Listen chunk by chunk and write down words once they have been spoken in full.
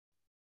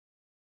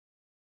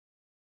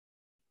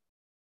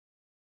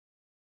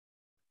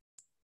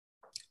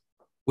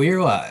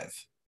We're live.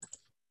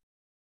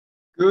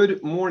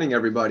 Good morning,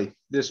 everybody.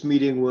 This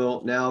meeting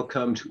will now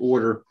come to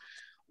order.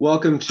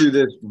 Welcome to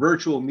this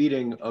virtual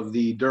meeting of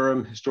the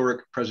Durham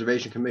Historic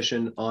Preservation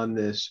Commission on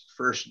this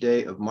first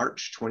day of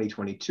March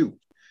 2022.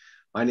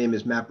 My name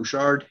is Matt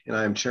Bouchard, and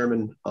I am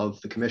chairman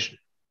of the commission.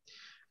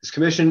 This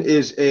commission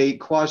is a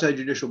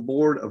quasi-judicial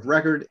board of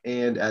record,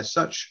 and as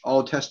such,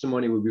 all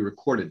testimony will be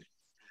recorded.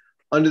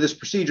 Under this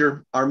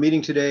procedure, our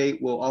meeting today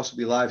will also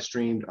be live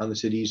streamed on the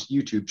city's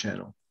YouTube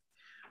channel.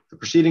 The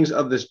proceedings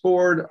of this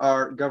board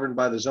are governed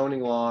by the zoning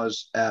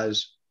laws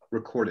as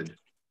recorded.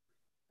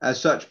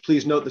 As such,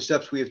 please note the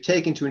steps we have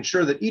taken to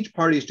ensure that each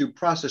party's due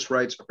process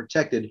rights are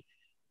protected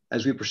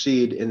as we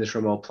proceed in this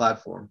remote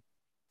platform.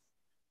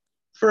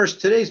 First,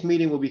 today's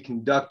meeting will be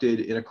conducted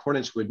in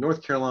accordance with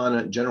North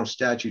Carolina General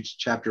Statutes,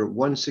 Chapter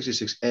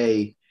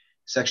 166A,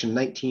 Section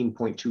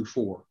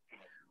 19.24,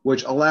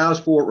 which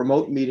allows for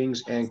remote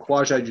meetings and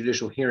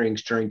quasi-judicial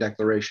hearings during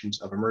declarations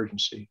of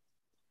emergency.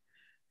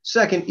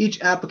 Second,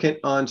 each applicant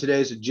on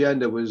today's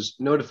agenda was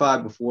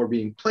notified before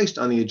being placed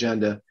on the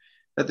agenda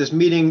that this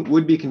meeting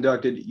would be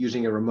conducted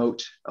using a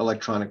remote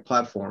electronic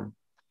platform.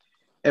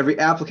 Every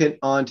applicant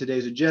on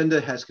today's agenda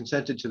has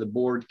consented to the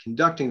board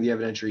conducting the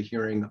evidentiary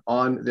hearing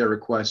on their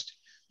request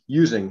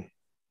using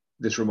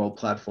this remote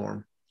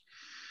platform.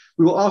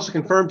 We will also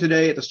confirm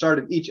today at the start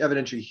of each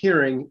evidentiary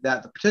hearing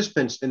that the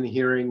participants in the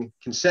hearing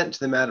consent to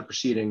the matter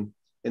proceeding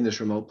in this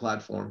remote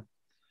platform.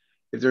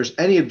 If there's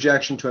any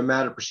objection to a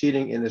matter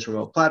proceeding in this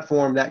remote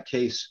platform, that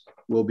case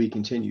will be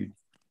continued.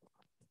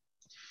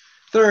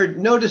 Third,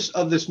 notice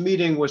of this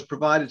meeting was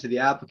provided to the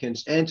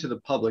applicants and to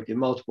the public in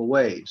multiple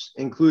ways,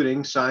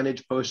 including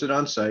signage posted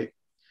on site,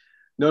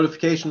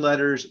 notification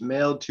letters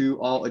mailed to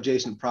all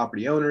adjacent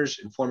property owners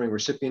informing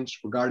recipients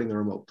regarding the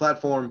remote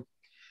platform,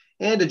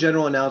 and a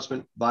general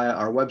announcement via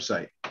our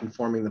website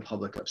informing the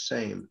public of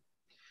same.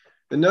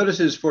 The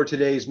notices for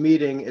today's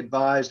meeting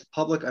advise the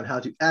public on how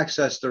to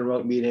access the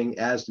remote meeting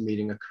as the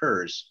meeting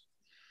occurs.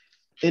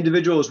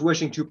 Individuals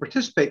wishing to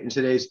participate in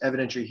today's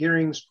evidentiary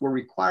hearings were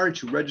required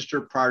to register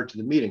prior to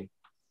the meeting.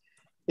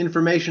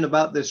 Information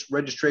about this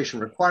registration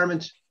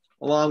requirement,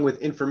 along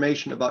with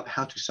information about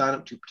how to sign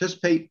up to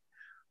participate,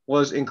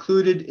 was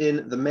included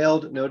in the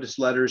mailed notice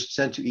letters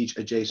sent to each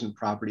adjacent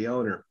property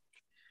owner.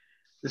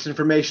 This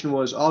information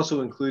was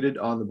also included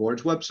on the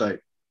board's website.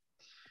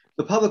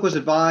 The public was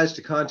advised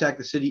to contact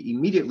the city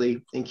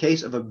immediately in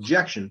case of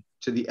objection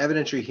to the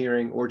evidentiary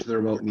hearing or to the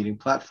remote meeting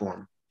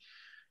platform.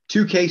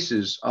 Two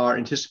cases are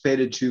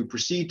anticipated to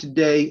proceed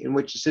today in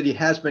which the city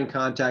has been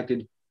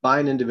contacted by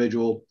an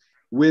individual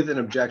with an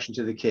objection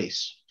to the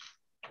case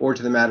or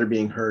to the matter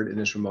being heard in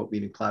this remote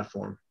meeting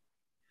platform.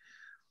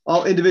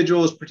 All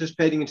individuals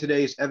participating in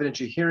today's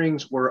evidentiary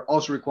hearings were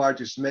also required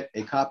to submit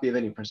a copy of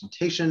any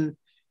presentation,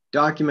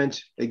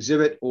 document,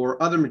 exhibit,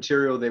 or other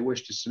material they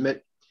wish to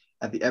submit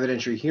at the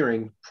evidentiary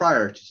hearing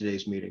prior to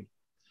today's meeting.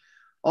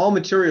 All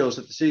materials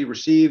that the city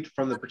received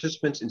from the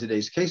participants in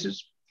today's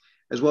cases,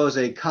 as well as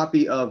a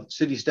copy of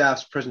city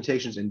staff's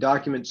presentations and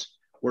documents,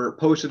 were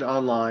posted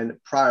online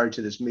prior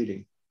to this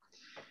meeting.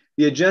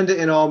 The agenda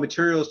and all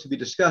materials to be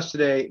discussed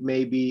today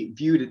may be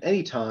viewed at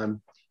any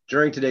time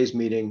during today's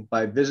meeting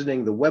by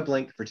visiting the web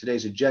link for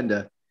today's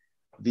agenda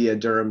via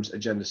Durham's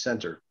Agenda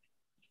Center.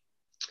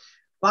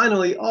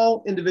 Finally,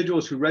 all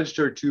individuals who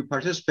registered to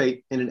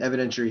participate in an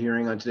evidentiary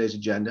hearing on today's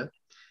agenda,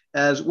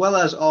 as well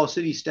as all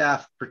city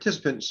staff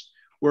participants,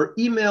 were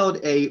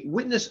emailed a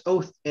witness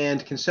oath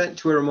and consent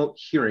to a remote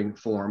hearing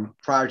form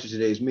prior to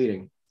today's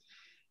meeting.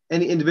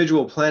 Any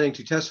individual planning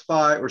to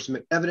testify or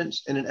submit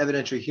evidence in an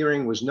evidentiary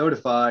hearing was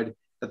notified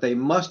that they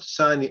must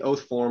sign the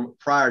oath form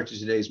prior to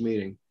today's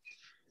meeting.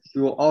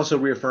 We will also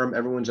reaffirm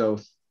everyone's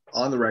oath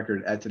on the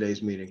record at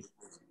today's meeting.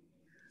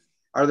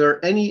 Are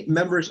there any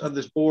members of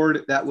this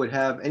board that would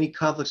have any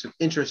conflicts of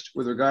interest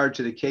with regard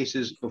to the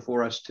cases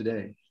before us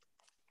today?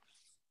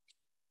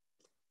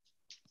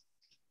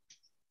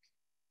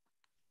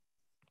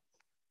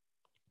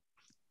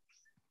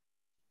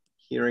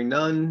 Hearing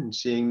none and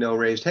seeing no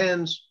raised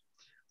hands,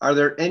 are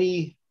there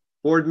any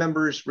board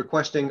members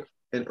requesting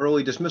an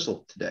early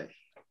dismissal today?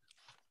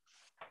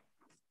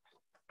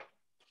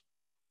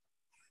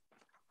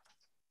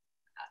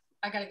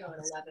 I gotta go at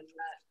 11,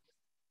 Matt.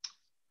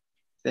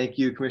 Thank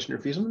you, Commissioner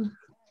Fieselman.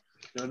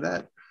 Know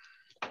that.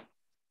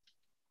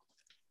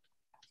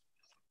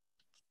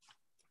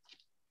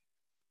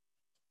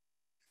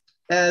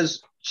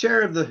 As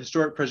chair of the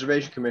Historic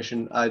Preservation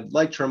Commission, I'd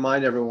like to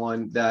remind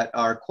everyone that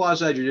our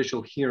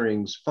quasi-judicial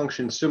hearings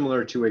function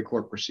similar to a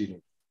court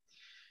proceeding.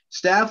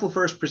 Staff will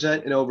first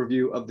present an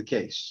overview of the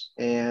case,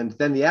 and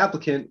then the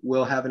applicant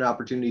will have an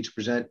opportunity to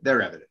present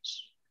their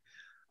evidence.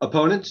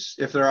 Opponents,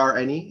 if there are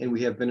any, and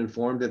we have been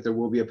informed that there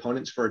will be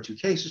opponents for our two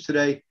cases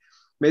today,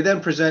 may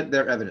then present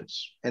their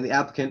evidence, and the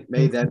applicant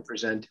may then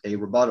present a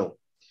rebuttal.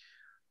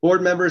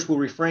 Board members will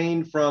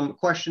refrain from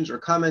questions or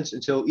comments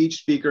until each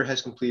speaker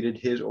has completed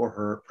his or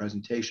her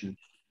presentation.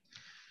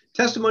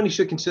 Testimony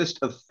should consist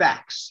of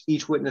facts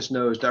each witness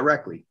knows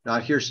directly,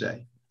 not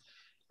hearsay.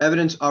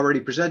 Evidence already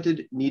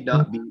presented need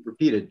not be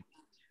repeated.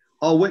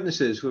 All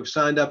witnesses who have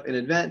signed up in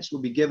advance will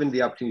be given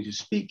the opportunity to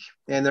speak,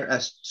 and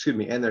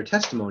their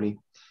testimony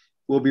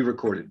will be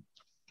recorded.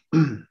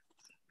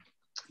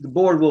 The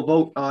board will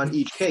vote on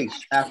each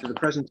case after the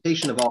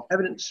presentation of all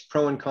evidence,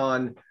 pro and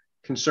con,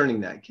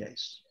 concerning that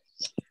case.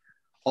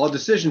 All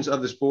decisions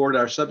of this board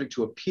are subject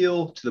to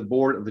appeal to the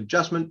Board of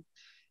Adjustment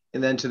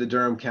and then to the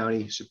Durham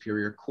County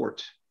Superior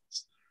Court.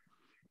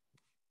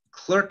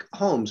 Clerk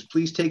Holmes,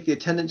 please take the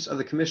attendance of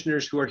the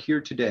commissioners who are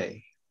here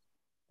today.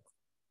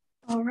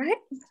 All right.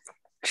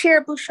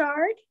 Chair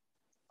Bouchard.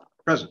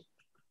 Present.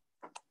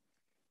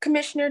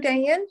 Commissioner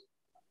Dan.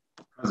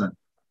 Present.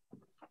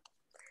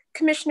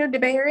 Commissioner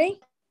DeBerry.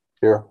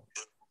 Here.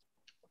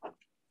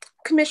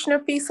 Commissioner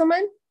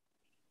Fieselman.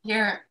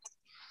 Here.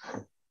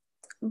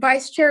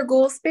 Vice Chair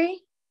Goolsby.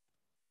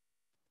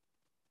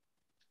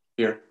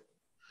 Here.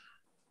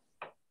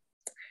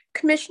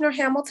 Commissioner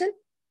Hamilton.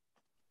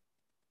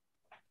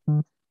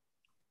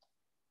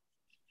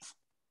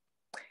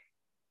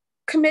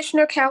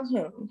 Commissioner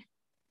Calhoun.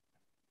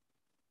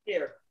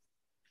 Here.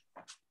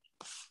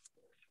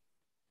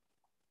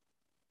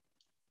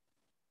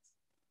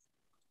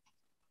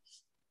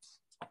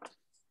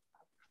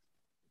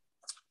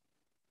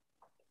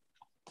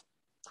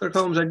 Clerk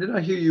Holmes, I did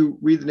not hear you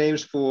read the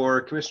names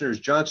for Commissioners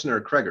Johnson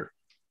or Kreger.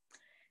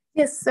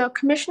 Yes, so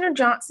Commissioner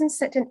Johnson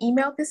sent an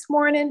email this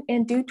morning,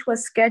 and due to a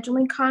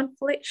scheduling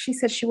conflict, she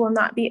said she will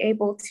not be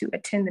able to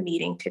attend the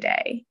meeting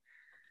today.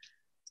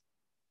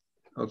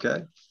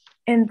 Okay.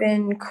 And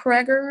then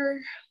Kreger.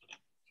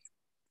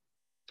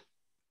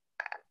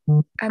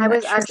 I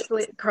was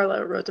actually,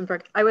 Carla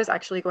Rosenberg, I was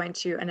actually going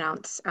to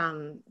announce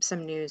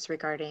some news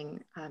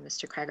regarding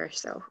Mr. Kreger.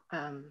 So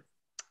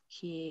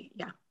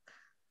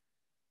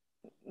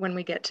when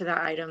we get to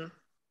that item,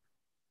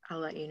 I'll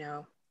let you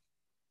know,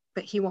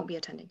 but he won't be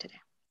attending today.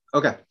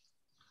 Okay.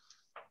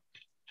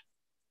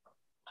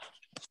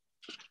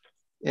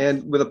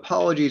 And with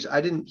apologies,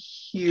 I didn't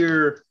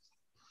hear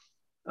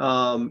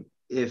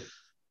if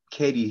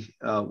Katie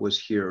was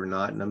here or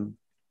not, and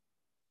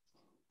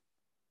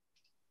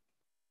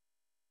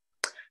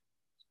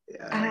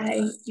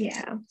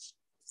yeah.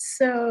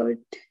 So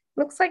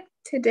looks like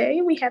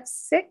today we have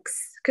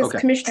 6 because okay.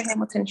 Commissioner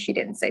Hamilton, she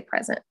didn't say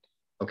present.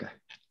 Okay.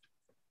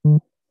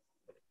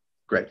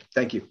 Great,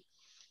 thank you.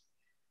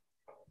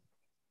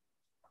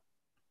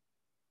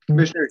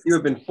 Commissioner, you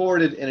have been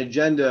forwarded an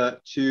agenda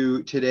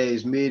to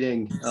today's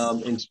meeting,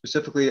 and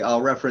specifically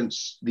I'll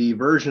reference the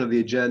version of the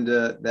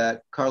agenda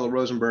that Carla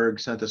Rosenberg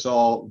sent us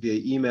all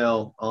via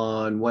email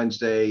on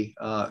Wednesday,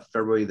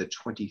 February the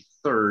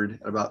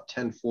 23rd at about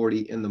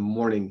 10:40 in the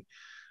morning.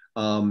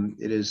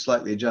 It is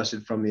slightly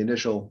adjusted from the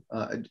initial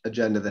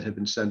agenda that had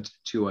been sent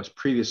to us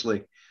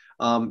previously.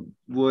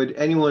 Would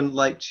anyone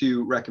like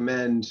to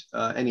recommend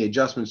any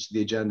adjustments to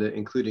the agenda,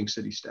 including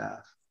city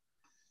staff?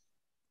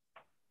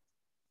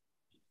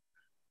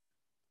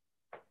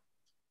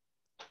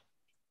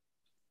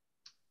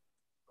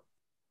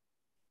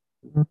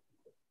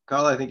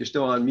 Carla, I think you're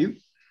still on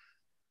mute.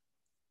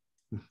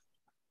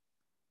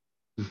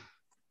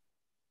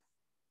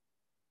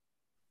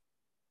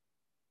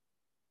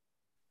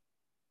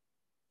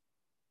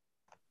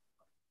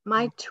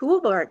 My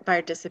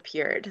toolbar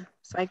disappeared,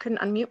 so I couldn't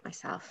unmute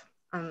myself.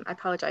 I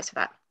apologize for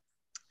that.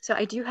 So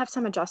I do have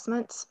some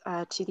adjustments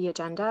to the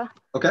agenda.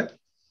 Okay.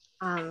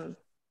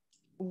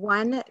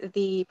 One,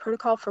 the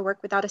protocol for work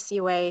without a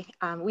COA,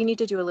 we need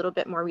to do a little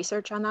bit more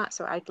research on that,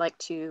 so I'd like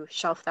to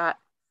shelf that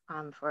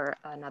for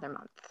another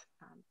month,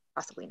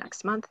 possibly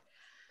next month.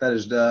 That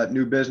is the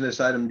new business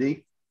item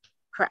D?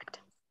 Correct.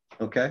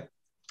 Okay.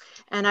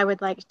 And I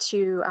would like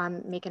to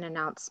make an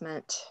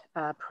announcement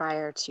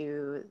prior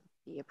to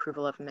the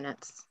approval of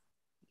minutes.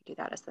 Do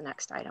that as the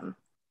next item.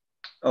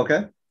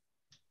 Okay.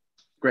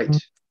 Great.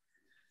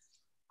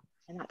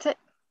 And that's it.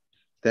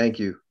 Thank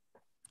you.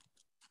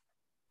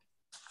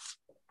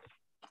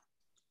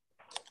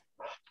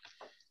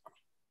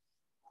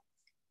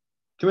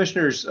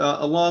 Commissioners,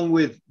 along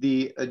with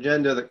the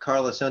agenda that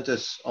Carla sent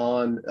us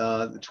on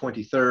the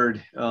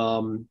 23rd,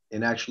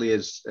 and actually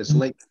as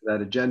linked to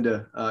that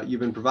agenda, you've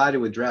been provided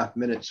with draft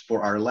minutes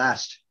for our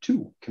last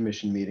 2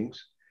 commission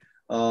meetings,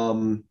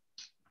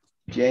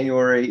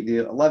 January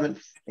the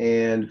 11th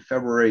and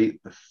February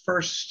the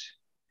 1st.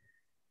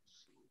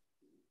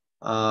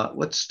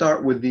 Let's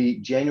start with the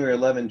January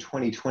 11,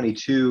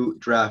 2022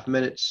 draft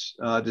minutes.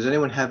 Does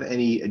anyone have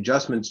any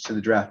adjustments to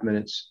the draft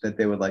minutes that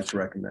they would like to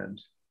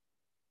recommend?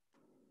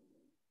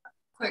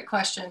 Quick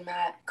question,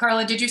 Matt.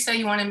 Carla, did you say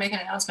you want to make an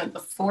announcement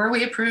before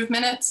we approve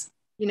minutes?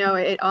 You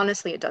know,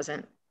 honestly, it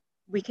doesn't.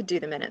 We could do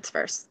the minutes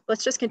first.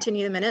 Let's just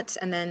continue the minutes,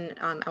 and then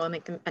I will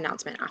make the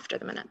announcement after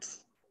the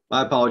minutes.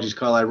 My apologies,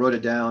 Carla. I wrote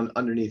it down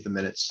underneath the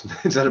minutes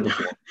instead of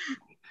before.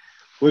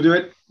 We'll do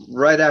it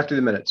right after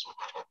the minutes.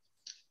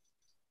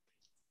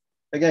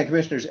 Again,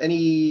 commissioners,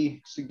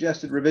 any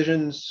suggested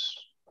revisions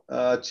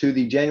to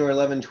the January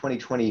 11,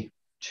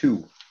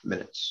 2022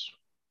 minutes?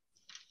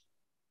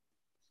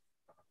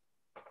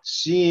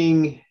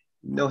 Seeing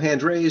no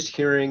hands raised,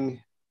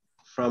 hearing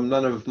from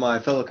none of my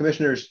fellow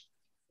commissioners,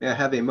 May I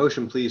have a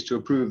motion, please, to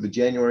approve the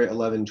January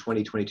 11,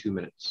 2022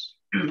 minutes?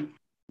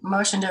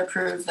 Motion to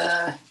approve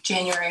the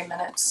January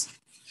minutes.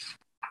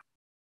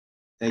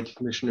 Thank you,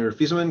 Commissioner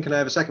Fieselman. Can I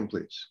have a second,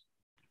 please?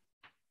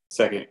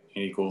 Second,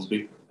 Andy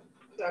Goolsby.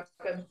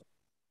 Second.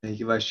 Thank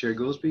you, Vice Chair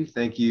Goolsby.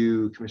 Thank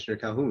you, Commissioner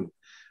Calhoun.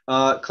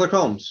 Clerk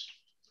Holmes,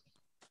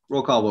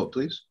 roll call vote,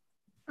 please.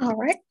 All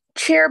right.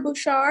 Chair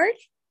Bouchard.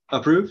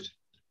 Approved.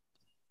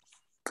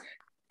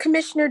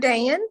 Commissioner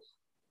Dan.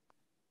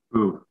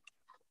 Approved.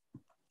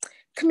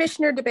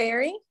 Commissioner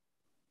DeBerry.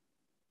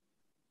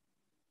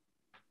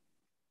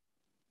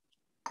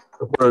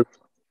 Approved.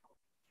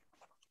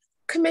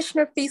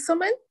 Commissioner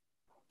Fieselman.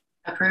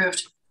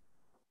 Approved.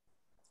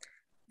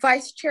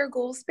 Vice Chair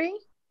Goolsby.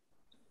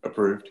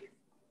 Approved.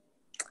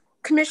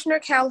 Commissioner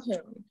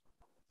Calhoun.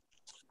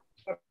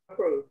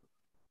 Approved.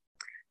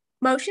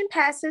 Motion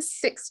passes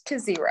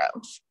 6-0.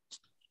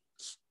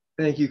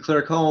 Thank you,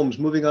 Clerk Holmes.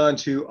 Moving on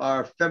to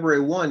our February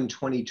 1,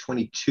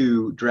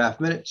 2022 draft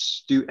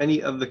minutes. Do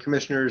any of the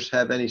commissioners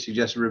have any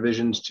suggested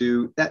revisions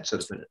to that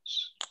set of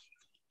minutes?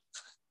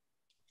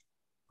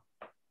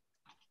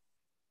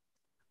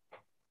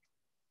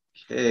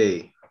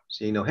 Okay,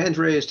 seeing no hands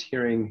raised,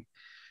 hearing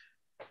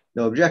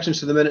no objections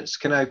to the minutes,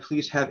 can I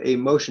please have a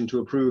motion to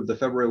approve the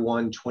February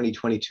 1,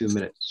 2022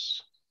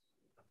 minutes?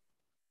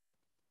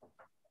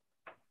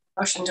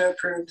 Motion to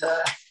approve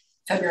the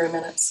February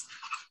minutes.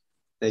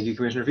 Thank you,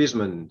 Commissioner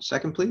Fieselman.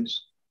 Second,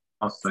 please.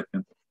 I'll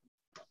second.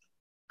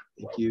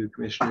 Thank you,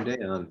 Commissioner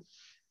Dan.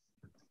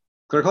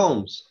 Clerk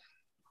Holmes.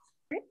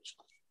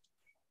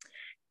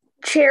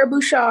 Chair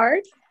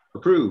Bouchard.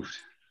 Approved.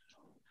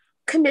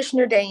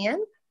 Commissioner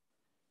Dan.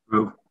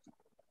 Approved.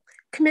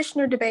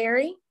 Commissioner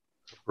DeBerry.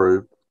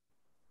 Approved.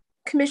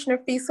 Commissioner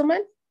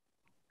Fieselman.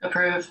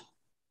 Approved.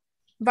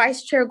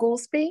 Vice Chair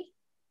Goolsby.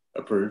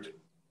 Approved.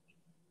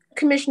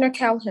 Commissioner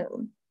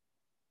Calhoun.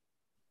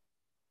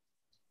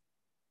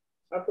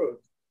 Approved.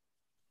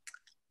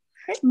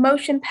 Right,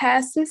 motion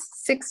passes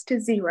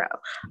 6-0.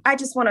 I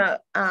just want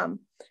to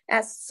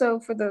ask, so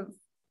for the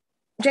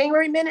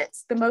January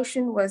minutes, the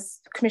motion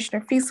was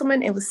Commissioner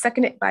Fieselman. It was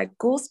seconded by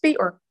Goolsby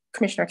or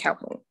Commissioner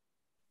Calhoun?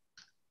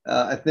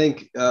 I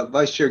think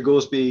Vice Chair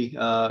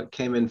Goolsby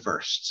came in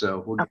first,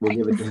 so we'll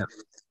give it to him.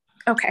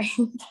 Okay.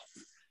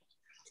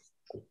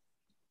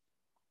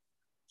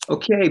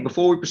 Okay,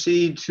 before we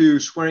proceed to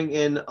swearing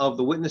in of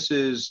the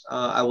witnesses,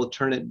 I will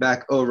turn it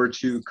back over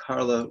to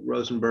Carla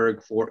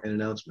Rosenberg for an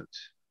announcement.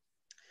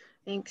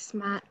 Thanks,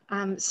 Matt.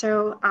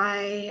 So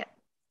I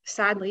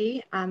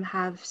sadly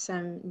have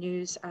some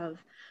news of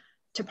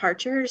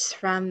departures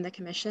from the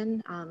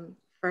commission.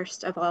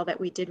 First of all, that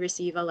we did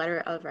receive a letter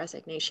of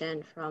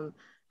resignation from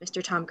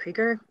Mr. Tom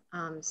Krieger.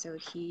 So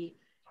he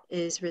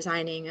is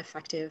resigning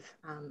effective,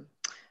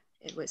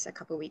 it was a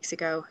couple weeks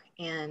ago.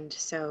 And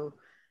so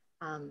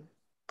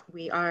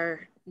we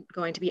are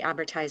going to be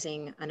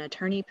advertising an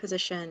attorney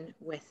position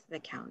with the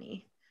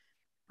county.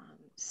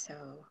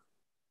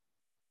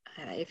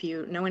 If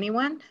you know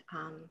anyone,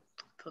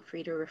 feel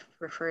free to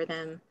refer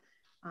them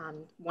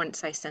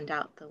once I send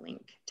out the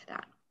link to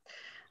that.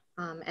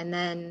 And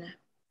then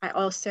I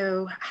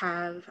also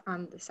have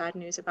the sad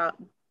news about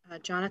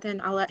Jonathan.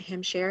 I'll let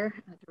him share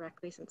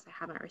directly since I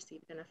haven't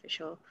received an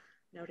official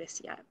notice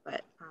yet.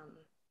 But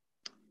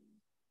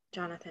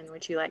Jonathan,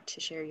 would you like to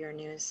share your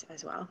news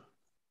as well?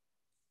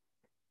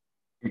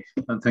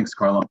 Thanks,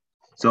 Carla.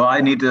 So I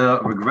need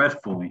to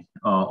regretfully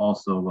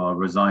also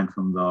resign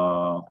from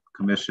the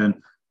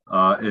commission.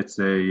 It's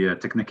a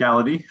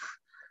technicality.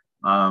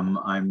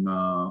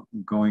 I'm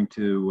going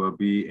to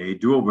be a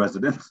dual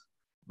resident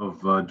of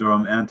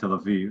Durham and Tel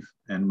Aviv,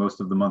 and most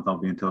of the month I'll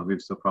be in Tel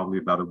Aviv, so probably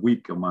about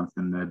a month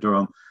in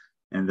Durham,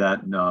 and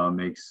that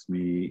makes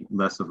me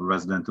less of a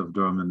resident of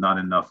Durham and not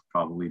enough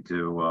probably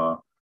to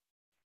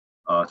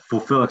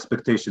fulfill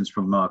expectations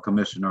from a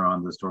commissioner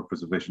on the Historic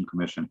Preservation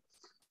Commission.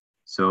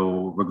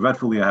 So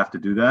regretfully, I have to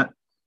do that.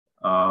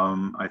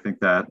 I think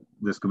that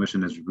this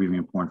commission is really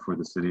important for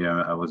the city.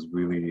 I was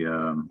really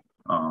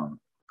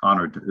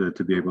honored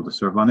to be able to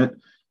serve on it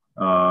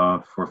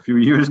for a few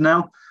years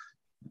now.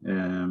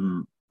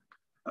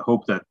 I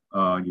hope that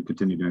you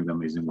continue doing the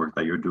amazing work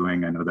that you're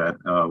doing. I know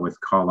that with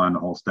Carla and the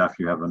whole staff,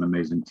 you have an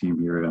amazing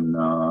team here,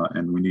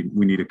 and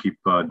we need to keep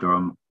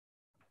Durham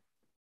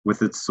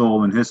with its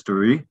soul and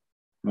history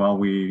while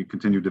we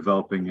continue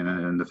developing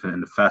in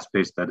the fast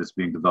pace that is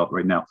being developed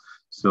right now.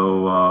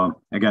 So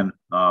again,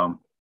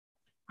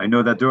 I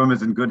know that Durham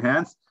is in good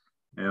hands.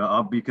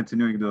 I'll be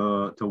continuing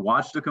to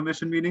watch the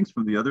commission meetings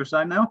from the other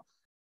side now,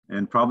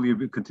 and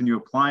probably continue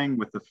applying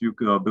with a few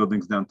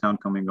buildings downtown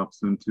coming up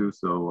soon too.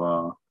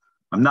 So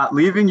I'm not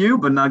leaving you,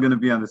 but not going to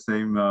be on the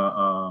same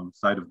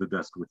side of the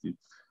desk with you.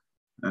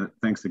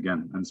 Thanks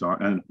again, and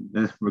sorry, and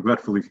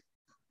regretfully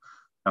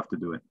have to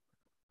do it.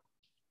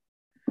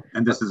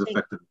 And this is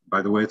effective,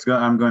 by the way.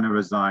 I'm going to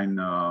resign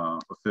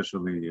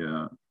officially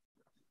in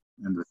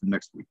the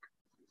next week.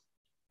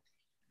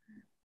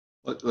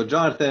 Well,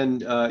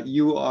 Jonathan,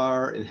 you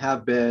are and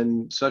have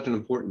been such an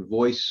important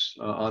voice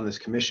on this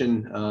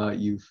commission.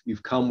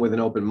 You've come with an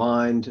open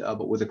mind,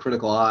 but with a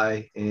critical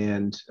eye,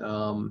 and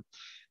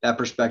that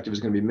perspective is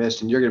going to be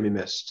missed, and you're going to be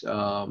missed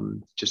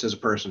just as a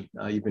person.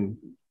 You've been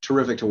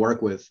terrific to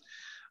work with.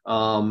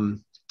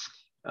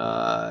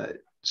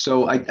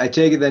 So I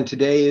take it then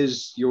today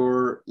is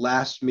your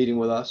last meeting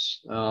with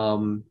us,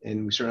 and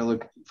we certainly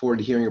look forward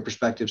to hearing your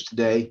perspectives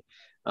today,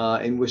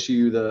 and wish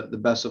you the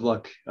best of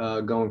luck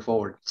going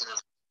forward.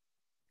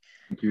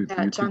 Thank you.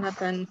 Yeah,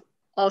 Jonathan,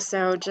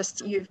 also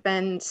just you've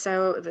been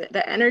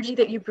the energy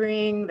that you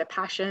bring, the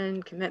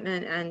passion,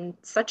 commitment, and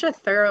such a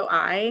thorough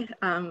eye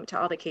to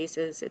all the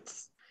cases.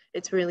 It's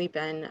really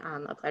been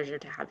a pleasure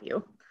to have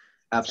you.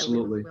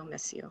 Absolutely. So we'll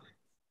miss you.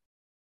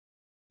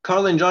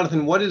 Carla and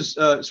Jonathan, what is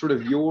sort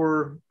of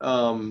your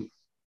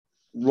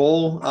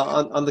role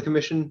on the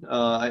commission?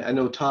 I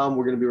know, Tom,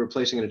 we're going to be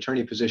replacing an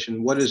attorney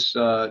position. What is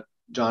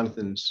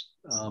Jonathan's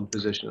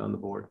position on the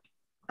board?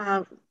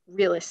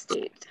 Real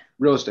estate.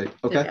 Real estate,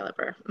 okay.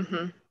 Developer.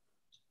 Mm-hmm.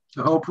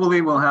 So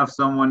hopefully we'll have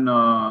someone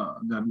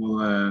that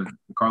will,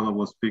 Carla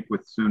will speak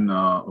with soon,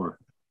 or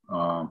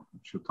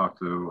she'll talk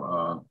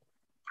to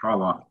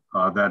Carla,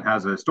 that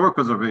has a historic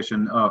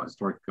preservation,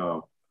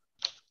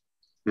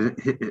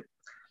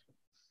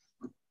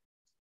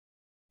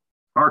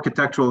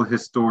 architectural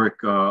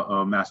historic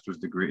master's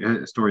degree,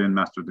 historian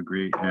master's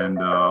degree,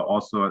 and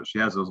also she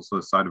has also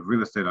a side of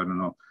real estate. I don't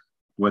know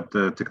what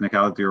the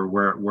technicality or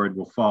where it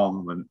will fall,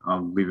 but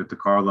I'll leave it to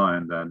Carla,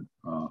 and then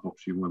hope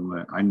she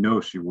will. I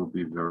know she will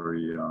be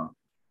very.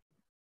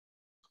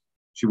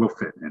 She will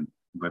fit in,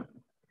 but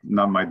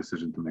not my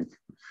decision to make.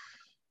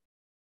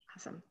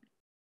 Awesome,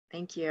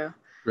 thank you.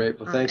 Great.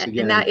 Well, thanks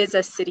again. And that is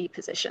a city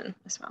position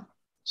as well.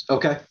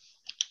 Okay.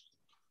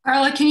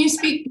 Carla, can you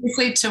speak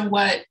briefly to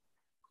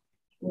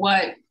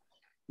what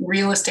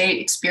real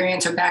estate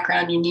experience or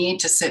background you need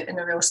to sit in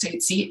the real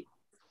estate seat?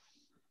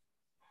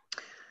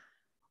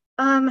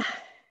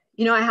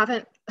 You know, I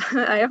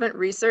haven't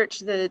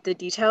researched the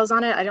details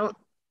on it. I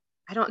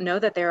don't know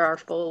that there are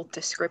full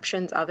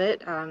descriptions of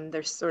it.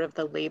 There's sort of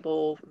the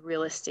label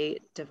real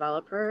estate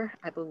developer,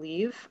 I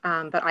believe,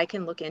 but I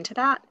can look into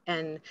that.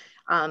 And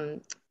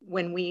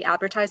when we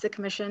advertise the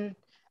commission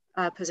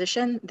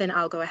position, then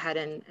I'll go ahead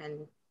and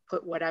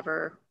put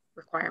whatever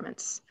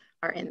requirements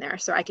are in there.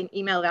 So I can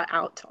email that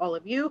out to all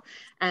of you,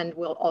 and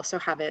we'll also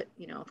have it,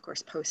 you know, of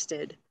course,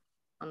 posted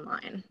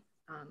online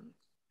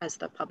as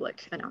the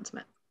public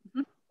announcement.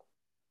 Mm-hmm.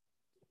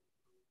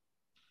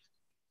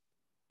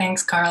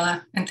 Thanks,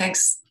 Carla, and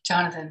thanks,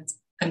 Jonathan. It's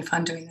been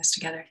fun doing this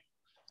together.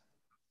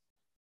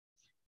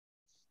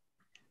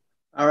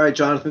 All right,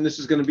 Jonathan, this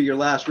is going to be your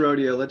last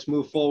rodeo. Let's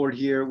move forward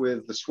here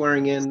with the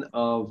swearing in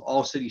of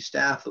all city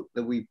staff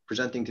that we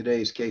presenting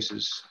today's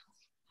cases.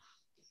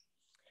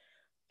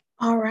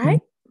 All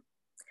right.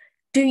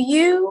 Do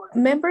you,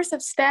 members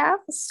of staff,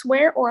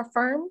 swear or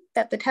affirm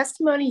that the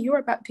testimony you are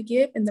about to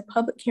give in the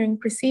public hearing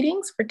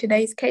proceedings for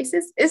today's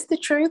cases is the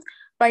truth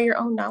by your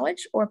own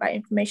knowledge or by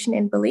information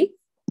and belief?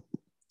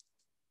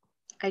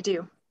 I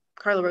do.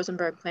 Carla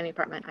Rosenberg, Planning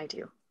Department, I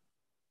do.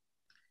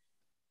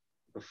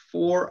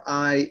 Before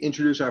I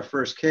introduce our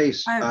first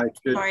case,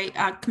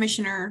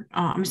 Commissioner,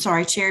 I'm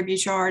sorry, Chair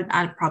Bouchard,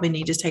 I probably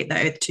need to take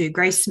the oath too.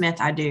 Grace Smith,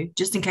 I do,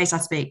 just in case I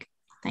speak.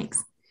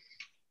 Thanks.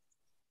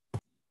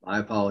 My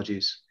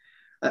apologies.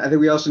 I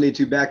think we also need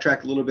to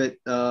backtrack a little bit.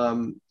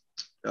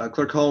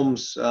 Clerk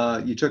Holmes,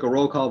 you took a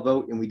roll call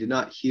vote and we did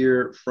not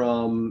hear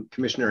from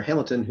Commissioner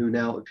Hamilton, who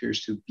now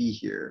appears to be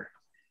here.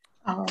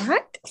 All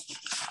right.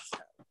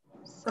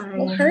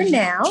 Sorry. Her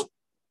now.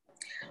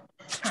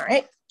 All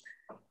right.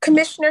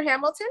 Commissioner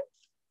Hamilton?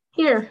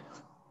 Here.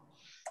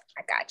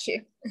 I got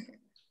you.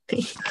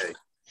 Okay.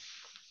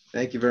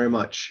 Thank you very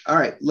much. All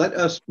right, let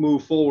us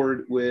move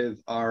forward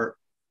with our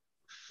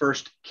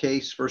first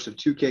of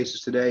two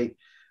cases today.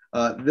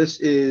 This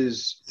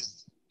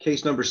is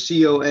case number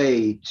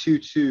COA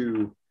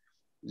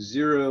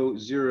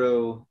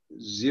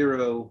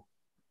 22000.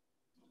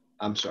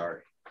 I'm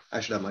sorry,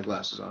 I should have my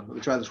glasses on. Let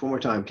me try this one more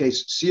time.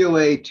 Case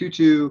COA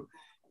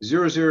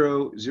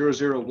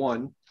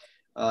 2200001,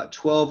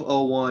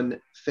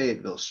 1201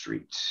 Fayetteville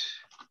Street.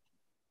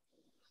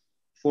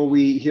 Before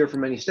we hear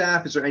from any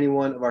staff, is there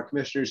anyone of our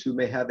commissioners who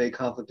may have a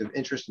conflict of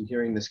interest in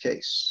hearing this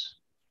case?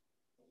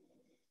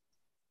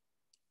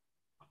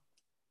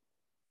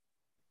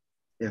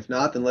 If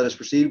not, then let us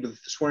proceed with the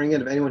swearing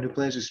in of anyone who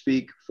plans to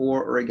speak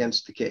for or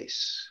against the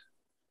case.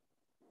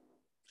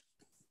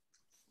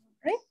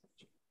 All right.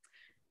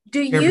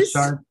 Do you?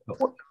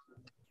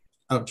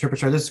 Chair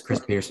Bouchard, this is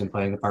Chris Peterson,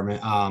 Planning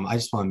Department. I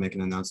just want to make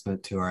an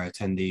announcement to our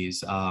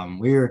attendees.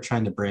 We are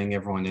trying to bring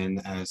everyone in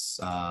as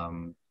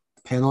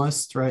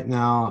panelists right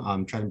now.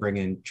 I'm trying to bring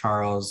in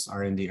Charles,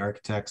 R&D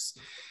Architects,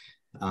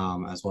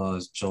 as well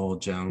as Joel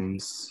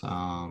Jones.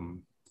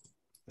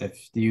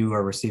 If you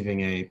are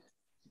receiving an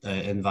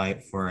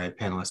invite for a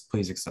panelist,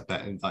 please accept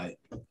that invite.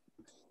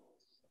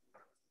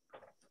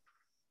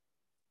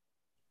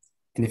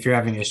 And if you're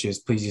having issues,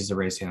 please use the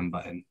raise hand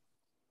button.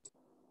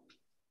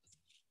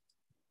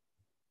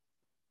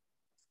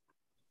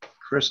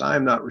 Chris, I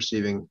am not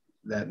receiving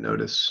that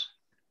notice.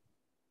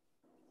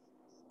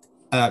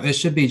 It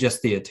should be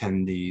just the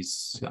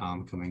attendees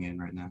coming in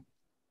right now.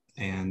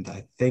 And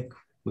I think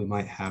we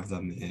might have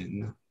them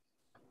in.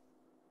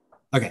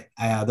 Okay,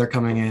 they're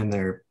coming in.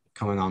 They're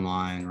coming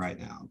online right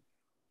now.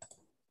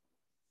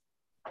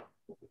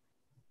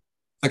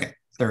 Okay,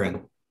 they're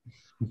in.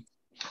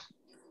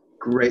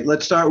 Great.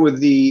 Let's start with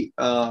the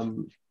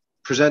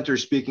presenter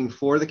speaking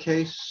for the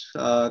case.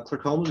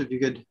 Clerk Holmes, if you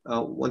could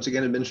once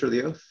again administer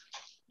the oath.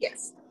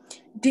 Yes.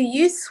 Do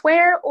you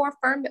swear or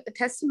affirm that the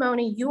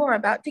testimony you are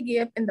about to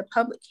give in the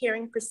public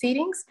hearing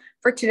proceedings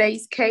for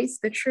today's case,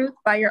 the truth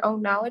by your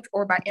own knowledge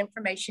or by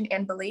information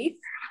and belief?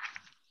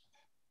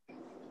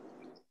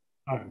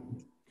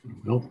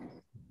 Bill?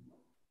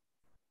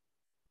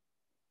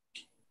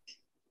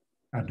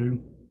 I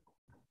do.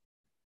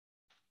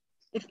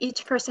 If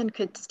each person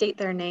could state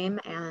their name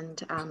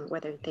and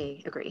whether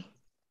they agree.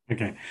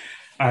 Okay.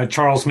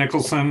 Charles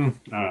Nicholson,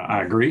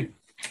 I agree.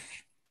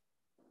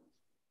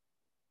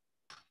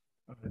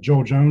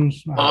 Joel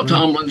Jones. Bob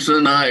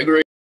Tomlinson, I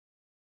agree.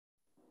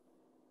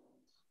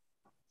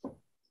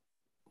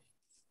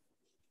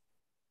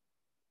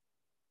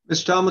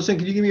 Mr. Tomlinson,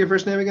 can you give me your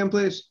first name again,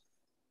 please?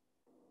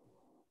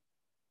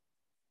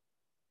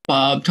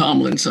 Bob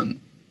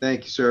Tomlinson.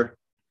 Thank you, sir.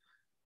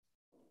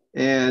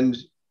 And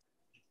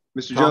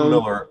Mr. Tom Jones?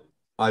 Miller,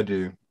 I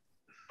do.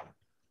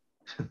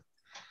 All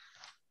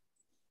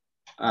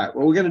right,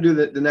 well, we're going to do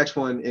the next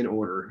one in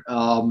order.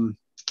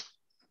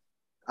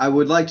 I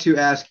would like to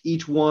ask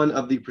each one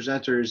of the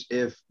presenters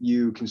if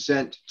you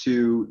consent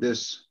to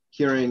this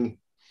hearing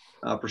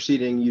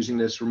proceeding using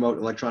this remote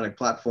electronic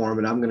platform,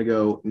 and I'm going to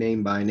go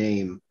name by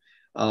name.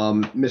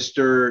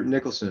 Mr.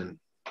 Nicholson.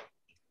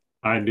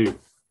 I do.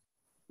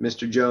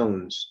 Mr.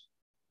 Jones.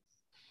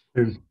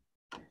 Do.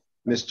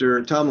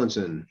 Mr.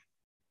 Tomlinson.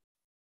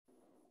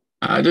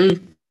 I do.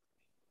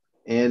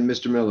 And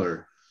Mr.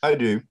 Miller. I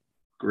do.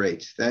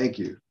 Great, thank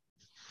you.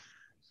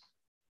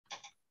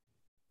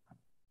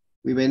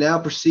 We may now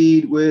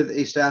proceed with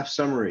a staff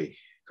summary.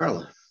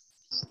 Carla.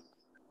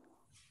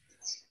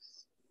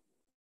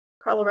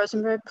 Carla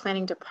Rosenberg,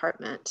 Planning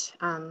Department.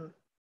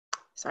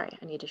 Sorry,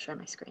 I need to share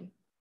my screen.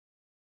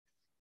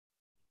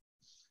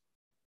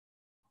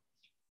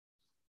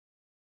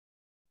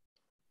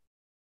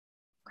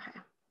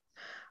 Okay.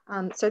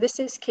 So this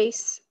is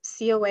case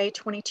COA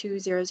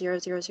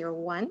 2200001,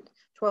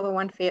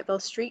 1201 Fayetteville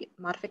Street,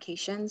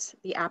 modifications.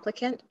 The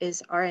applicant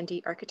is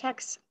R&D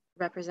Architects,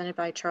 represented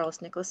by Charles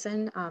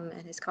Nicholson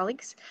and his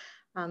colleagues.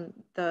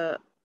 The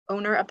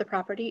owner of the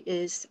property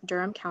is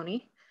Durham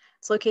County.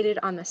 It's located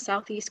on the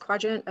southeast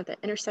quadrant of the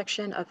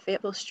intersection of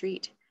Fayetteville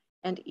Street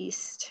and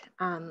East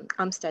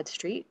Umstead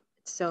Street.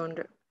 It's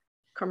zoned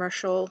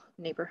commercial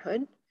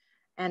neighborhood,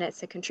 and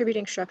it's a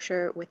contributing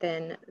structure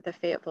within the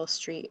Fayetteville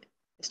Street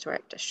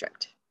Historic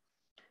District.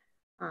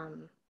 I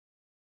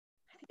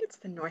think it's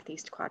the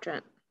northeast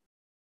quadrant,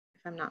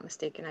 if I'm not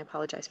mistaken. I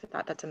apologize for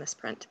that. That's a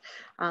misprint.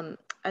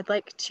 I'd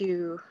like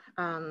to,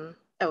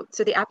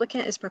 so the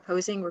applicant is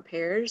proposing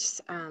repairs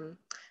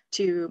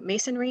to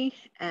masonry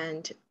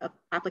and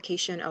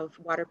application of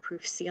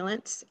waterproof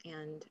sealants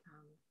and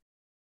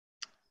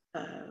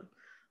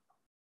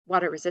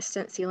water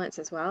resistant sealants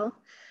as well,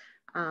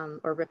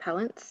 or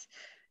repellents,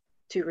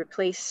 to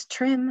replace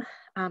trim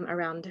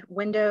around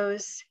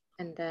windows,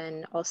 and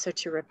then also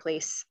to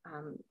replace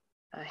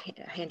a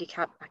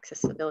handicap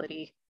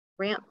accessibility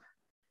ramp,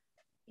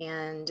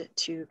 and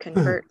to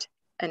convert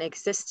an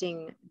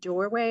existing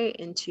doorway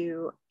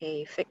into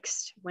a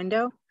fixed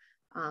window,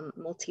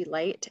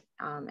 multi-light,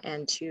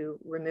 and to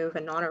remove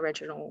a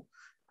non-original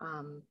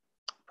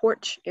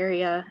porch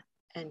area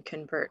and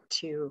convert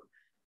to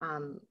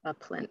a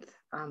plinth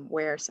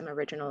where some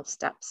original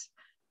steps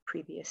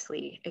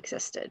previously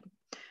existed.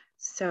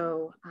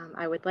 So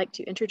I would like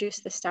to introduce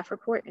the staff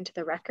report into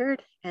the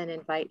record and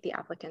invite the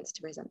applicants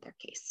to present their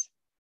case.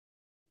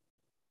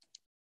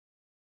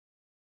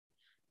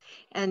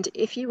 And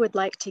if you would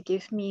like to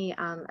give me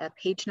a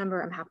page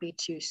number, I'm happy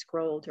to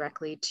scroll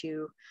directly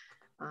to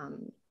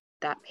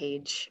that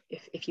page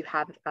if you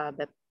have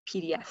the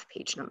PDF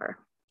page number.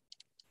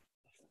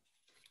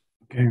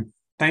 Okay,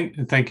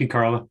 thank you,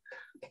 Carla.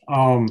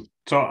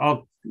 So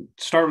I'll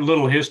start with a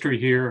little history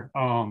here.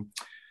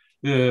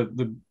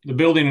 The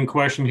building in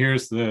question here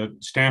is the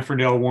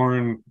Stanford L.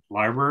 Warren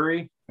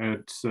Library.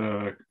 It's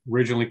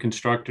originally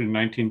constructed in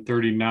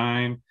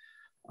 1939,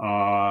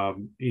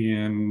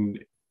 and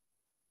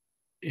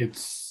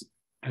it's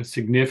a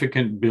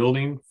significant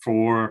building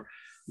for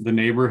the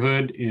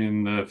neighborhood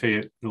in the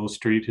Fayetteville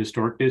Street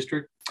Historic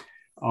District.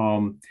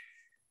 The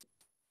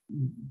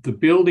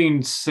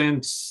building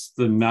since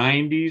the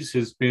 90s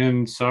has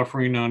been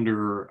suffering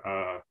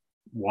under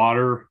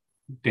water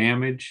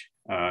damage.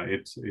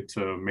 It's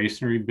a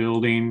masonry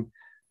building,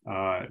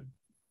 and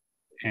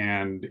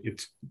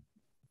it's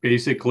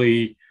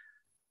basically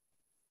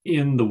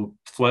in the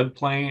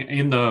floodplain,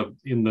 in the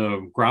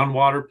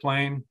groundwater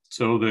plane.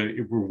 So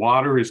the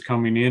water is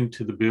coming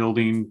into the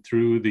building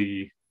through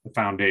the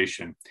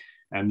foundation,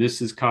 and this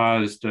has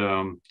caused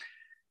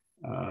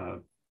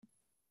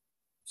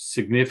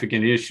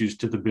significant issues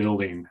to the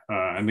building.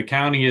 And the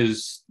county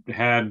has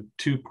had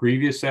 2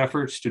 previous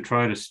efforts to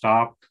try to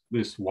stop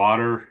this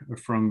water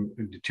from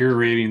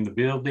deteriorating the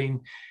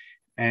building.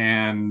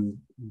 And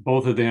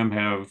both of them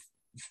have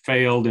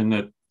failed in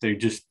that they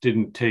just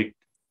didn't take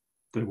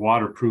the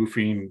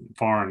waterproofing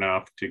far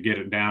enough to get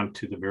it down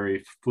to the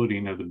very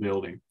footing of the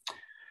building.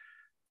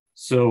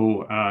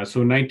 So,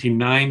 so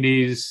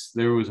 1990s,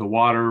 there was a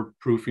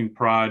waterproofing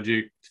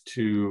project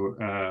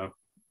to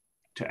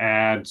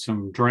add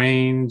some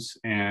drains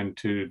and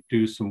to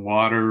do some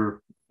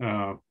water,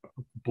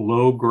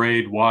 below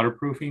grade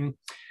waterproofing,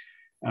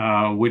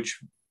 which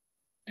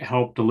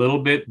helped a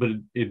little bit, but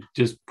it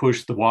just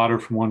pushed the water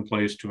from one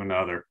place to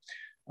another.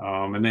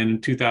 And then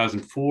in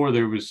 2004,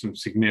 there was some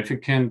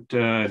significant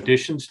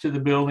additions to the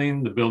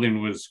building. The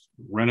building was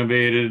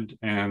renovated,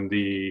 and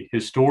the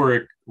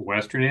historic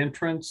western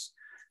entrance,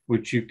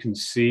 which you can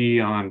see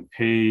on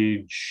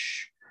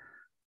page,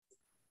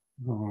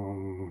 I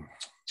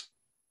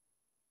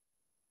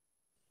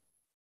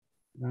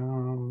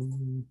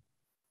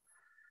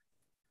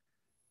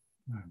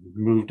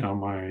moved on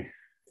my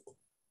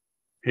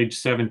page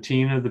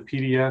 17 of the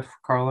PDF,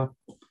 Carla.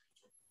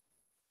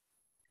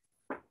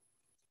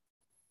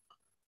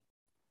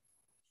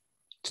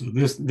 So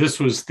this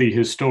was the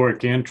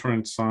historic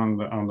entrance on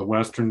the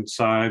western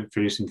side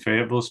facing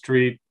Fayetteville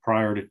Street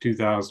prior to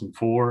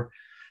 2004.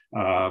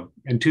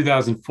 In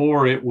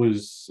 2004, it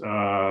was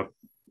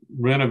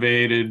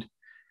renovated,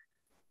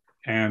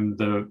 and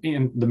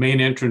the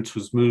main entrance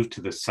was moved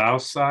to the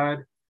south side,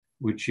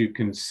 which you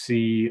can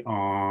see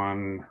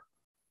on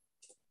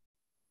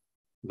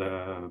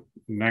the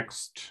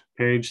next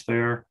page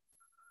there.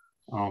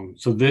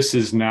 So this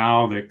is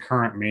now the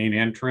current main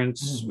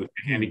entrance with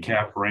the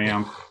handicap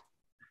ramp.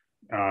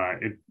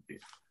 It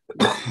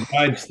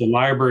provides the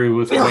library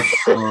with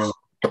a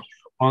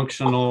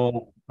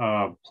functional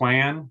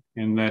plan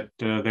in that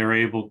they're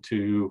able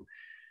to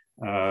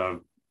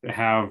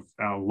have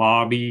a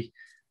lobby,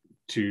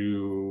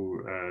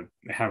 to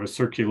have a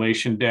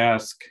circulation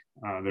desk.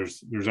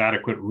 There's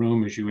adequate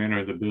room as you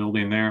enter the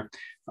building there.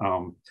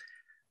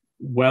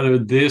 Whether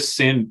this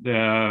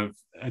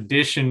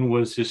addition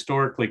was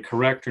historically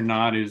correct or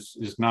not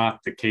is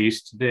not the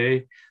case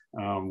today.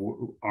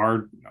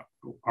 Our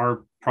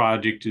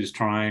project is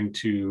trying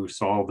to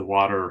solve the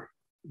water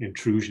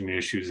intrusion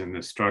issues in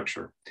this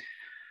structure.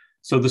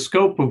 So the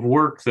scope of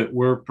work that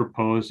we're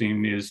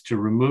proposing is to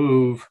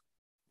remove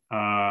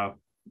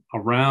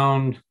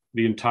around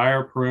the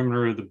entire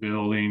perimeter of the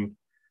building,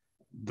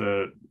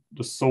 the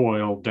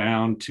soil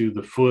down to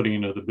the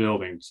footing of the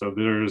building. So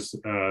there's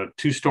a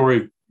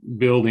 2-story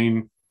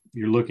building.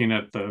 You're looking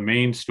at the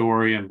main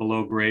story, and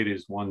below grade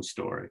is 1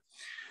 story.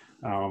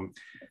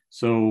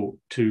 So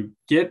to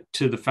get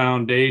to the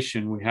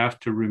foundation, we have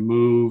to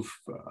remove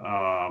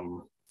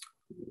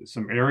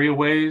some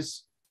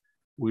areaways,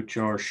 which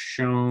are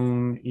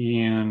shown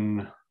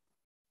in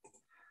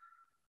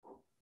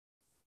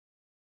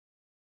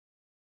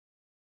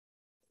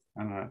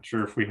I'm not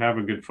sure if we have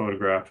a good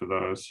photograph of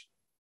those.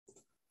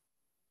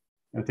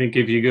 I think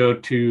if you go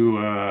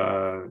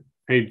to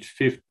page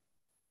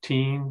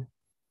 15,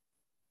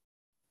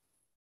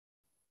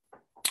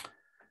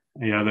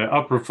 yeah, the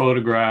upper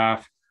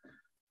photograph.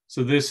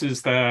 So this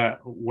is the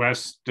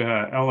west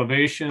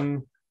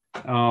elevation,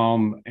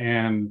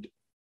 and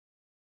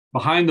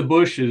behind the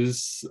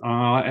bushes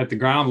at the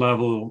ground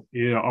level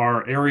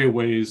are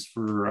areaways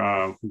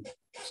for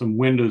some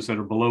windows that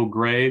are below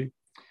grade.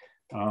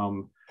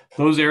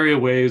 Those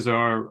areaways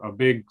are a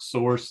big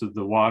source of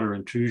the water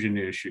intrusion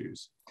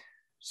issues.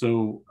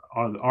 So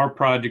our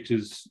project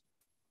is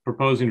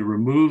proposing to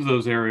remove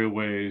those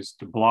areaways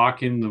to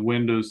block in the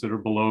windows that are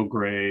below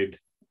grade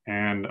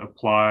and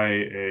apply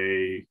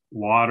a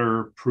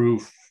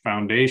waterproof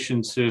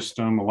foundation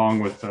system along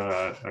with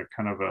a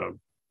kind of a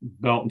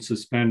belt and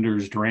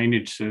suspenders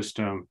drainage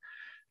system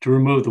to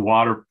remove the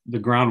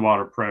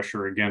groundwater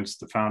pressure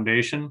against the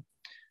foundation.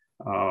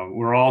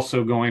 We're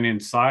also going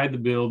inside the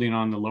building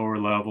on the lower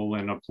level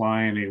and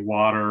applying a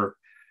water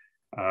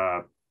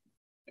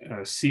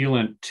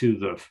sealant to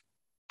the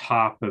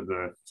top of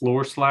the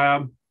floor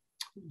slab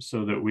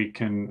so that we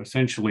can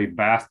essentially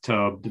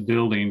bathtub the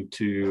building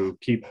to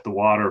keep the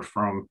water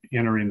from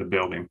entering the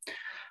building.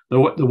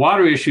 The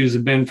water issues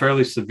have been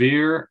fairly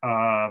severe.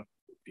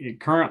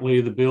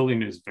 Currently, the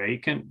building is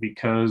vacant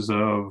because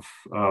of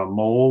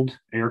mold,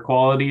 air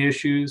quality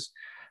issues.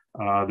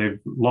 They've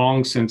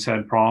long since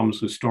had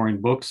problems with storing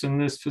books in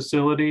this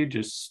facility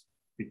just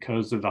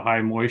because of the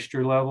high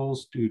moisture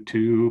levels due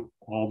to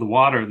all the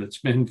water that's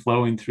been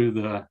flowing through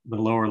the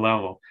lower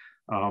level.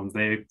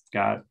 They've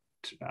got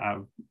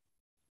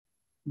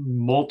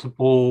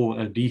multiple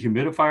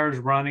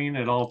dehumidifiers running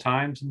at all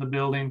times in the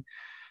building,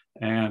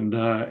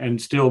 and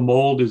still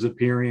mold is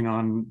appearing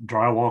on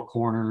drywall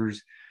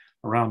corners,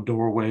 around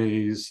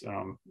doorways,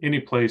 any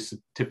place that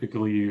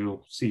typically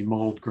you'll see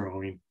mold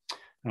growing.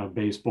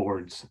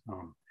 Baseboards.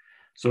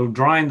 So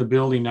drying the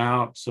building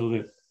out so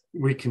that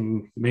we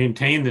can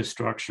maintain this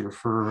structure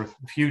for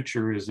the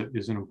future is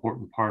an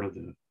important part of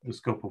the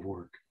scope of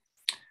work.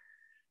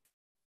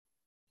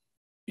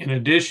 In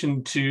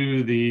addition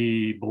to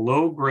the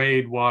below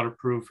grade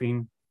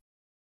waterproofing,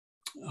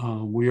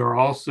 we are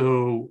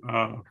also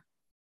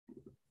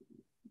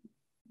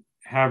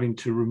having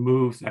to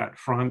remove that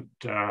front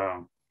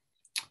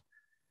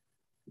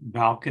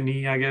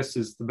balcony, I guess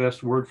is the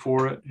best word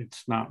for it.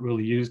 It's not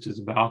really used as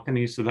a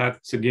balcony. So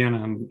that's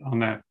again on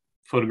that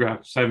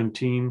photograph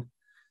 17,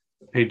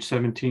 page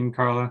 17,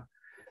 Carla.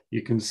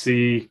 You can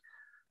see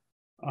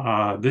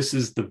this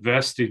is the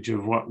vestige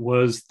of what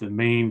was the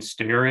main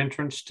stair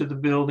entrance to the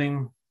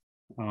building.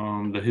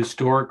 The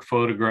historic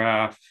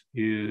photograph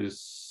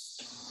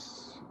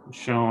is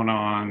shown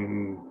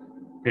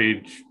on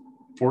page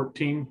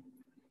 14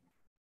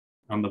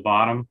 on the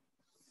bottom.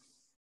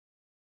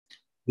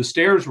 The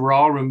stairs were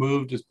all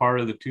removed as part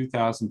of the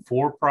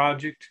 2004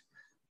 project.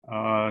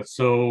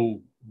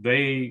 So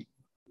they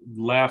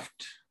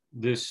left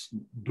this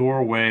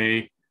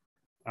doorway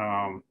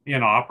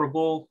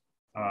inoperable.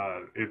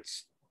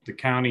 The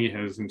county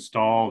has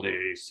installed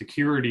a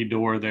security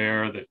door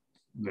there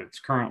that's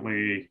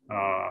currently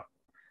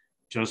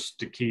just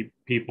to keep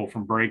people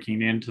from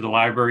breaking into the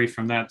library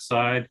from that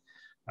side.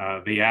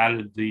 They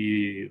added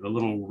the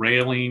little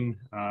railing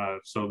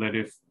so that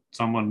if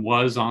someone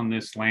was on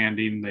this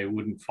landing, they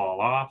wouldn't fall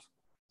off.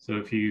 So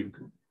if you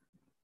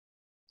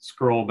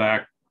scroll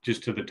back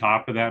just to the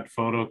top of that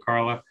photo,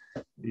 Carla,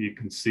 you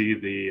can see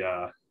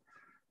the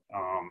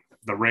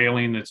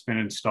railing that's been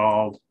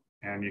installed,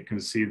 and you can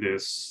see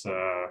this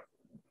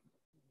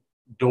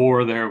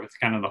door there with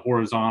kind of the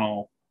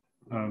horizontal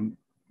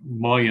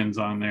mullions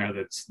on there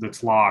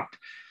that's locked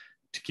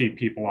to keep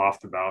people off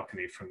the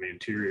balcony from the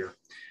interior.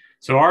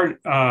 So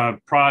our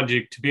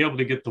project, to be able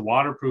to get the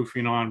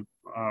waterproofing on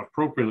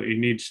appropriately,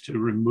 needs to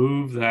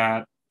remove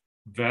that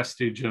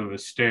vestige of a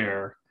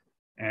stair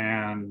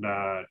and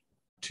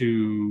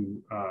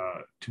to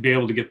be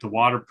able to get the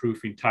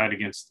waterproofing tied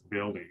against the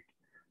building,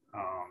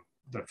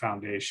 the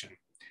foundation.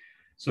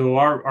 So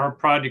our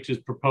project is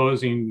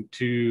proposing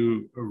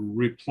to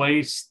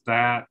replace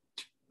that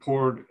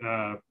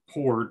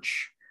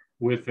porch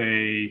with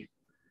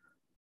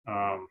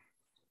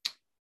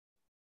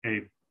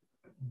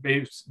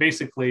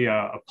basically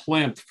a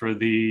plinth for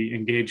the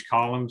engaged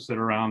columns that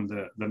are on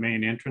the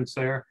main entrance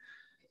there.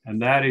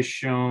 And that is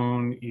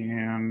shown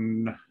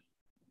in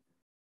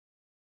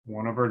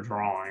one of our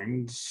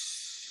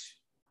drawings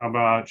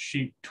about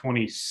sheet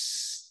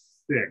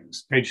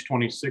 26, page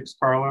 26,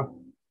 Carla.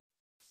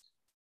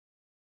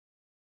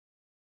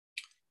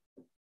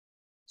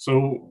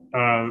 So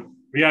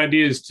the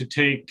idea is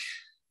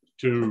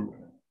to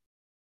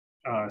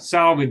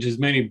salvage as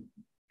many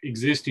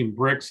existing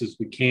bricks as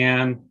we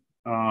can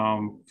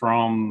from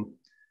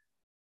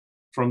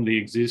the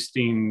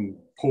existing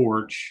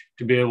porch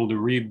to be able to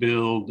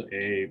rebuild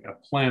a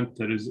plinth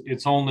that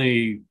it's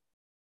only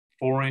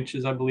 4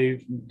 inches, I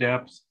believe,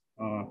 depth.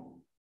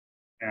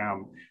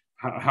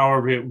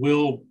 However, it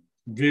will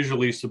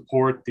visually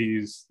support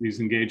these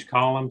engaged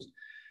columns.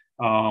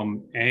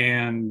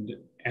 And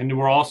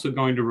we're also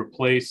going to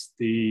replace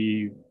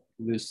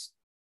this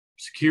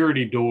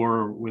security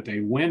door with a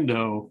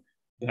window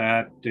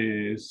that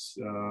is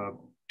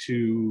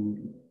to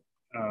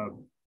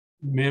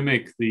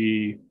mimic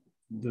the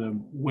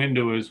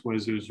window as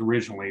was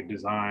originally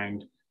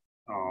designed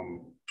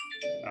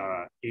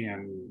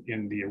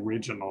in the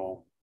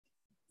original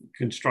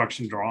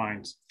construction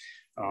drawings.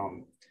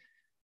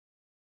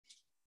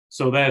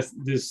 So that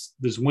this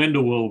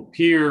window will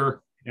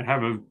appear and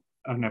have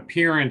an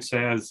appearance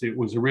as it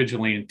was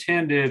originally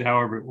intended.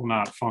 However, it will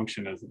not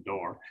function as a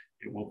door.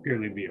 It will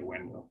purely be a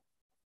window.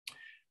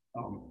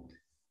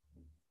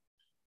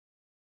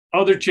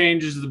 Other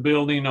changes to the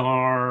building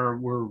are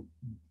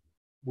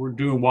we're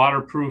doing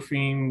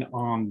waterproofing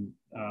on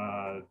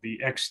the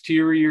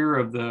exterior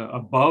of the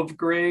above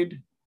grade,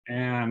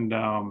 and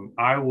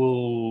I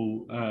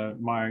will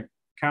my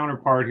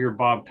counterpart here,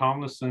 Bob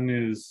Tomlinson,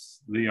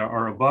 is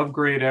our above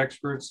grade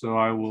expert, so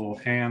I will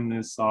hand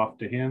this off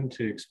to him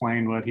to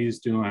explain what he's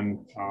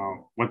doing,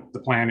 what the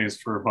plan is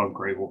for above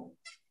grade.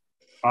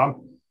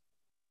 Bob?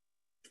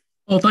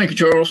 Well, thank you,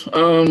 Charles.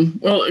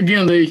 Well,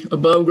 again, the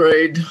above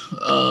grade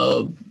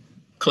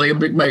clay and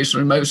brick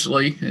masonry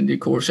mostly, and of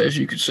course, as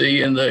you can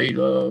see in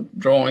the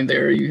drawing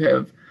there, you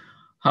have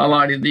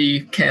highlighted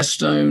the cast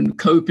stone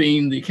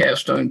coping, the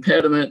cast stone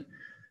pediment.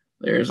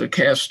 There's a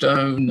cast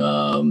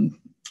stone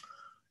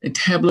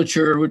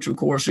entablature, which of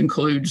course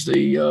includes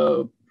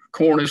the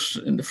cornice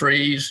and the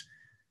frieze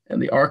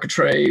and the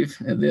architrave,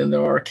 and then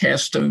there are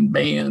cast stone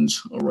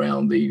bands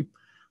around the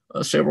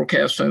several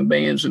cast stone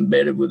bands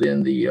embedded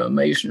within the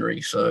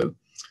masonry. So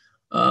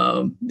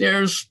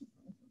there's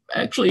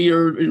actually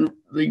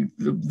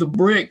the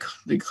brick,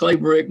 the clay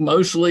brick,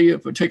 mostly,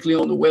 particularly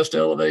on the west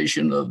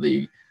elevation of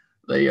they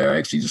are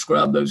actually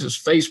describe those as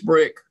face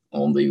brick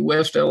on the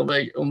west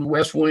elevation, on the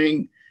west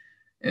wing.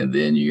 And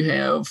then you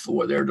have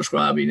what they're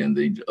describing in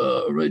the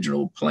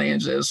original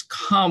plans as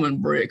common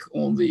brick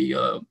on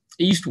the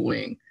east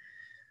wing.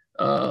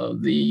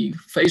 The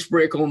face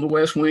brick on the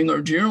west wing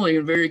are generally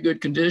in very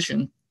good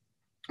condition.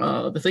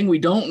 The thing we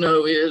don't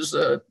know is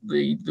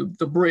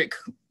the brick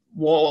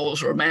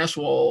walls or mass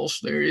walls.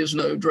 There is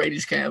no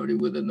drainage cavity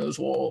within those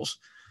walls,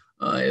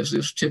 as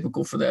is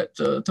typical for that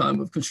time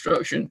of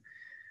construction.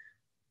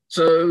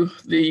 So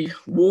the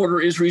water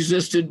is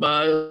resisted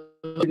by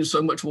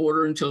so much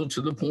water until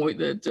to the point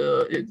that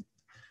it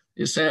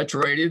is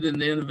saturated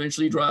and then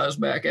eventually dries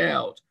back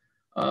out.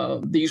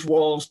 These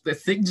walls, the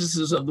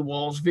thicknesses of the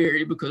walls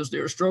vary because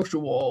they're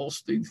structural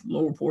walls. The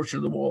lower portion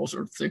of the walls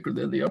are thicker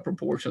than the upper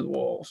portion of the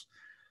walls.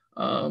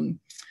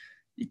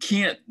 You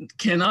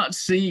cannot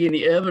see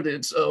any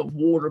evidence of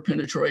water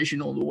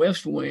penetration on the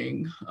west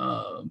wing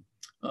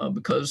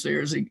because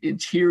there's an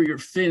interior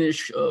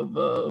finish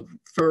of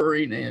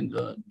furring and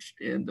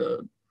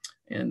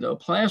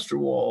plaster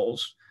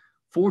walls.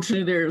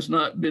 Fortunately, there's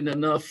not been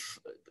enough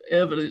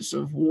evidence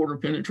of water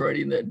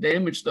penetrating that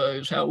damaged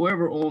those.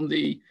 However, on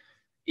the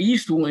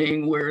east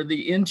wing, where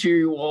the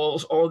interior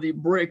walls are the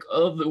brick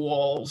of the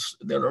walls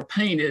that are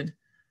painted,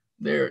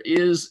 there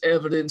is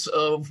evidence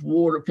of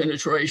water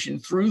penetration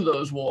through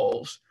those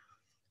walls.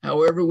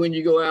 However, when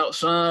you go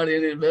outside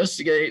and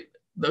investigate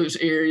those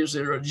areas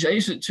that are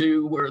adjacent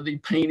to where the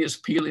paint is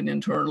peeling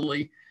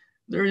internally,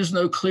 there is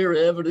no clear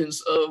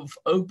evidence of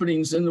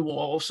openings in the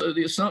wall. So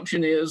the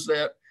assumption is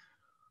that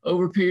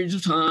over periods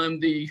of time,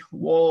 the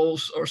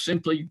walls are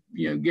simply,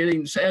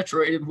 getting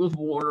saturated with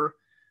water,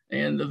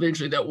 and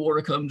eventually that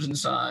water comes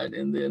inside.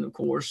 And then, of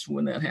course,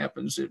 when that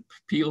happens, it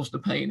peels the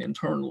paint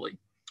internally.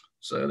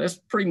 So that's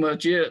pretty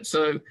much it.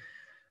 So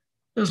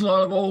there's a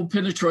lot of old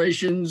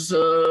penetrations,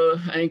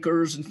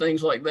 anchors and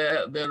things like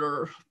that, that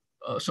are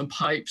some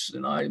pipes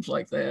and items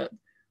like that,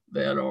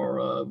 that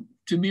are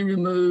to be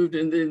removed.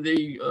 And then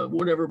the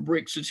whatever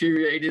bricks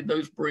deteriorated,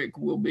 those brick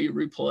will be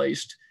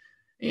replaced.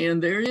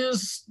 And there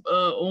is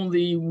on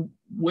the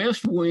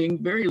west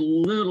wing, very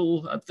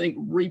little, I think,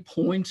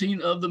 repointing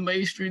of the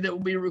masonry that will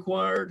be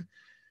required.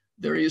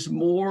 There is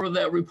more of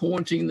that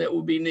repointing that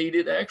will be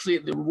needed actually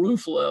at the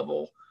roof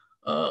level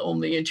on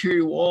the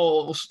interior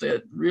walls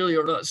that really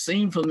are not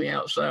seen from the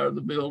outside of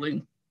the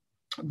building.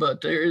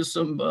 But there is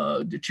some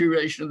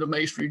deterioration of the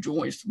masonry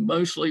joints,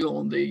 mostly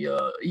on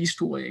the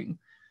east wing.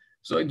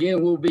 So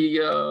again, we'll be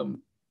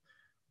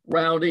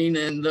routing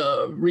and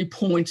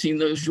repointing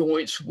those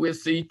joints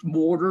with the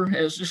mortar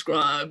as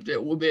described.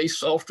 It will be a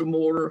softer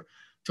mortar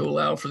to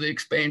allow for the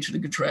expansion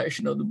and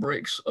contraction of the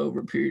bricks over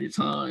a period of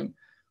time.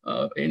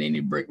 And any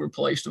brick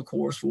replaced, of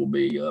course, will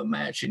be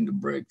matching the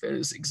brick that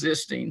is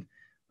existing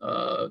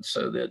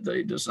so that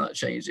it does not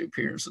change the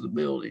appearance of the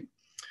building.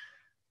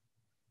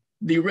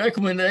 The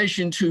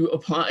recommendation to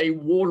apply a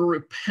water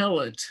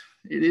repellent,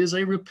 it is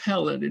a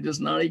repellent, it is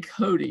not a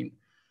coating.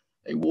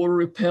 A water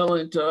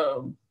repellent, I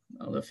don't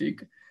know if you,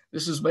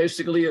 this is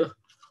basically a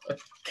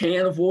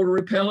can of water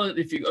repellent.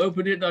 If you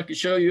open it, and I could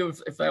show you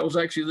if that was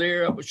actually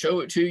there, I would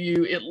show it to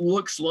you. It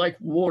looks like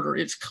water,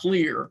 it's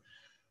clear.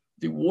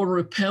 The water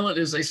repellent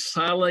is a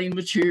silane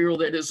material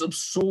that is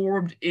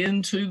absorbed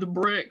into the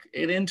brick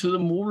and into the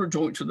mortar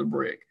joint to the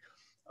brick.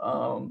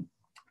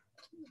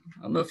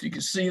 I don't know if you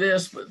can see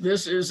this, but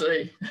this is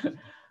a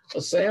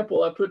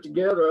sample I put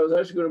together. I was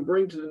actually going to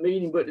bring to the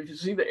meeting, but if you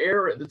see the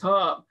arrow at the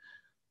top,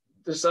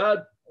 the side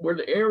where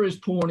the arrow is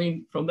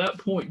pointing from that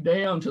point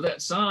down to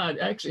that side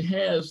actually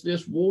has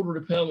this water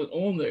repellent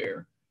on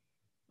there.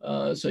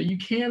 So you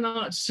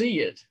cannot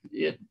see it.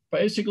 It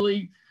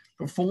basically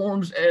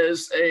performs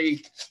as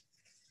a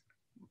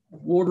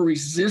water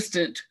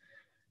resistant,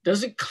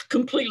 doesn't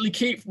completely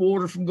keep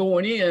water from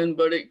going in,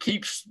 but it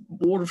keeps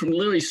water from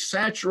literally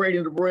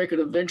saturating the brick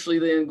and eventually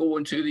then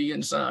going to the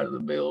inside of the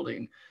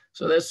building.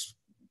 So that's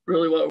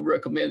really what we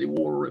recommend, the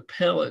water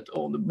repellent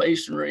on the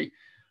masonry.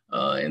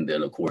 And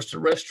then, of course, the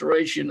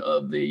restoration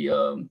of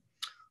the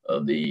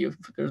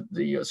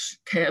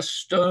cast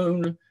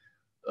stone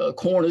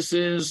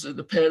cornices,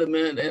 the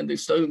pediment, and the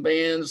stone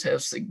bands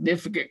have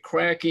significant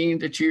cracking,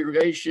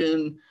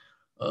 deterioration.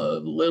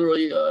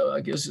 Literally, I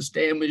guess it's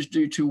damaged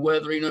due to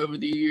weathering over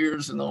the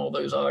years, and all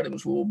those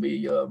items will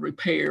be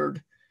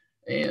repaired.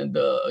 And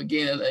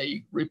again,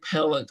 a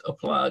repellent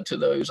applied to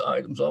those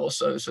items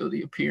also, so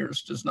the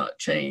appearance does not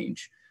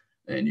change.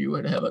 And you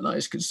would have a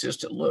nice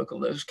consistent look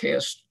on those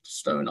cast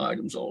stone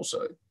items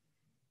also.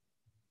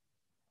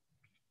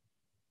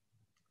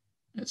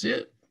 That's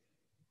it.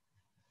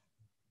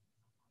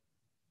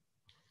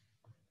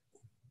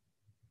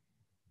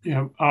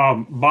 Yeah,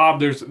 Bob,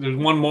 there's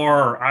one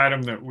more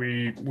item that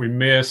we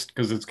missed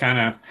because it's kind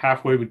of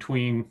halfway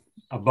between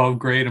above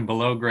grade and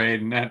below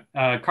grade. And that,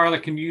 Carla,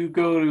 can you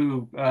go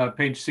to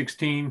page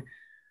 16?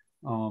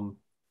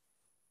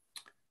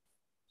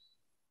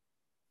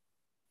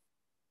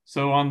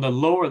 So on the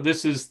lower,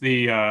 this is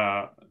the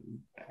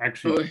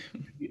actually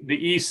the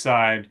east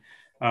side.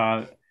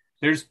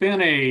 There's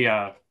been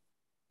a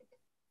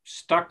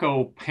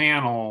stucco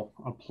panel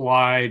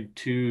applied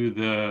to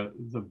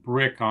the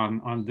brick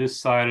on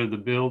this side of the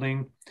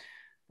building.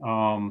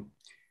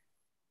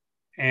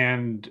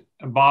 And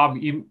Bob,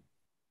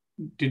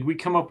 did we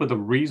come up with a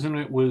reason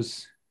it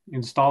was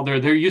installed there?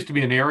 There used to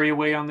be an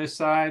areaway on this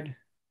side.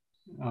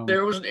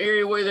 There was an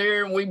areaway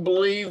there, and we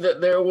believe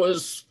that there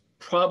was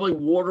probably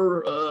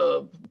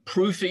water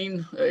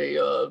proofing.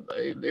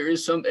 There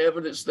is some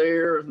evidence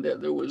there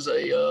that there was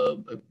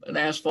an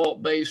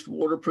asphalt-based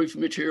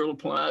waterproofing material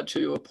applied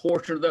to a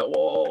portion of that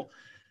wall,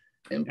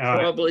 and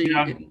probably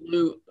in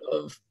lieu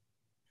of,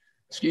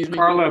 excuse me,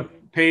 Carla,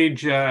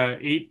 page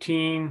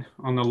 18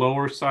 on the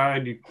lower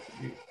side.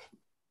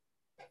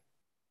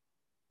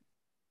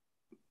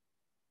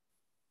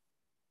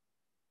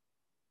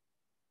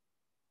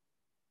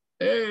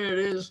 There it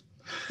is.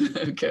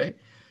 Okay.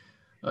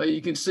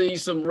 You can see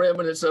some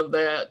remnants of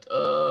that.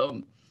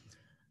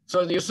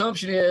 So the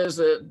assumption is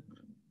that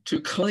to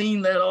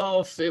clean that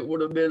off, it would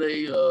have been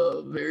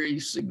a very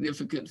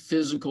significant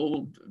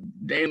physical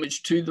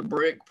damage to the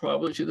brick,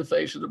 probably to the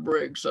face of the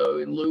brick. So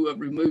in lieu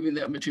of removing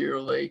that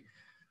material, they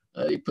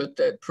put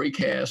that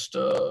precast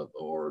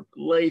or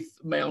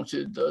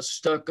lathe-mounted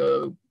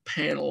stucco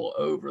panel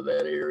over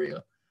that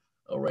area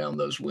around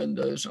those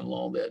windows and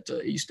along that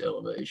east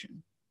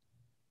elevation.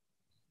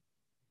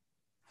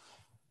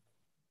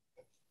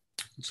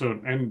 So,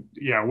 and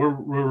yeah,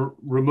 we're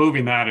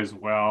removing that as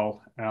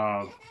well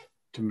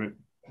to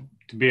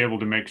be able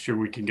to make sure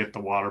we can get the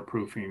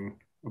waterproofing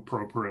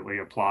appropriately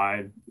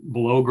applied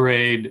below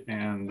grade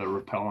and the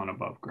repellent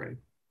above grade.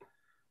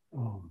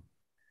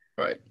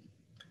 Right.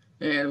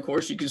 And of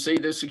course, you can see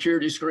the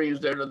security screens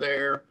that are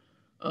there.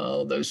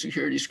 Those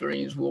security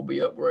screens will be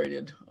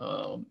upgraded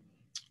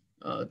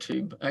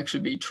to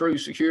actually be true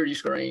security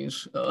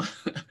screens.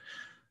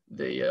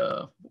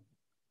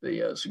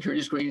 The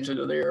security screens that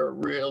are there are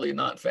really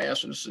not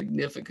fastened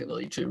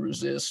significantly to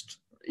resist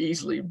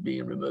easily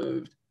being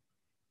removed.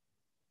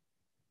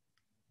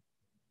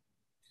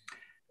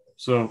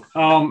 So,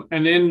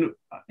 and then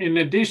in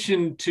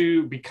addition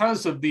to,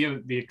 because of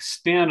the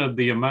extent of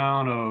the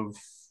amount of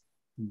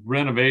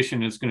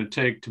renovation it's going to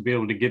take to be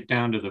able to get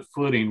down to the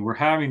footing, we're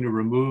having to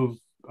remove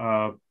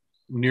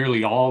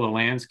nearly all the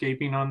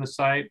landscaping on the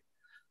site.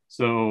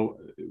 So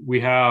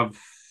we have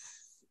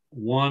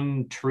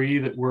one tree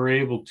that we're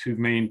able to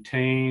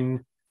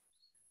maintain.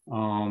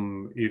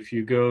 If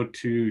you go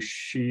to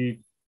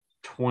sheet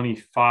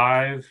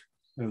 25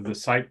 of the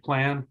site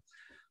plan,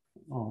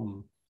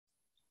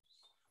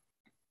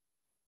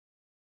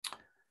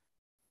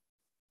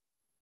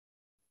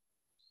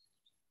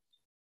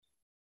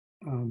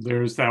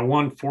 there's that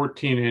one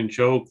 14-inch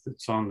oak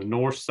that's on the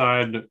north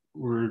side that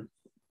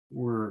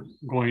we're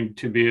going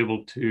to be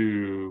able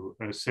to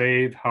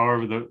save.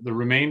 However, the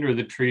remainder of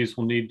the trees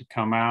will need to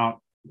come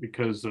out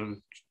because of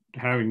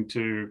having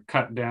to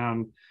cut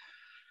down,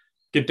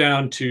 get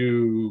down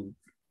to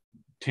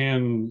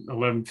 10,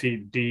 11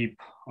 feet deep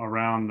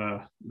around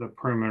the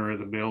perimeter of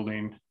the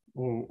building.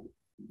 Will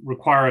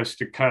require us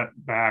to cut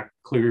back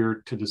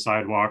clear to the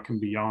sidewalk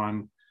and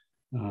beyond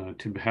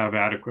to have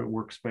adequate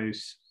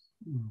workspace.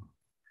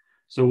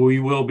 So we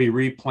will be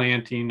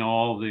replanting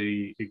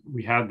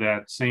we have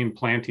that same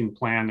planting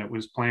plan that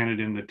was planted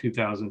in the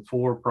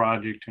 2004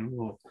 project, and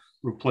we'll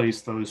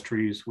replace those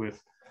trees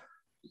with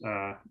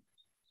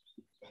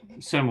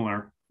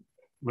similar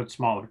but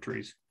smaller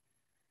trees.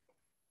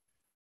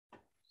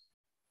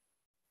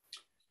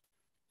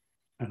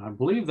 And I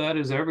believe that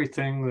is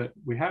everything that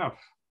we have.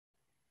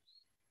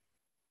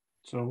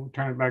 So we'll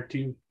turn it back to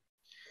you.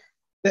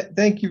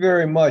 Thank you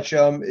very much.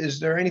 Is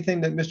there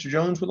anything that Mr.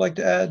 Jones would like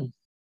to add?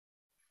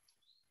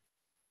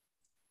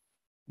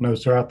 No,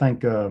 sir. I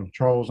think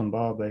Charles and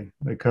Bob,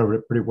 they covered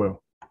it pretty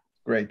well.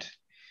 Great.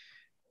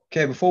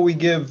 Okay, before we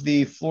give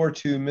the floor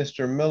to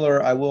Mr.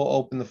 Miller, I will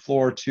open the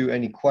floor to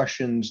any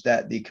questions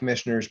that the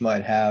commissioners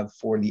might have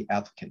for the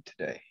applicant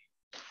today.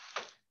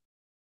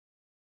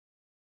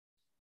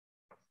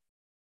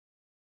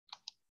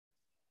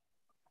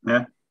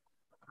 Yeah,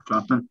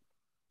 Jonathan.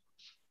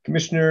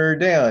 Commissioner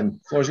Dan,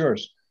 floor is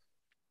yours.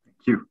 Thank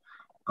you.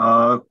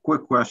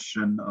 Quick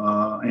question.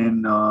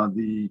 In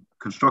the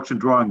construction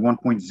drawing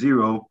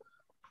 1.0,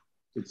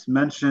 it's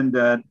mentioned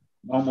that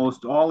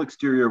almost all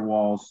exterior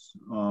walls,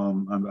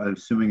 I'm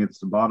assuming it's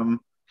the bottom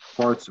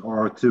parts,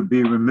 are to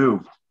be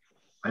removed.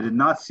 I did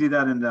not see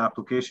that in the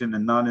application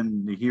and not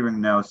in the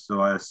hearing now,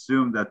 so I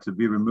assume that to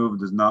be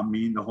removed does not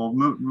mean the whole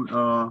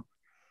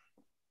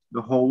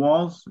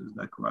walls. Is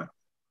that correct?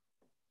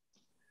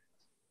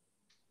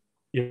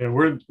 Yeah,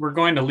 we're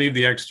going to leave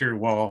the exterior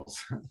walls,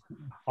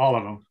 all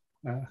of them.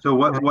 So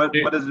what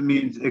does it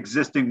mean,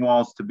 existing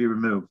walls to be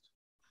removed?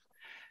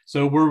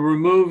 So we're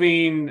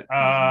removing,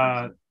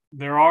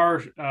 there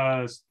are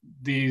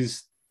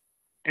these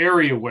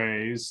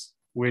areaways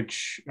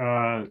which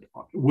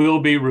will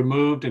be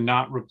removed and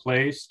not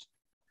replaced.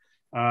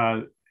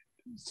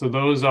 So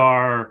those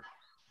are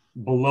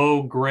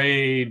below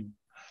grade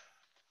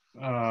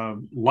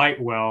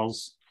light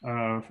wells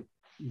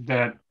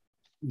that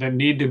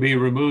need to be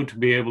removed to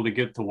be able to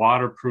get the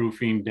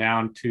waterproofing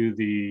down to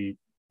the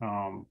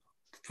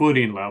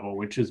footing level,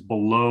 which is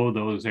below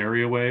those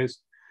areaways.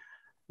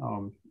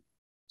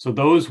 So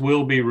those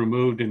will be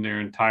removed in their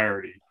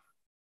entirety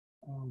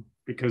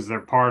because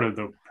they're part of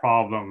the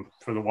problem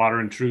for the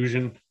water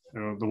intrusion.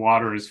 The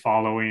water is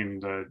following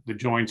the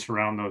joints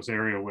around those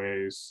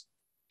areaways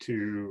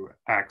to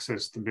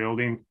access the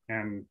building,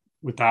 and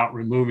without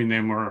removing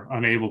them, we're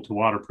unable to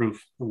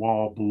waterproof the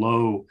wall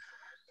below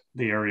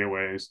the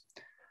areaways.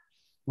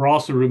 We're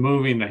also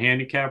removing the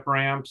handicap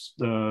ramps.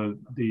 The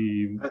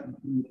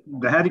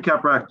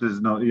handicap ramp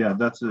is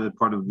that's a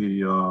part of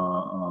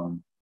the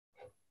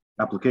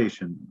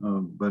application.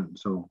 But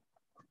so,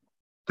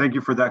 thank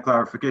you for that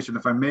clarification.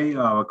 If I may,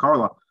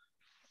 Carla,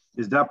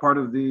 is that part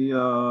of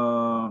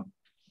the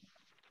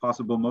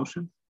possible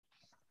motion?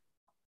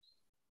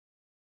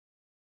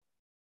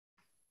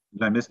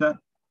 Did I miss that?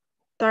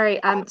 Sorry.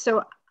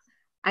 So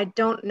I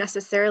don't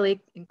necessarily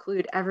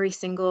include every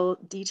single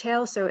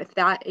detail. So if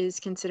that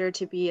is considered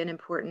to be an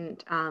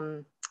important,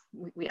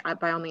 we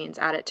by all means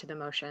add it to the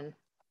motion.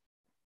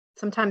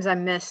 Sometimes I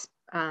miss,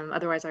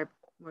 otherwise our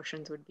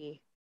motions would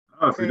be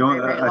if you don't,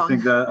 very I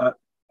think that,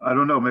 I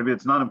don't know, maybe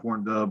it's not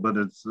important, but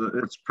it's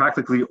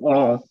practically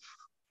all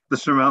the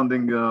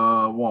surrounding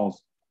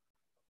walls.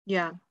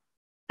 Yeah,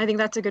 I think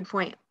that's a good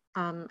point.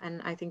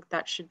 And I think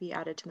that should be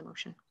added to the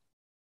motion.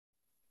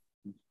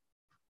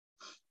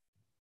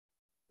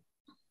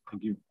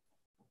 Thank you.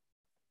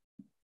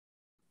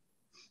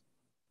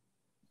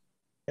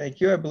 Thank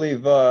you. I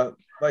believe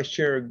Vice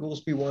Chair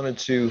Goolsbee wanted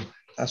to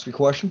ask a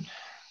question.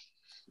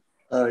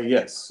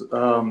 Yes.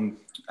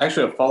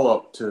 Actually, a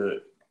follow-up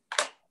to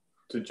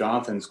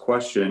Jonathan's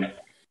question.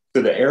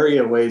 So the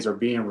areaways are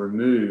being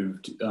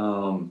removed.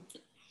 Are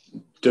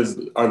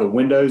the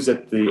windows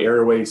that the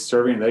areaways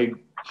serving, are they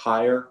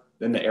higher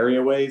than the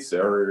areaways,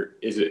 or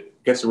is it?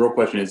 I guess the real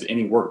question is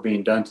any work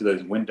being done to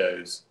those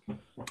windows?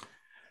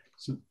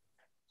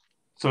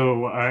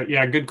 So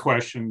yeah, good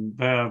question.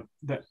 The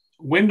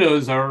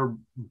windows are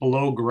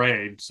below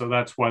grade, so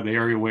that's why the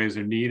areaways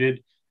are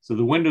needed. So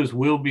the windows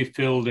will be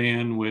filled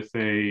in with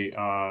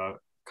a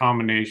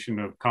combination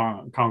of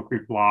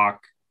concrete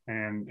block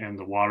and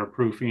the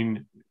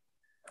waterproofing.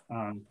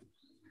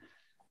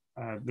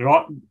 They're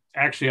all,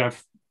 actually,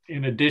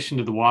 in addition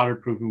to the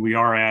waterproofing, we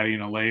are adding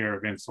a layer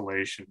of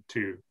insulation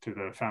to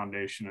the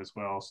foundation as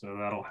well. So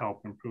that'll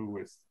help improve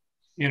with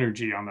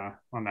energy on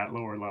that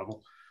lower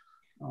level.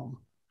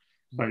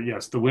 But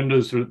yes, the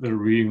windows they're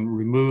being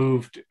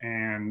removed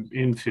and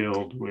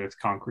infilled with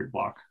concrete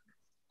block.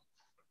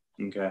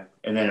 Okay,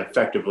 and then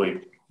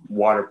effectively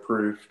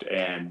waterproofed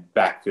and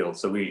backfilled.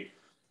 So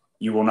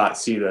you will not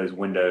see those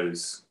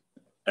windows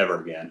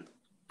ever again.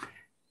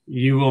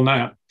 You will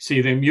not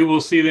see them. You will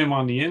see them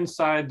on the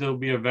inside. There'll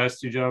be a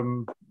vestige of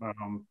them.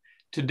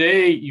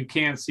 Today, you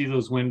can't see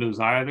those windows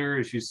either.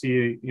 As you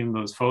see in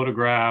those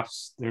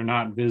photographs, they're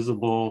not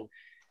visible.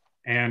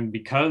 And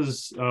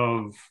because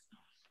of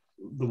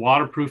the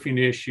waterproofing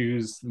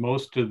issues,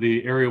 most of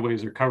the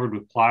areaways are covered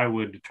with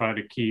plywood to try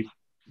to keep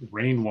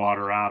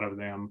rainwater out of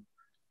them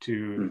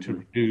to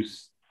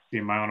reduce the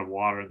amount of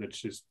water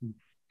that's just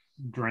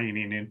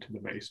draining into the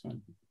basement.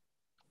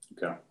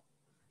 Okay.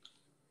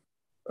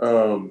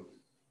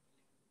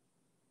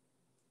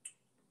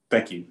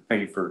 Thank you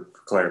for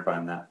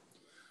clarifying that.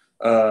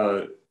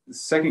 The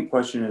second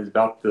question is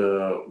about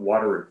the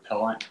water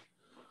repellent.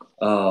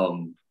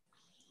 Are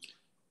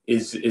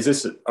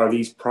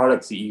these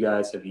products that you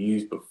guys have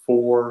used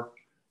before?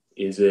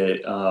 Is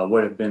it,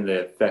 what have been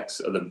the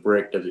effects of the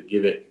brick? Does it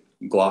give it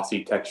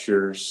glossy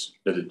textures?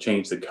 Does it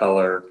change the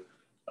color?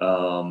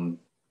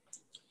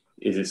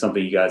 Is it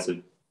something you guys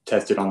have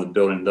tested on the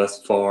building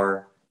thus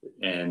far?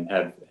 And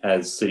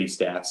has city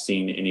staff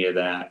seen any of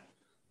that?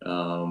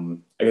 I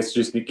guess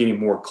just getting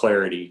more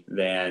clarity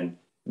than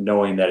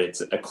knowing that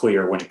it's a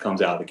clear when it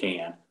comes out of the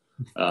can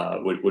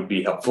would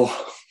be helpful.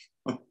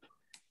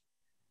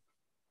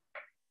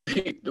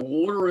 The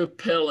water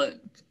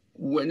repellent,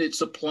 when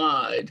it's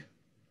applied,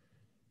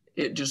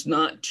 it does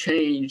not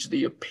change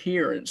the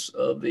appearance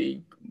of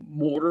the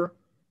mortar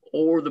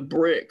or the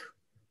brick.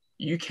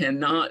 You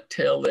cannot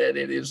tell that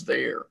it is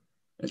there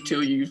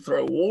until you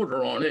throw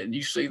water on it and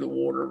you see the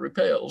water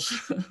repels.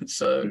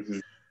 So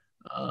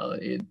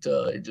it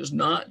does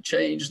not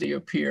change the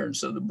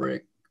appearance of the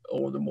brick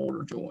or the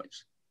mortar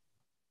joints.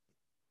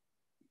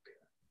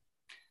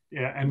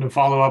 Yeah, and to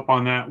follow up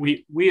on that,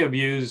 we have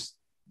used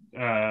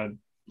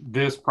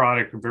this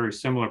product, very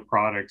similar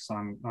products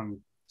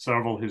on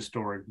several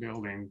historic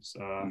buildings.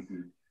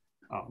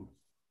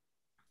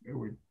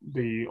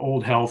 The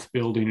Old Health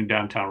building in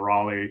downtown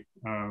Raleigh,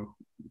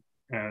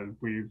 and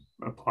we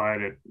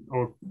applied it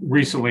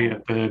recently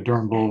at the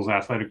Durham Bulls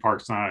Athletic Park.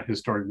 It's not a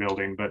historic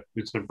building, but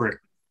it's a brick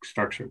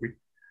structure. We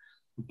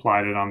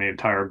applied it on the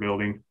entire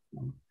building.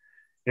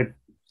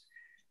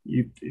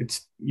 You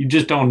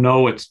just don't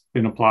know it's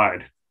been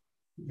applied.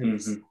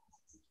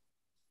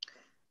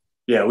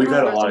 Yeah, we've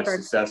had a lot of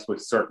success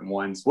with certain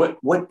ones. What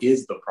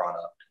is the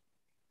product,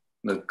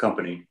 the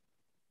company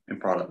and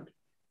product?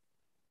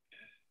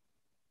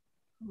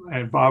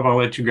 And Bob, I'll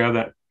let you grab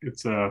that.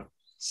 It's a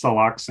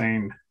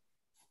siloxane.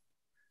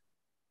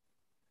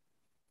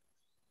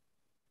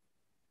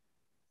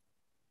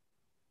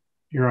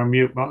 You're on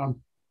mute, Bob.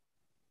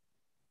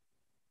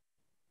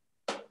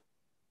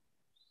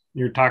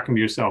 You're talking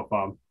to yourself,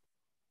 Bob.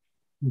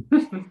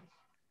 We've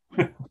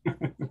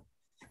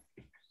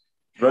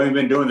only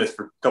been doing this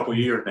for a couple of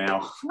years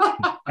now.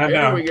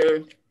 There we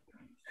go.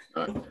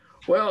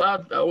 Well,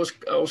 I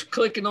was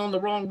clicking on the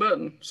wrong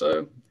button.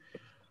 So,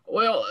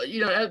 well,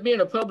 as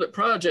being a public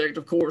project,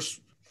 of course,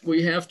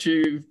 we have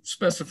to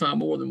specify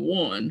more than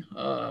one.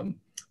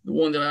 The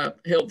one that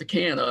I held the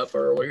can up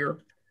earlier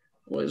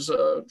was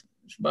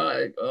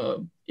by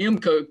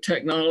MCO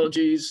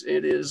Technologies.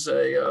 It is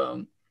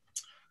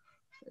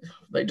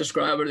they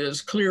describe it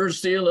as Clear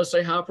Seal. It's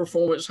a high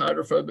performance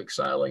hydrophobic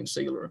silane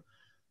sealer.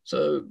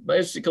 So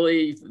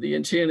basically the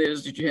intent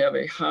is that you have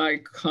a high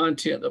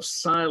content of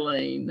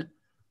silane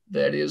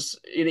that is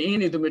in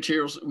any of the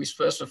materials that we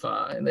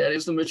specify. And that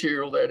is the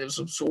material that is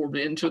absorbed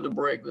into the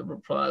brick that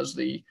provides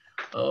the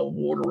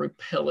water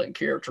repellent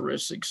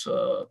characteristics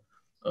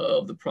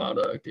of the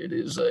product. It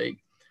is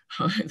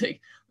I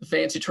think the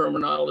fancy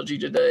terminology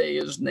today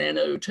is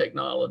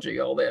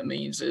nanotechnology. All that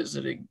means is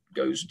that it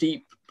goes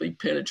deeply,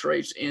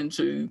 penetrates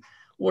into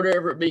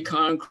whatever it be,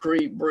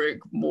 concrete, brick,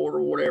 mortar,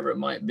 whatever it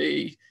might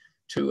be,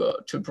 to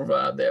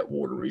provide that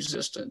water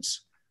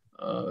resistance.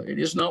 It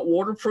is not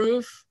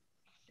waterproof.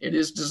 It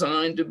is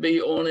designed to be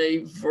on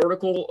a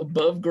vertical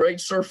above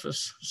grade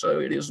surface. So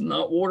it is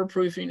not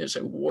waterproofing, it's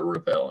a water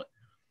repellent.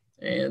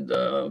 And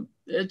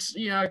it's,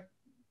 of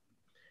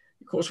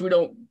course we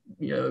don't,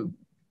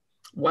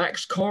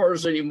 wax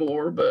cars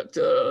anymore, but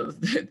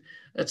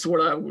that's what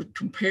I would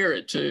compare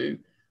it to.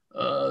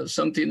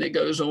 Something that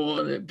goes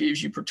on that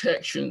gives you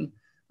protection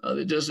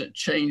that doesn't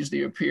change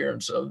the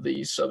appearance of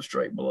the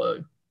substrate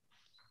below.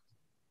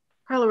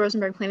 Carla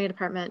Rosenberg, Planning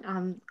Department.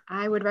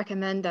 I would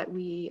recommend that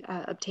we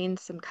obtain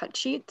some cut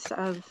sheets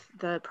of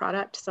the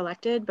product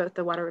selected, both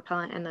the water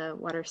repellent and the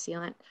water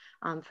sealant,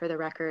 for the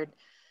record.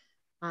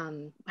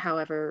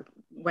 However,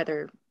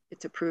 whether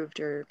it's approved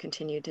or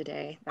continued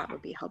today, that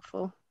would be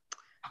helpful.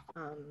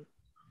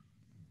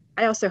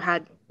 I also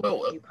had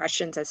a few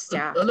questions as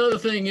staff. Another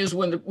thing is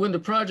when the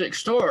project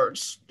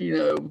starts,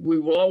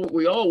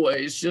 we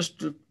always, just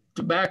to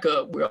back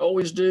up, we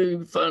always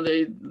do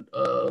find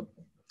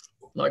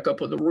like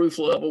up at the roof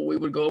level, we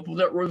would go up with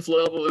that roof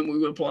level and we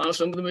would apply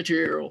some of the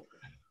material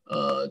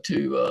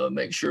to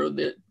make sure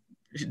that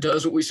it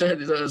does what we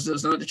said it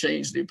does not to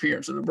change the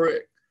appearance of the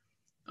brick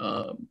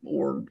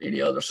or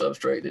any other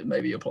substrate that may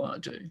be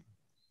applied to.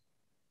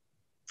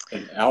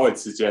 And I would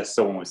suggest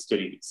someone with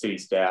city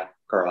staff,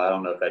 Carl. I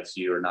don't know if that's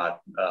you or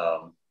not,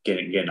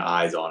 getting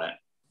eyes on it.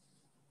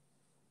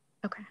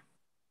 Okay.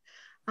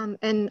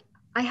 And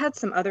I had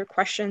some other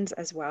questions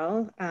as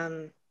well.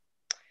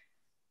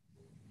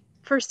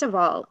 First of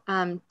all,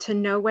 to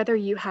know whether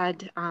you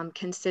had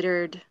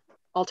considered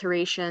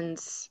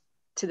alterations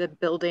to the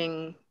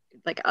building,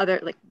 like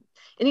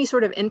any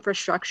sort of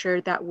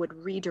infrastructure that would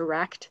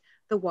redirect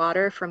the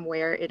water from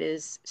where it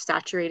is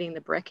saturating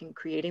the brick and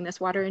creating this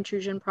water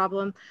intrusion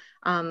problem.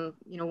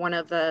 One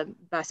of the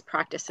best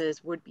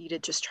practices would be to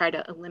just try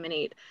to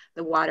eliminate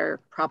the water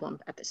problem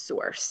at the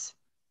source.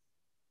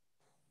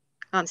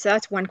 So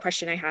that's one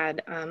question I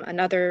had.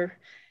 Another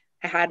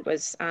I had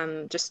was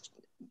just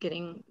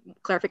getting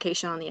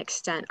clarification on the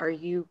extent. Are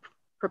you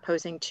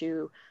proposing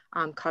to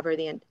cover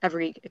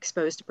every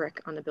exposed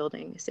brick on the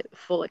building? Is it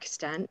full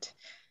extent?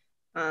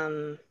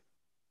 And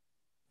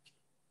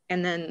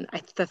then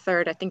the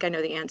third, I think I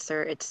know the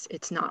answer.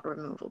 It's not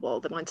removable.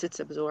 That once it's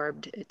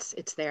absorbed,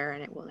 it's there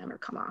and it will never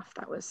come off.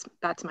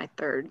 That's my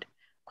third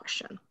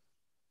question.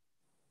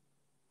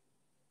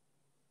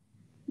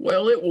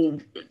 Well, it will,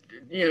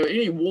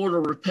 any water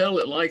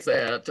repellent like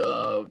that.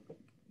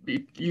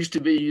 It used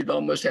to be you'd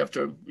almost have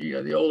to,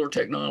 the older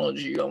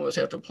technology, you almost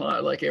have to apply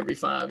it like every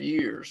 5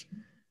 years.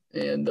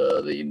 And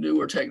the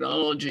newer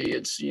technology,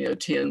 it's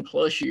 10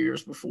 plus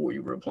years before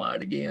you apply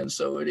it again.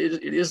 So it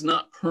is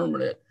not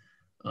permanent.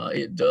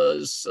 It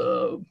does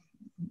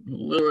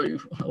literally,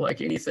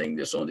 like anything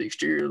that's on the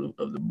exterior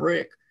of the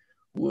brick,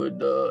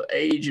 would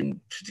age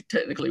and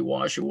technically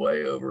wash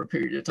away over a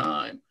period of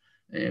time,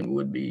 and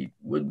would be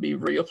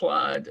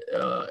reapplied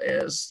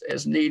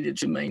as needed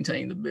to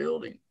maintain the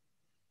building.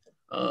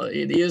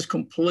 It is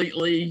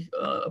completely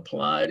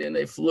applied in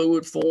a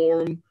fluid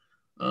form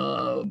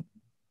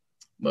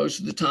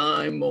most of the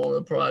time on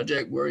a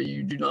project where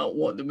you do not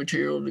want the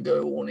material to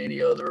go on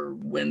any other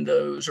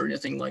windows or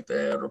anything like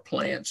that, or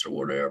plants or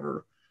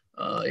whatever.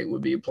 It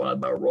would be applied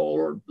by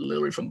roller,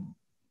 literally from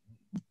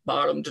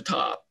bottom to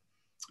top,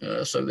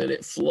 so that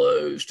it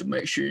flows to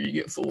make sure you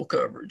get full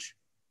coverage.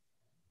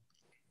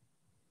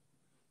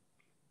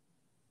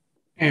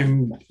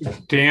 And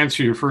to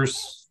answer your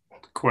first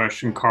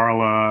question,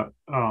 Carla,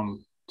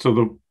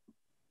 so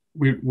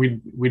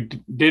we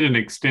did an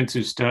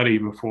extensive study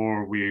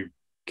before we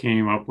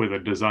came up with a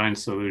design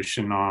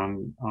solution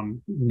on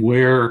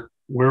where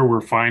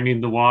we're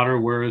finding the water,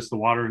 where is the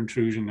water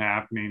intrusion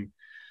happening.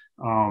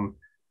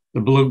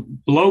 The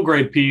below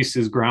grade piece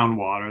is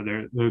groundwater.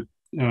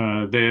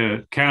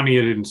 The county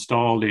had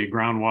installed a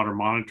groundwater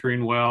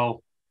monitoring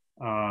well,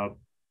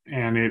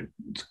 and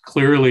it's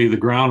clearly the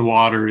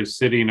groundwater is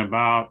sitting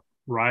about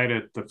right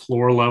at the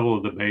floor level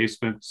of the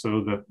basement.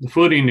 So the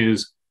footing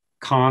is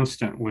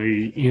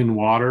constantly in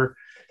water,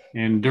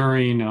 and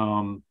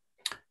during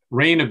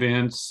rain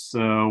events,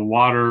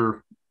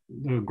 water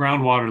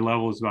groundwater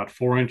level is about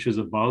 4 inches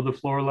above the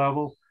floor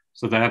level.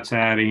 So that's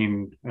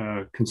adding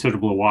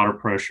considerable water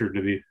pressure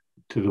to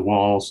the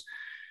walls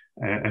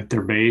at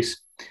their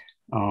base.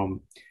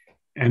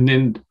 And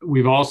then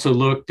we've also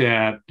looked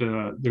at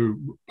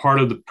the part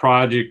of the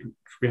project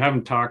we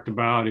haven't talked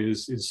about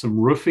is some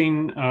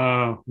roofing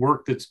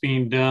work that's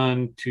being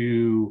done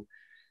to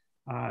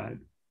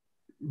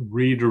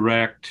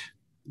redirect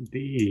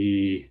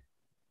the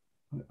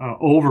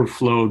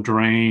overflow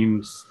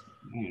drains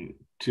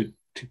to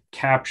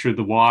capture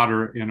the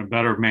water in a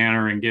better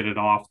manner and get it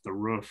off the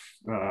roof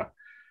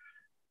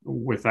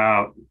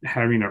without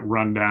having it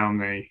run down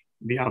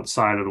the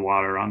outside of the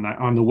water.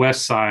 On the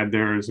west side,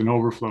 there is an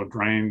overflow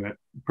drain that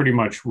pretty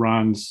much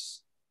runs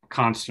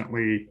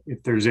constantly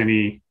if there's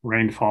any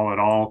rainfall at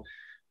all.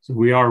 So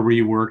we are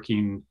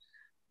reworking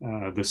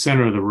the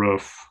center of the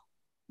roof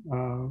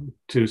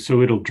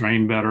so it'll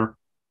drain better,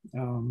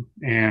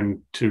 and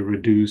to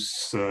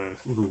reduce, we're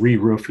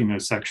re-roofing a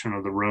section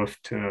of the roof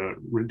to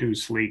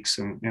reduce leaks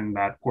in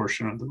that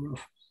portion of the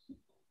roof.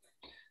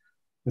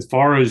 As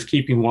far as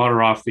keeping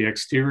water off the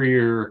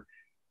exterior,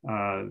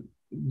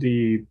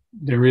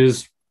 there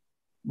is,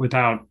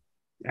 without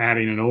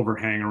adding an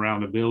overhang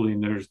around the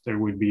building, there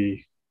would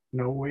be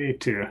no way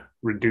to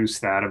reduce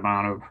that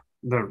amount of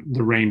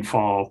the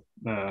rainfall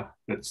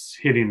that's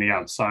hitting the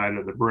outside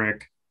of the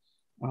brick.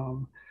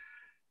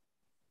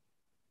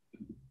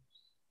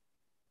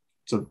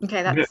 So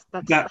okay, that's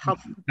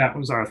helpful. That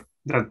was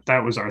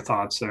our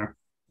thoughts there.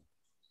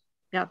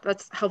 Yeah,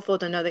 that's helpful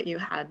to know that you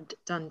had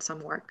done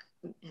some work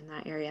in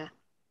that area.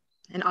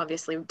 And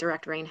obviously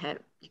direct rain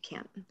hit, you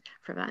can't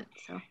prevent.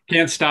 So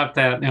can't stop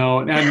that, no.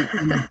 And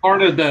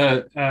part of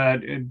the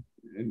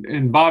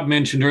and Bob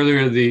mentioned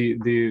earlier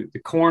the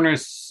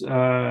cornice,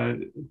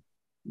 the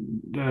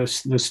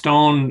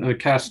stone, the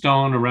cast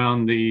stone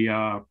around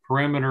the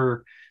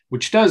perimeter,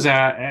 which does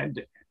have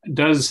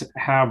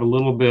a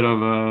little bit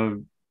of a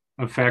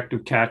effect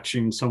of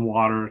catching some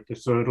water,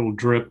 so it'll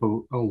drip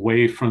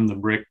away from the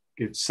brick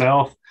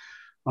itself.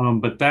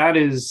 But that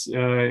is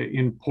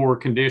in poor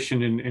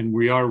condition, and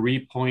we are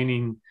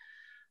repointing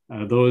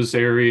those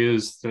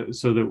areas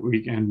so that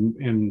we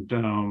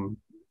can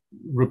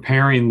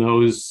repairing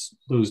those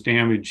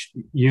damaged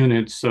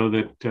units so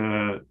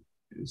that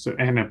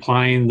and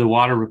applying the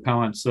water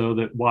repellent so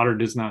that water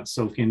does not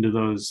soak into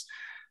those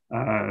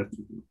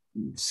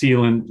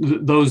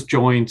sealant, those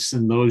joints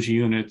and those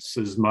units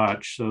as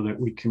much, so that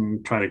we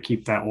can try to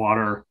keep that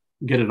water,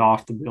 get it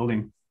off the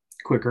building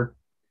quicker.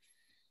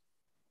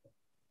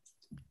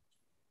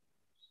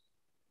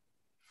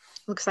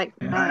 Looks like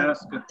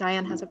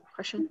Diane has a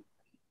question.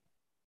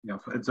 Yeah,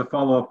 it's a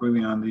follow-up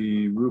really on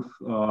the roof.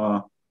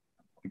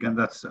 Again,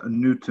 that's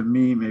new to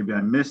me. Maybe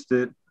I missed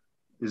it.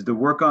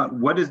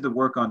 What is the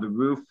work on the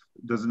roof?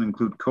 Does it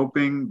include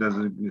coping? Does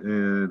it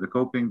the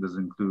coping? Does it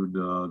include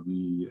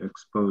the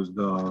exposed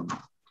the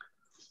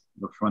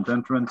front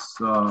entrance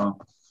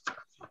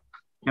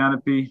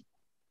canopy?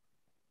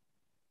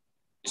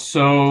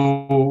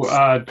 So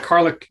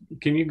Carla,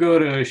 can you go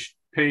to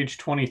page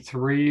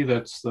 23?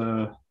 That's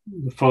the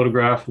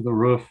photograph of the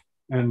roof.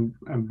 And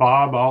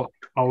Bob,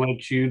 I'll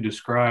let you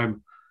describe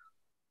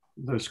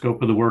the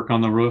scope of the work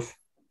on the roof.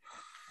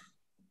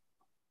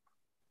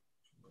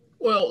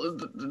 Well,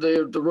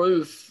 the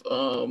roof,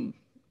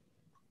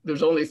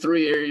 there's only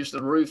 3 areas of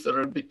the roof that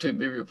are to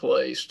be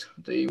replaced: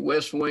 the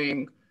west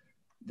wing,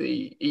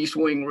 the east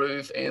wing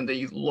roof, and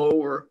the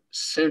lower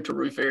center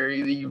roof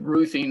area. The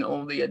roofing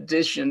on the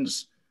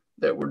additions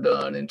that were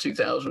done in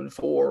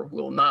 2004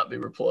 will not be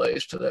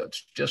replaced. So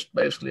that's just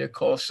basically a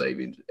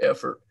cost-saving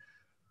effort.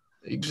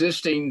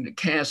 Existing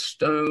cast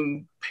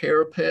stone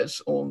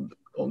parapets on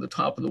the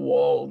top of the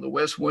wall on the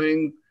west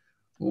wing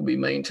will be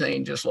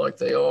maintained just like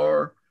they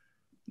are.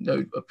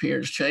 No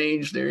appearance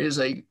change. There is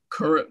a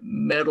current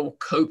metal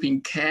coping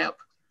cap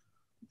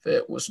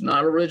that was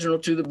not original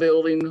to the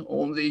building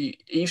on the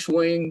east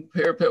wing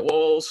parapet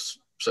walls.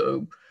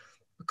 So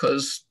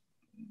because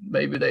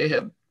maybe they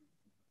have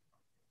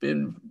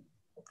been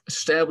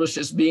established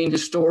as being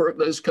historic,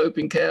 those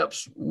coping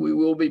caps, we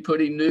will be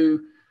putting new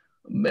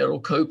metal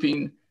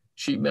coping,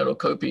 sheet metal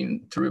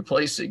coping, to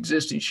replace the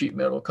existing sheet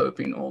metal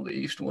coping on the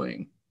east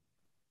wing.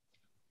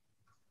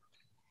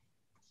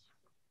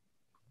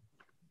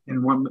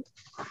 In one,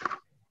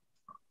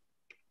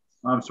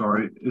 I'm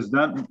sorry, did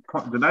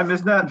I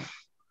miss that?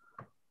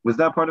 Was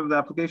that part of the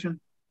application?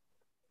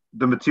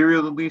 The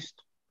material, at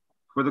least,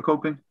 for the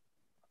coping?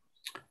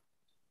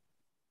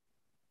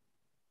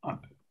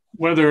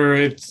 Whether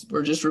it's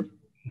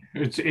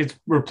it's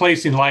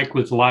replacing like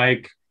with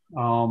like.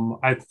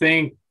 I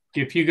think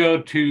if you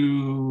go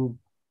to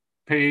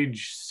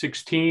page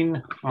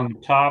 16 on the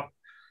top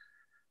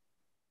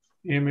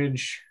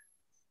image,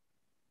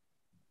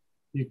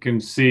 you can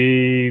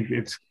see,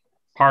 it's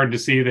hard to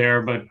see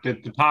there, but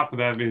at the top of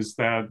that is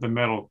the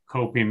metal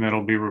coping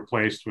that'll be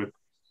replaced with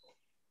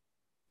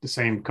the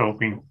same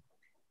coping.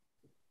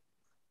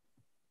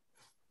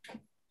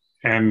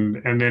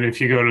 And then if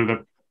you go to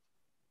the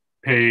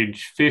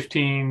page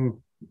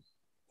 15,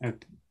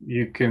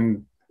 you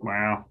can,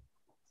 wow.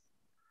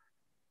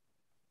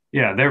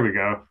 Yeah, there we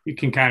go. You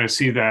can kind of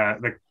see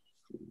the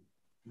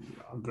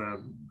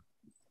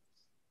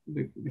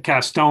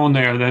cast stone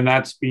there, then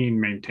that's being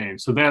maintained.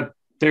 So that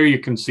there you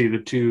can see the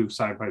two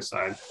side by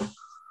side.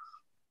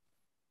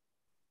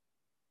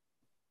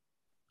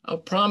 I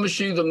promise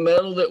you the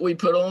metal that we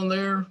put on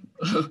there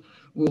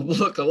will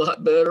look a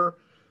lot better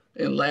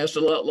and last a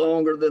lot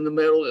longer than the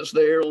metal that's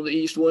there on the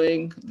east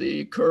wing.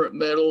 The current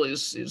metal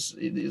it's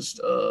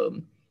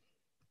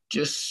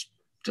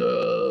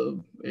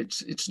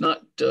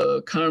not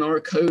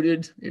Kynar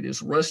coated. It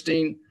is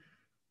rusting.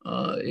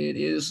 It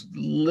is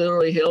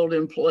literally held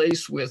in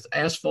place with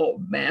asphalt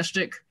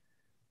mastic,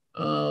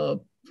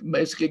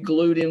 basically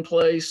glued in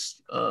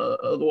place.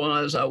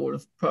 Otherwise, I would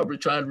have probably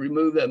tried to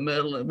remove that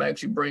metal and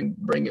actually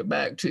bring it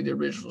back to the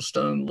original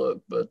stone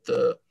look. But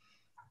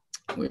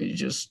we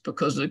just,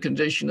 because of the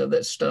condition of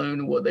that stone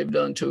and what they've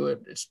done to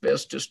it, it's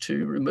best just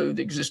to remove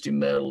the existing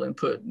metal and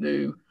put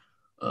new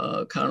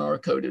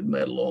Kynar coated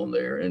metal on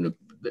there. And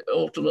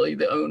ultimately,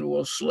 the owner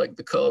will select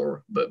the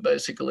color, but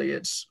basically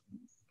it's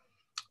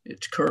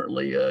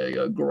currently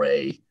a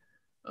gray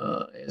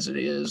as it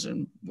is,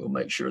 and we'll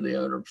make sure the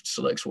owner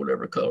selects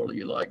whatever color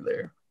you like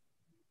there.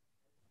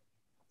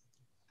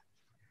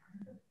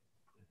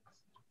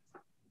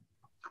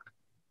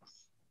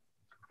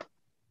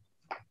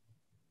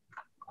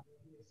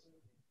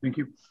 Thank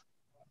you.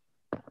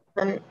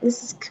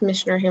 This is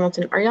Commissioner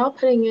Hamilton. Are y'all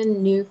putting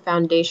in new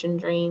foundation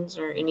drains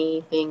or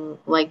anything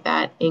like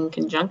that in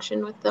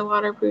conjunction with the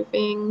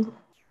waterproofing?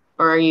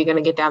 Or are you going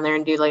to get down there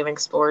and do like an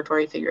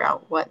exploratory, figure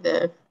out what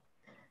the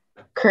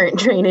current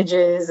drainage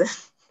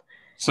is?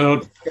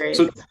 So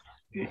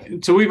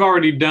we've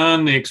already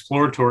done the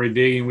exploratory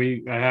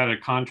digging. I had a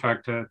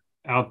contractor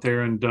out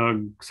there and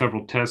dug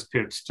several test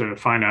pits to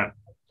find out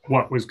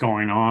what was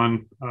going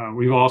on.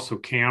 We've also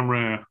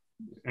camera,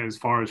 as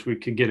far as we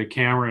could get a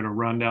camera to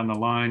run down the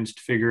lines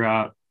to figure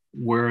out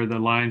where the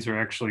lines are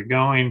actually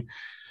going.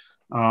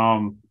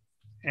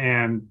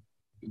 And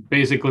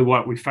basically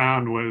what we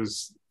found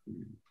was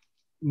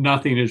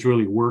nothing is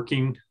really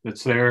working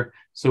that's there.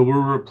 So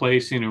we're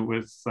replacing it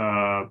with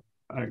kind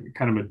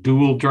of a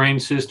dual drain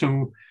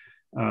system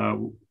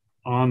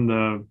on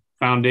the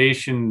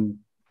foundation.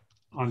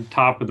 On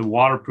top of the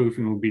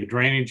waterproofing will be a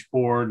drainage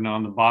board, and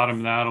on the bottom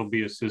of that will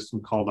be a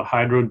system called a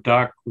hydro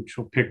duct, which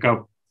will pick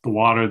up the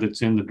water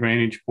that's in the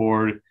drainage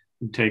board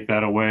and take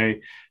that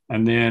away.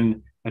 And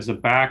then as a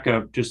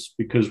backup, just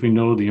because we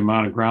know the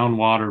amount of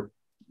groundwater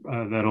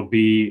that'll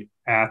be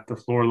at the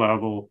floor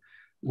level,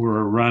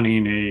 we're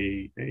running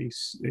a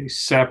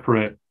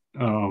separate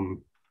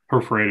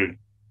perforated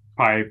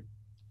pipe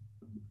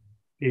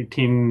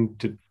 18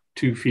 to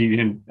 2 feet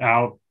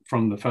out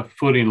from the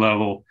footing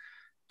level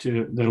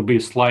that'll be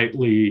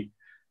slightly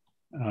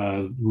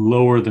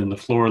lower than the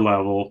floor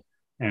level,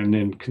 and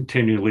then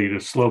continually to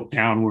slope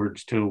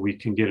downwards till we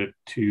can get it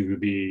to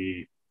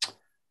the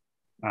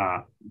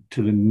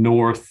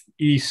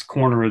northeast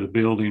corner of the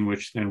building,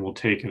 which then will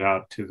take it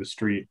out to the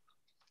street.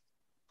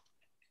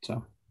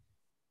 So,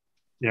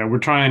 yeah, we're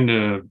trying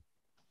to,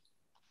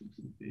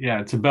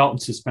 it's a belt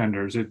and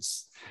suspenders.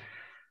 It's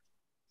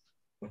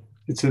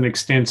an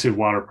extensive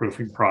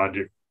waterproofing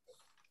project.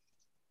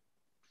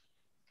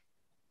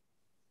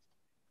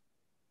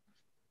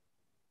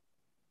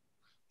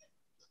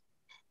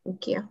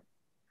 Thank you.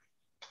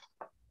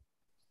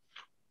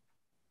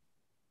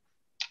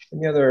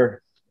 Any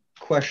other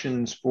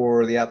questions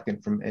for the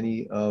applicant from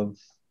any of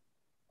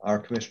our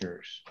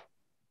commissioners?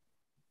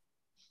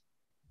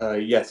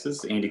 Yes,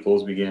 this is Andy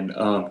Coles again.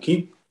 Can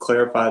you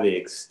clarify the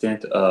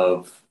extent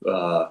of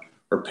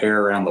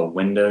repair around the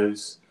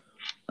windows?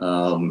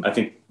 I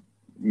think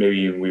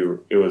maybe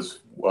it was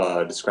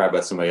described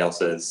by somebody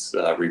else as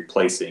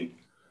replacing.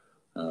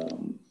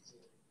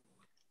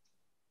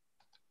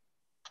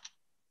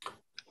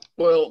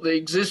 Well, the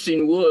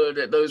existing wood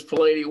at those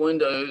Palladium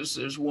windows,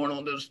 there's one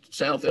on the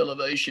south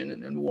elevation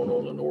and then one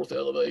on the north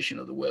elevation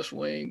of the west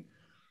wing.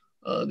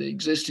 The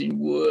existing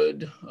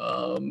wood,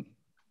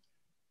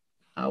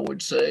 I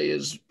would say,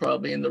 is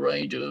probably in the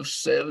range of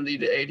 70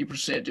 to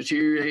 80%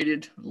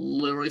 deteriorated,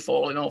 literally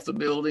falling off the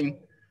building.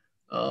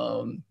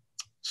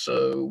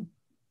 So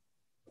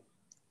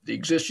the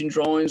existing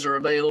drawings are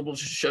available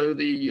to show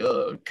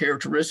the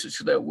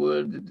characteristics of that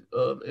wood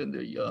and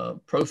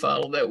the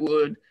profile of that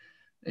wood.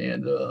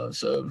 And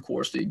so, of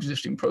course, the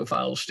existing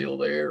profile is still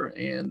there,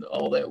 and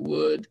all that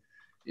wood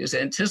is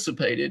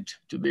anticipated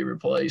to be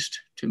replaced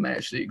to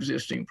match the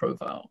existing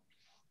profile.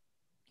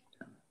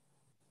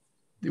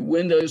 The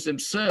windows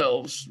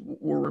themselves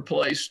were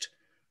replaced,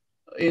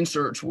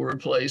 inserts were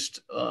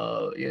replaced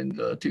in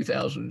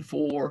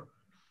 2004,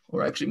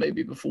 or actually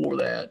maybe before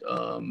that.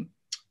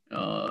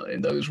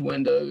 And those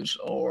windows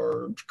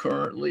are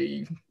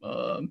currently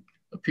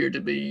appear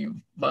to be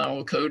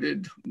vinyl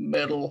coated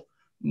metal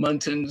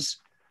muntins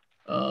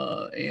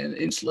and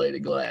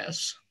insulated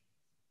glass.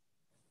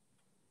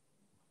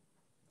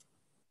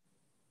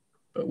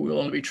 But we'll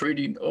only be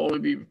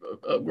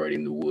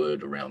upgrading the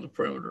wood around the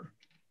perimeter.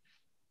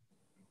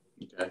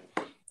 Okay.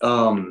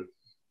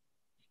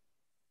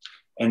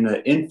 And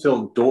the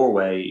infill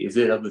doorway, is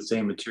it of the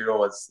same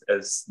material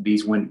as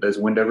these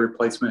window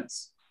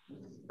replacements?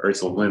 Or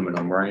it's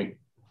aluminum, right?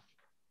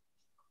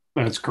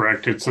 That's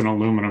correct. It's an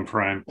aluminum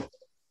frame.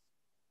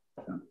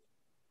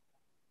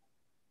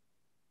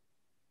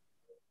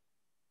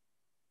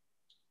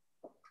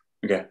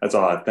 Okay, that's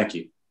all I have. Thank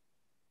you.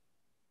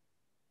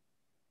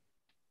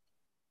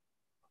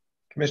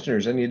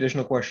 Commissioners, any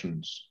additional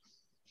questions?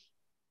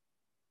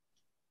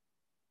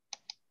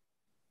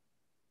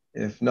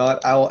 If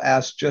not, I will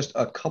ask just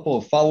a couple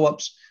of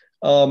follow-ups.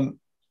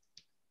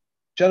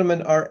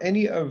 Gentlemen, are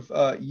any of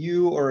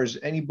you or is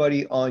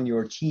anybody on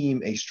your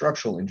team a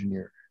structural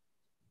engineer?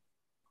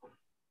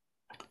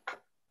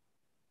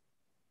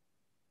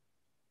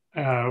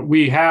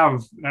 We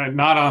have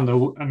not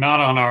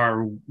on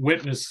our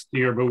witness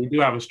here, but we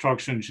do have a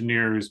structural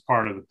engineer who's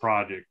part of the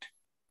project.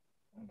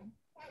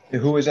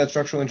 Who is that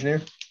structural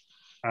engineer?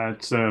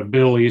 It's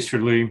Bill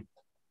Easterly,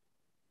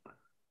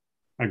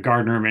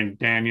 Gardner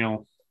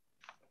McDaniel.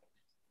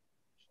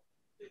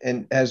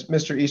 And has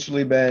Mr.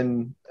 Easterly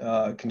been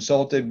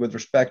consulted with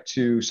respect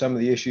to some of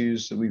the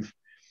issues that we've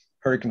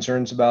heard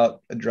concerns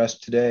about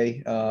addressed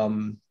today?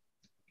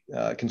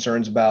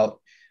 Concerns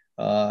about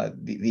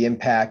the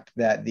impact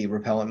that the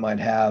repellent might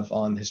have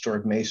on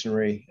historic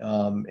masonry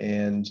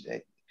and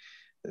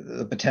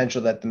the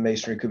potential that the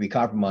masonry could be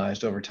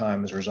compromised over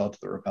time as a result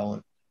of the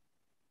repellent?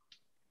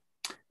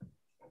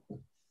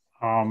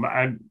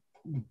 I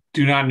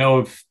do not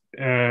know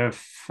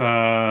if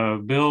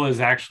Bill is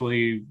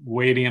actually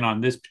weighed in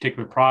on this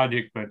particular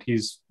project, but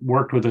he's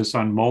worked with us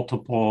on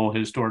multiple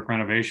historic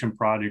renovation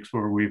projects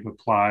where we've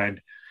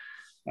applied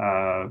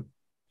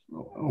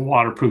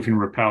waterproofing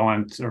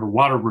repellents or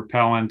water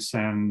repellents,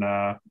 and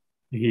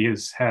he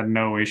has had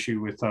no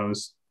issue with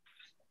those.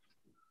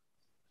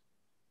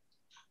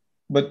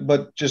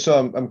 But just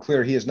so I'm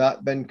clear, he has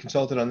not been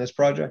consulted on this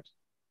project?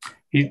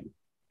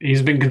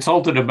 He's been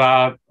consulted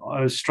about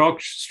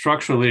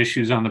structural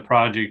issues on the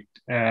project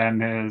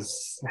and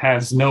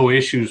has no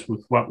issues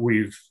with what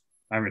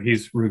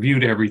he's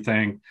reviewed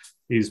everything.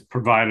 He's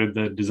provided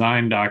the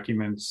design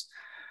documents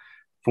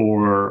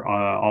for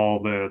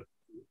all the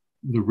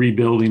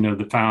rebuilding of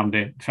the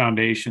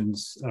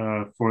foundations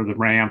for the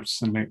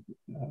ramps, and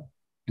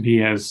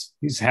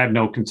he's had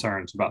no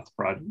concerns about the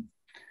project.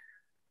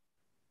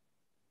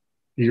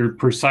 Your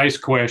precise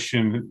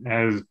question,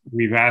 as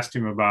we've asked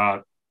him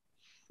about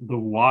the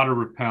water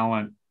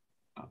repellent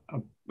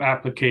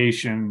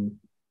application,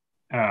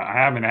 I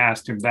haven't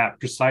asked him that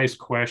precise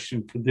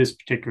question for this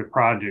particular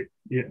project,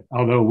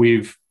 although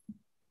we've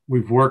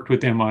worked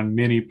with him on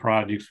many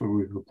projects where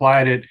we've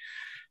applied it,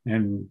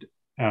 and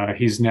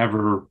he's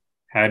never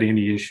had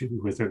any issue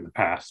with it in the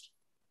past.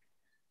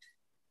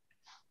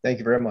 Thank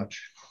you very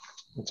much.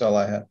 That's all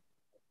I have.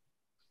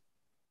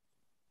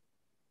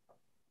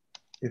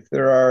 If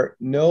there are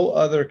no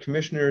other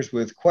commissioners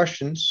with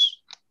questions,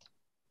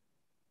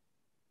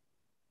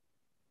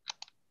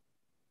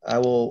 I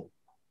will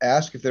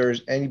ask if there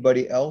is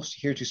anybody else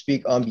here to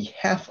speak on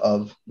behalf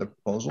of the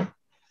proposal.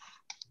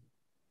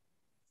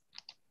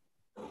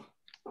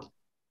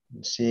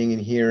 Seeing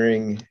and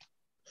hearing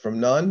from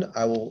none,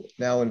 I will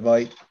now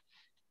invite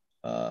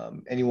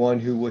anyone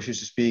who wishes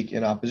to speak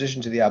in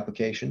opposition to the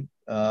application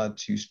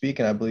to speak,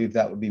 and I believe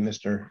that would be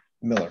Mr.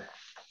 Miller.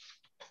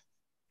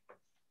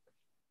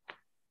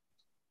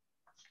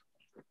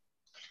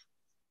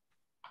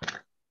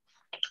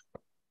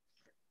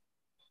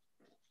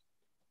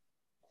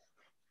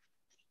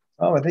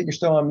 Oh, I think you're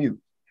still on mute.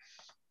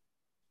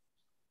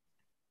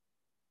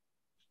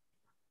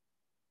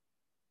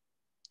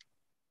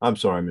 I'm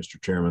sorry,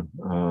 Mr. Chairman.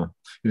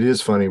 It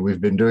is funny.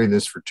 We've been doing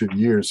this for 2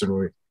 years,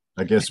 and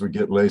I guess we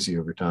get lazy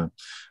over time.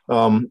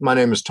 My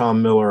name is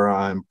Tom Miller.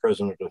 I'm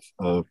president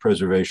of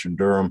Preservation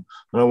Durham,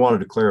 and I wanted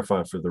to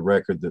clarify for the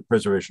record that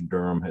Preservation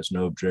Durham has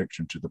no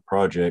objection to the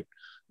project.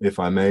 If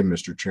I may,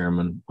 Mr.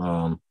 Chairman,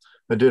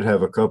 I did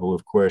have a couple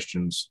of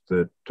questions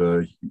that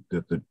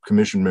the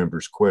commission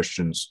members'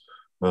 questions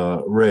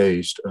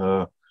raised.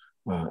 I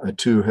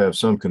too have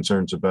some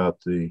concerns about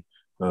the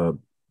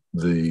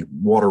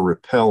water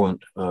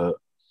repellent,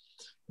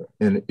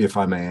 and if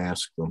I may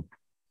ask them.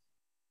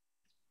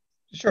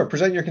 Sure,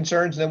 present your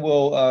concerns, and then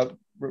we'll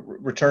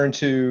return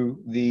to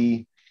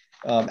the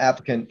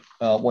applicant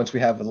once we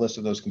have a list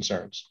of those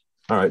concerns.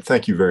 All right,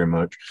 thank you very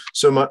much.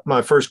 So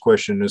my first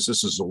question is,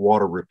 this is a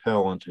water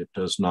repellent. It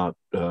does not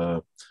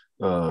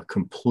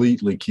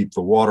completely keep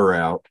the water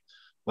out.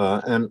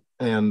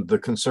 And the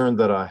concern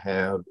that I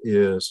have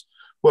is,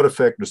 what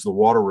effect does the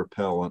water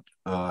repellent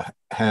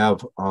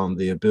have on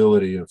the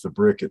ability of the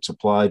brick it's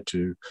applied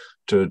to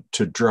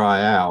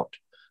dry out?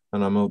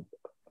 And I'm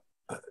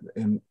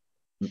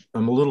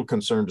a little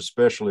concerned,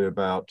 especially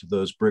about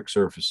those brick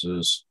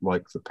surfaces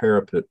like the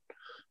parapet,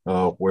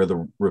 where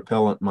the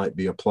repellent might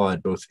be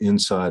applied both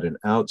inside and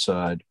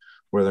outside,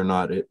 whether or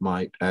not it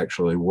might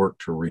actually work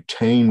to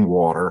retain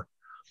water,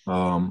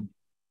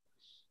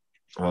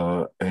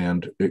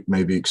 and it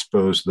maybe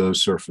expose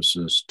those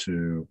surfaces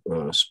to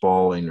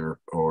spalling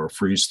or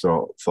freeze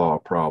thaw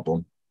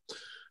problem.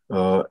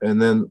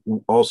 And then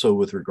also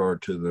with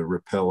regard to the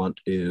repellent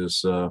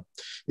is,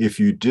 if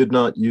you did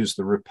not use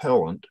the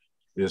repellent,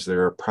 is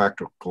there a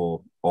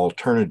practical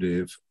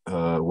alternative?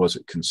 Was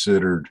it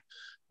considered?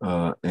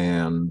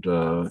 And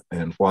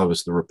why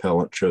was the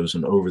repellent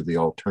chosen over the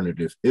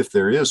alternative, if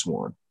there is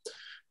one?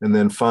 And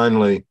then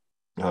finally,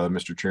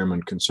 Mr.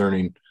 Chairman,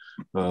 concerning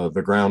the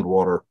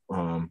groundwater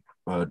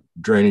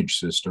drainage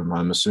system,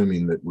 I'm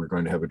assuming that we're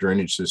going to have a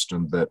drainage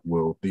system that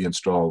will be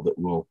installed that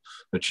will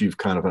achieve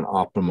kind of an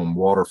optimum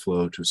water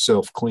flow to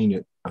self-clean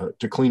it,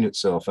 to clean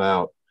itself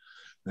out.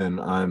 And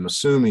I'm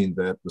assuming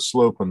that the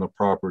slope on the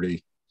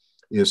property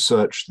is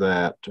such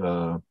that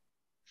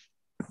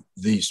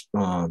these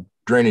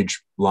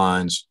drainage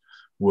lines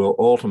will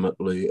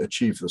ultimately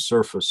achieve the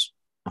surface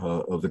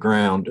of the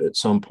ground at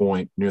some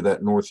point near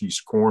that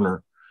northeast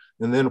corner.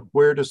 And then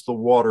where does the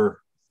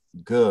water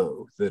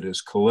go that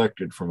is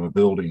collected from a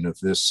building of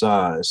this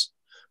size?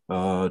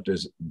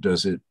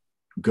 Does it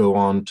go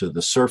on to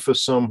the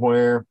surface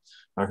somewhere?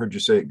 I heard you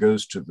say it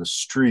goes to the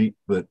street,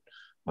 but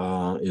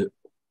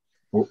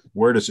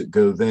where does it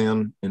go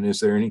then? And is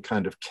there any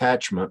kind of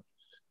catchment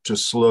to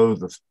slow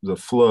the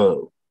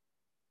flow?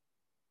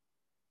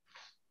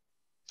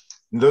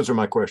 And those are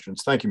my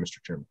questions. Thank you,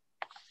 Mr. Chairman.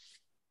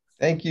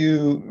 Thank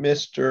you,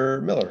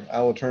 Mr. Miller.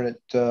 I will turn it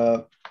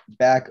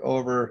back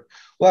over.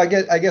 Well,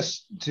 I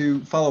guess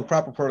to follow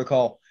proper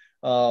protocol,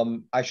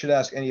 I should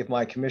ask any of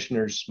my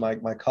commissioners,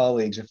 my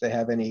colleagues, if they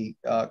have any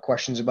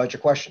questions about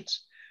your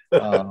questions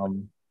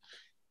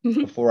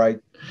before I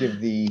give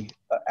the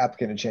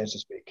applicant a chance to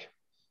speak.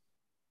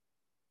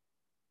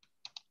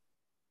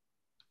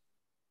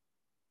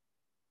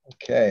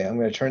 Okay, I'm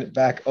going to turn it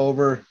back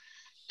over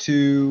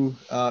to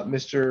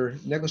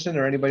Mr. Nicholson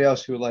or anybody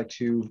else who would like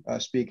to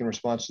speak in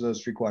response to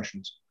those three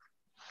questions.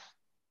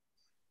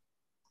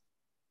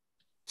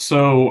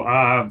 So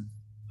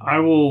I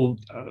will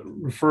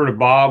refer to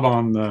Bob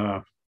on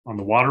the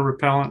water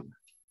repellent,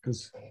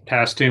 because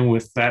tasked him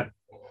with that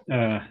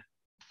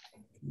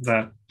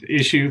that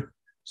issue.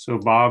 So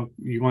Bob,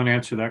 you want to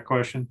answer that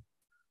question?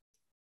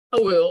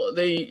 Oh, well,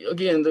 the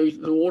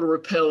water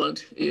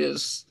repellent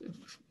is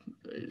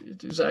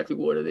exactly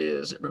what it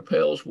is. It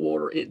repels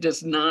water. It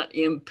does not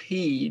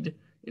impede.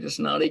 It is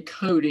not a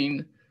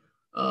coating.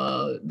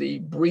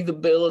 The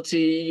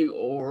breathability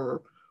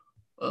or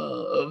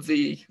of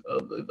the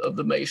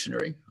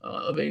masonry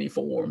of any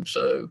form.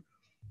 So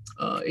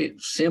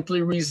it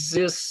simply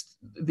resists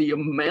the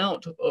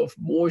amount of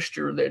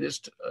moisture that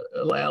is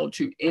allowed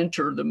to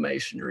enter the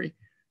masonry,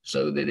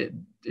 so that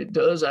it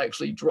does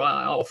actually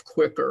dry off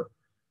quicker.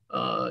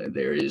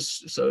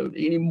 So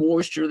any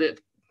moisture that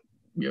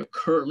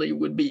currently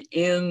would be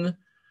in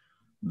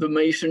the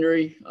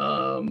masonry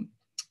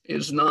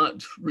is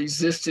not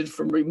resisted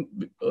from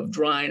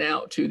drying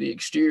out to the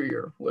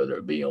exterior, whether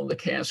it be on the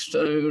cast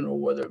stone or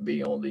whether it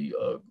be on the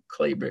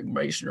clay brick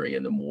masonry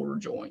and the mortar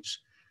joints.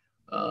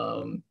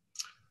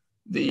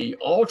 The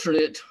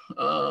alternate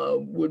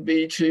would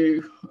be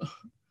to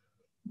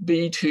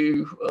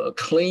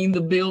clean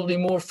the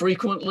building more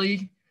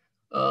frequently,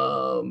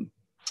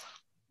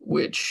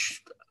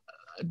 which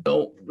I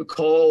don't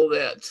recall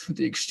that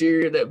the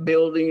exterior of that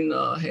building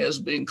has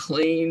been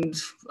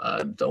cleaned.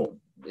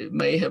 It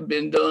may have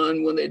been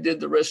done when they did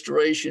the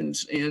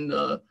restorations in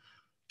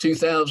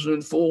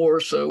 2004.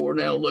 So we're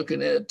now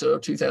looking at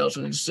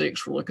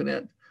 2006. We're looking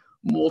at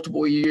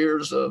multiple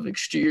years of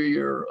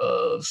exterior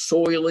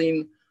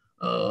soiling.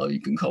 You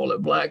can call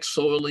it black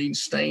soiling,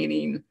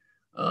 staining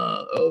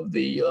of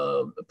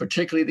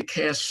particularly the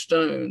cast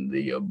stone.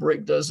 The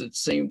brick doesn't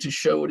seem to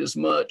show it as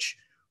much,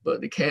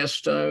 but the cast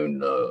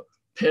stone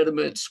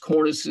pediments,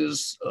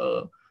 cornices,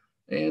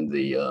 and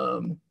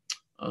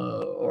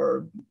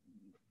are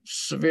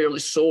severely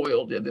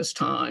soiled at this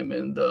time.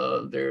 And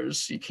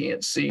you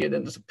can't see it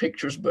in the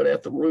pictures, but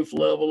at the roof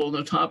level on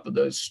the top of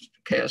those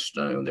cast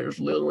stone, there's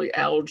literally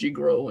algae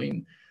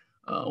growing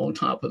on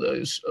top of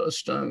those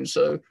stones.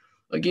 So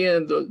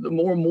again, the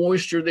more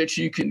moisture that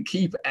you can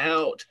keep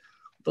out,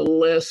 the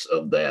less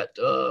of that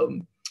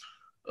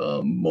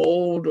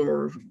mold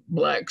or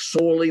black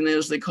soiling,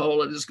 as they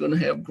call it, is going to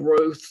have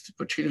growth,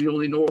 particularly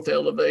on the north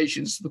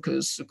elevations,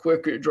 because the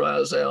quicker it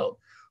dries out,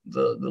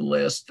 the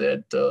less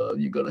that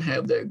you're going to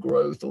have that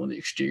growth on the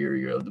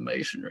exterior of the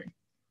masonry.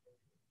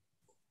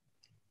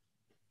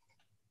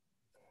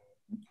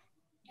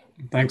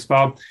 Thanks,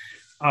 Bob.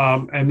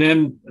 And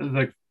then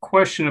the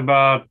question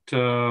about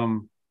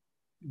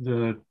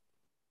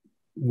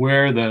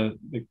where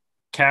the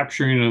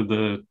capturing of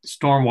the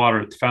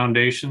stormwater at the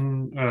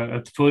foundation,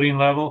 at the footing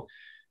level.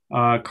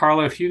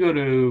 Carla, if you go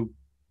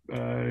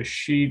to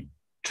sheet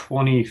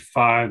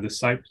 25, the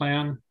site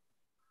plan.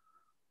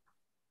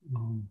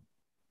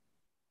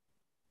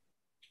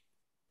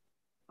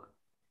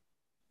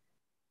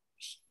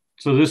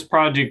 So this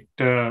project,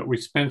 we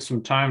spent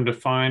some time to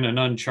find an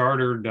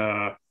unchartered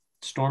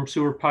storm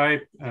sewer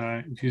pipe.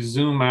 If you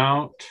zoom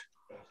out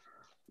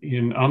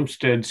in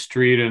Umstead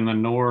Street in the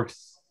north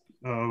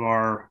of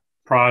our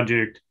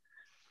project,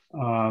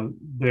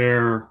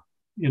 there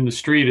in the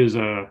street is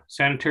a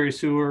sanitary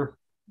sewer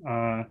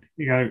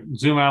You got to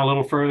zoom out a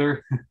little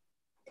further,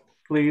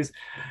 please.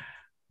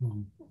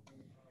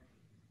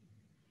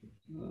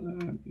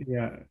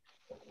 Yeah.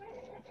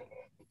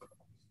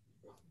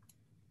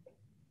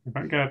 If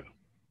I got,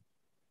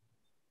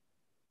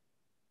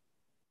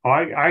 oh,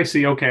 I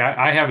see. Okay,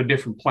 I have a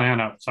different plan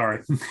up.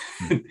 Sorry.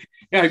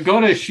 Yeah, go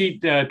to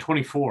sheet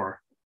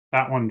 24.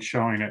 That one's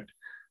showing it.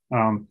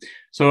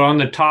 So on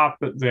the top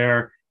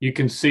there, you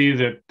can see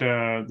that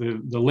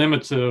the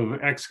limits of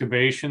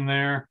excavation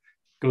there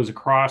goes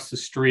across the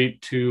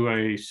street to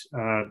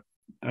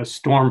a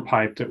storm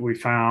pipe that we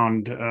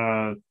found.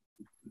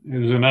 It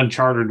was an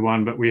uncharted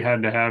one, but we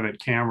had to have it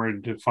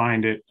cameraed to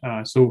find it.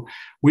 So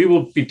we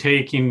will be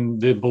taking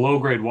the below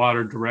grade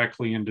water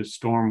directly into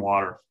storm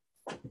water.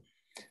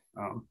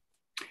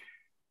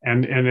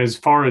 And as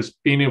far as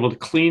being able to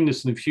clean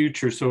this in the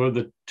future, so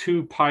the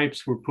two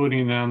pipes we're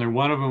putting down there,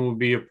 one of them will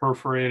be a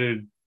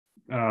perforated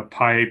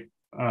pipe,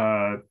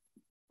 the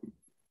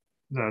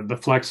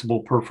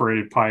flexible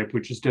perforated pipe,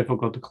 which is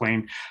difficult to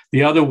clean.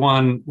 The other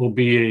one will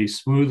be a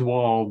smooth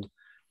walled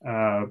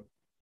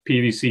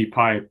PVC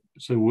pipe.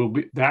 So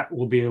that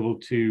will be able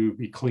to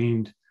be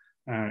cleaned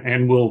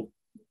and will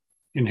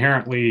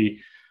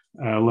inherently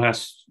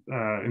less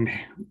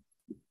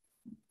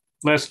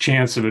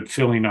chance of it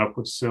filling up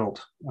with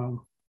silt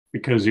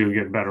because you'll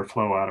get better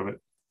flow out of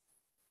it.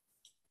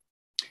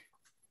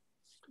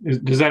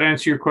 Does that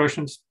answer your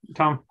questions,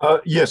 Tom?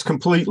 Yes,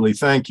 completely.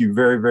 Thank you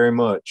very, very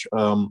much.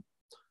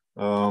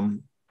 Mr.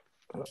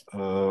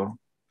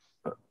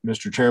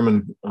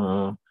 Chairman,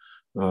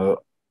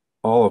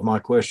 all of my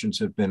questions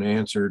have been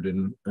answered,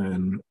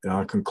 and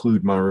I'll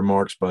conclude my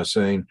remarks by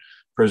saying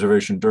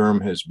Preservation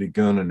Durham has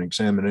begun an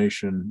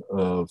examination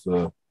of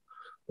the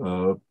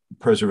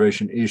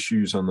preservation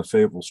issues on the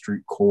Fayetteville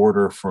Street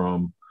corridor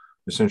from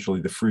essentially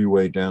the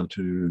freeway down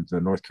to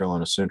the North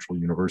Carolina Central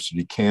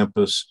University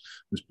campus.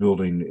 This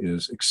building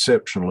is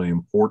exceptionally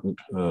important,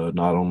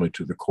 not only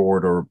to the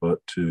corridor, but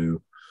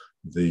to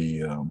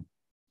the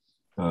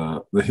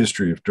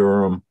history of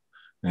Durham.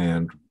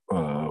 And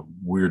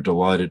we're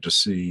delighted to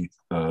see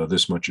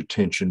this much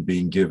attention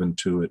being given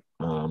to it.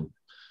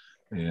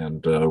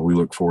 And we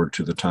look forward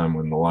to the time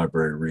when the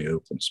library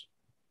reopens.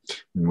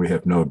 And we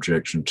have no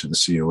objection to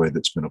the COA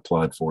that's been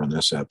applied for in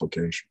this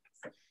application.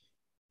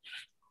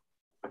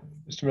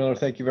 Mr. Miller,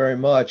 thank you very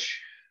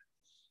much.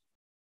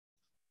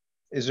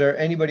 Is there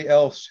anybody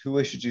else who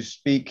wishes to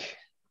speak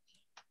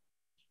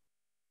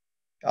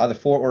either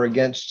for or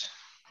against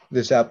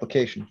this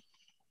application?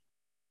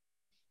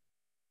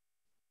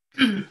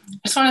 I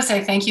just want to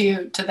say thank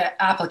you to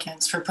the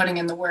applicants for putting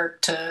in the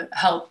work to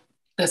help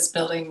this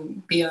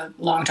building be a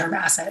long-term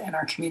asset in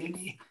our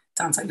community. It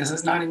sounds like this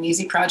is not an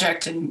easy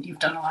project, and you've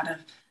done a lot of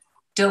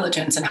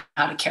diligence in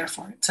how to care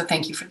for it. So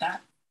thank you for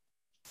that.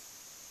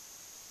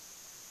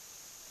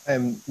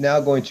 I'm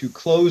now going to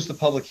close the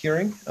public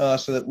hearing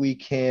so that we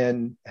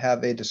can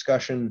have a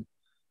discussion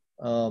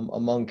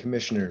among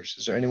commissioners.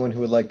 Is there anyone who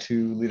would like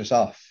to lead us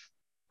off?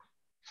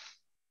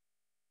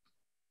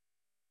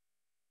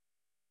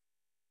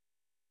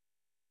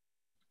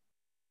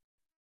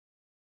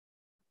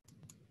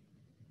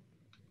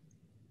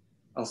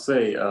 I'll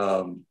say,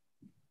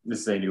 this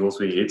is Andy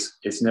Wilsby.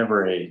 It's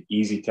never an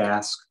easy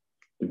task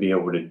to be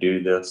able to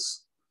do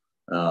this.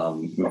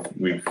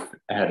 We've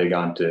had to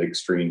gone to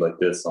extremes like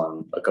this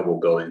on a couple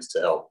of buildings to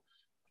help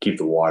keep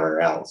the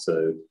water out.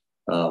 So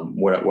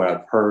what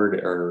I've heard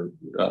are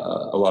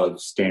a lot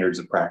of standards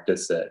of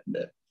practice that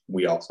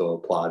we also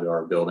apply to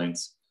our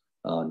buildings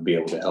to be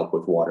able to help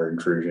with water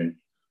intrusion.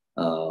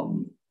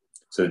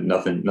 So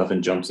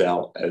nothing jumps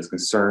out as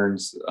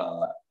concerns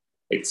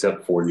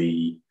except for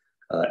the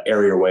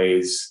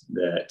areaways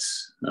that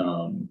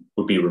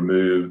would be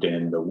removed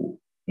and the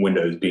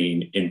windows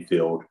being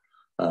infilled.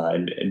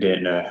 And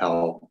didn't know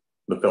how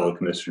the fellow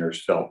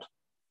commissioners felt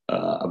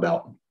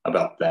about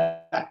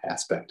that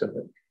aspect of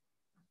it.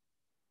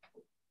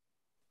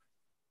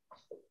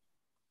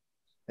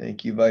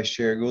 Thank you, Vice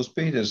Chair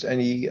Goolsby. Does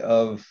any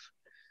of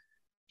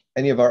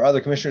our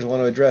other commissioners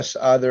want to address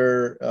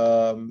either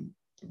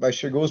Vice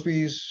Chair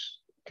Goolsby's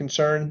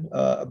concern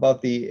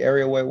about the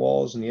areaway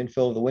walls and the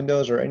infill of the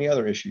windows, or any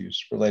other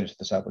issues related to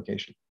this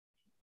application?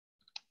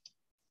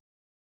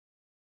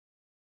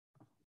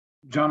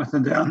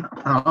 Jonathan Down.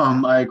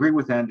 I agree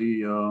with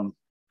Andy,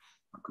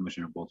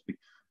 Commissioner Bowlesby.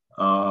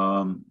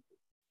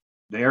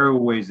 The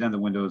airways and the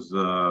windows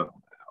are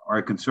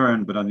a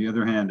concern, but on the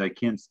other hand, I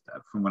can't,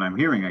 from what I'm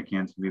hearing, I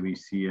can't really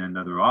see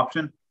another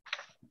option.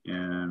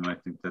 And I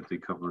think that they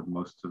covered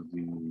most of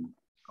the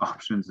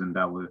options, and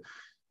that would,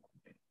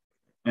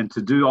 and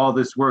to do all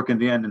this work in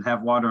the end and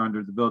have water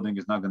under the building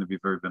is not going to be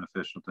very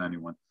beneficial to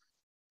anyone.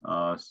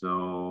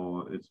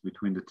 So it's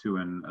between the two,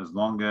 and as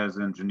long as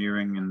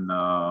engineering and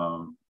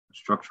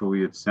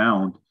structurally it's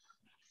sound,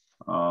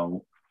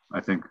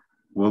 I think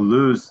we'll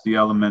lose the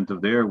element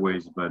of the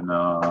airways,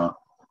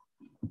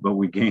 but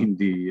we gain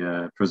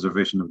the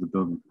preservation of the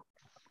building.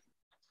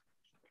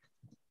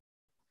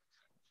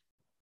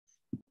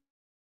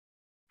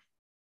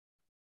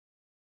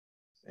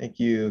 Thank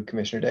you,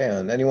 Commissioner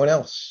Dayan. Anyone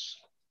else?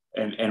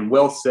 And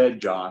well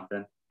said,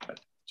 Jonathan.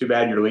 Too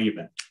bad you're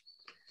leaving.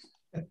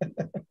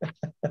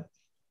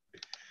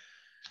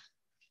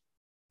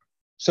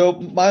 So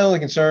my only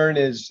concern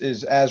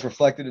is as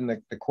reflected in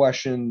the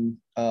question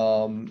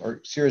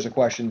or series of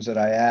questions that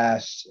I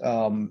asked,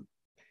 and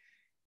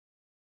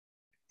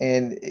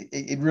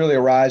it really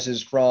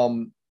arises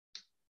from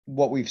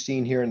what we've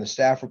seen here in the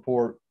staff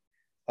report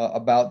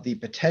about the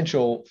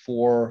potential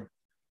for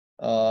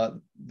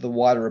the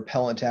water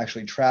repellent to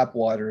actually trap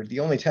water.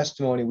 The only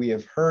testimony we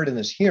have heard in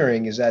this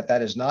hearing is that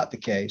that is not the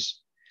case.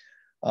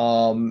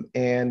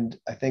 And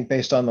I think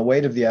based on the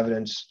weight of the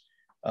evidence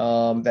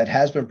that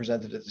has been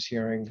presented at this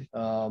hearing,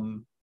 I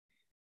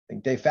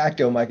think de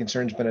facto my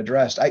concern's been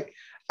addressed. I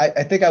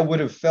think I would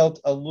have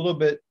felt a little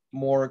bit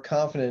more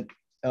confident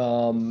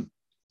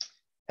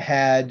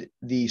had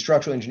the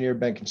structural engineer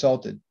been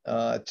consulted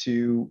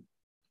to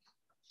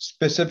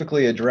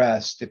specifically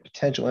address the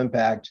potential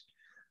impact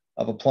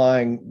of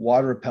applying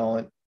water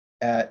repellent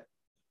at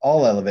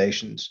all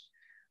elevations.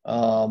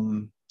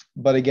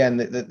 But again,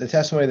 the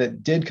testimony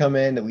that did come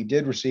in, that we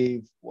did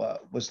receive,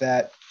 was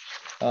that,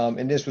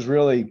 and this was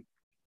really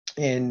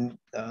in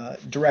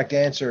direct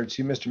answer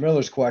to Mr.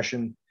 Miller's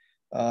question,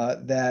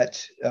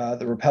 that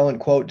the repellent,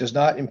 quote, does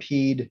not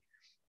impede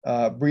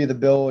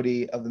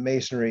breathability of the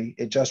masonry.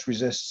 It just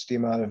resists the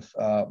amount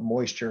of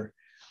moisture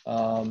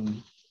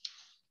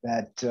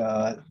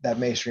that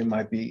masonry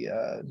might be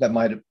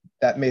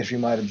that masonry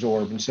might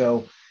absorb. And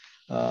so,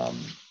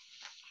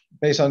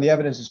 based on the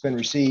evidence that's been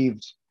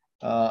received,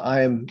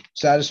 I am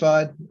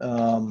satisfied.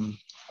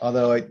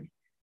 Although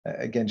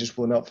again, just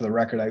will note for the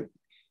record, I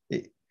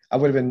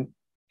would have been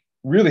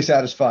really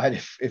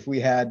satisfied if we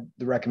had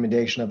the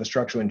recommendation of a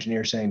structural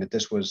engineer saying that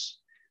this was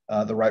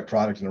the right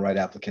product and the right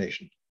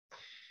application.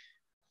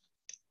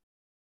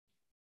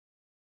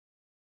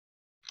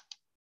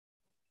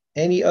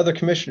 Any other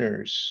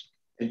commissioners?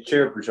 And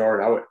Chair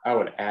Broussard, I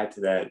would add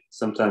to that.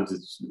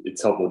 Sometimes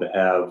it's helpful to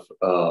have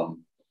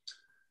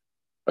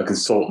a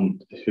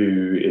consultant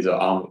who is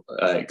an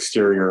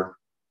exterior.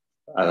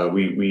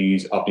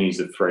 We often use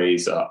the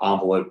phrase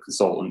envelope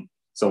consultant,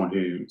 someone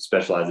who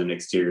specializes in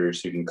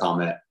exteriors who can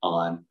comment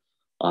on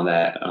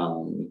that,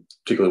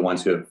 particularly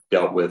ones who have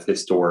dealt with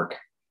historic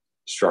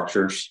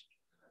structures,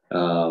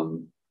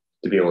 to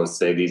be able to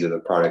say these are the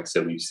products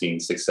that we've seen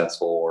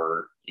successful,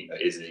 or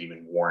is it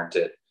even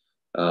warranted?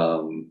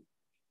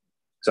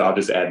 So I'll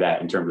just add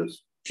that in terms of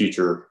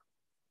future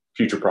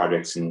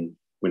projects and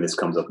when this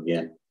comes up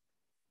again.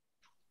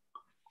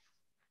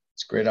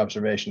 It's a great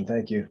observation.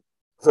 Thank you.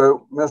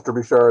 So, Mr.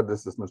 Bouchard,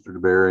 this is Mr.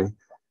 DeBerry.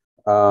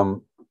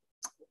 The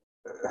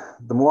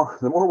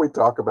more we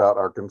talk about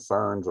our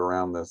concerns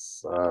around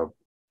this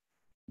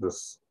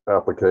this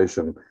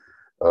application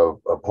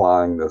of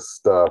applying this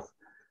stuff,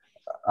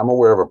 I'm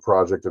aware of a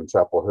project in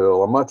Chapel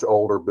Hill, a much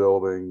older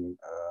building,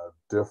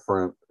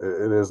 different.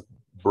 It is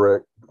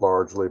brick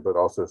largely, but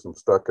also some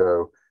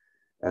stucco,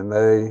 and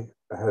they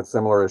had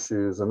similar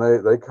issues, and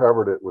they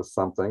covered it with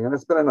something, and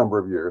it's been a number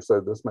of years, so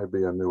this may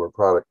be a newer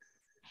product,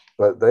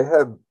 but they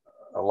had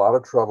a lot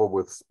of trouble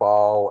with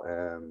spall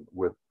and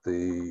with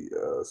the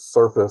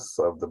surface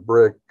of the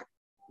brick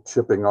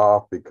chipping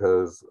off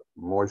because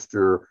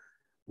moisture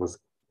was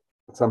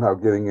somehow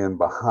getting in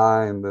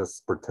behind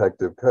this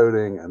protective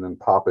coating and then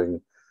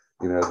popping,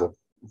 the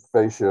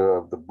fascia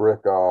of the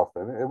brick off,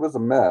 and it was a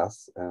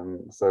mess.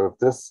 And so if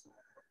this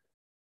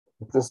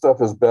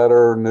stuff is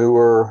better,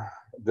 newer,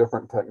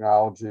 different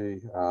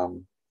technology,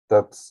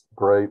 that's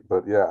great.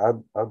 But yeah,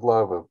 I'd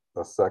love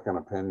a second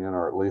opinion,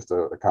 or at least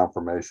a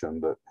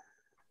confirmation that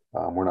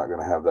we're not going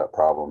to have that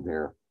problem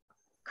here.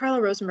 Carla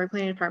Rosenberg,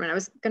 Planning Department. I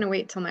was going to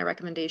wait till my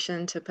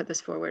recommendation to put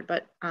this forward,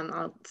 but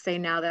I'll say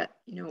now that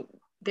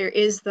there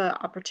is the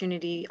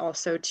opportunity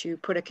also to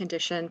put a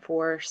condition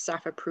for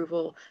staff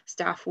approval.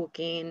 Staff will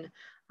gain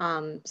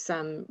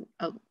some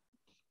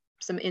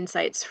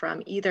insights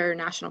from either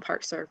National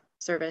Park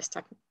Service,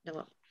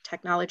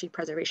 Technology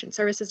Preservation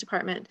Services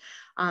Department,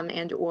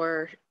 and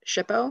or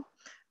SHPO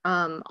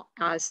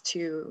as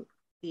to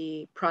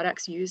the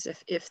products used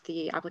if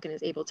the applicant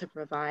is able to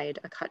provide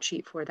a cut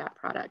sheet for that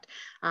product.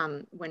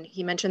 When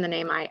he mentioned the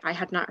name, I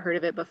had not heard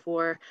of it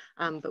before,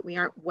 but we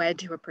aren't wed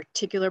to a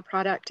particular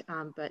product,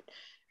 but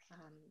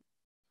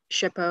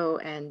SHPO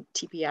and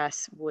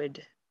TPS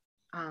would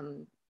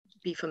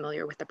be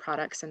familiar with the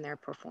products and their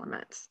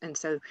performance. And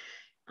so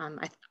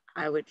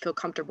I would feel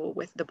comfortable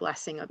with the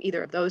blessing of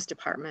either of those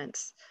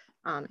departments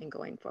in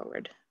going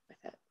forward with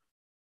it.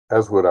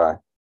 As would I.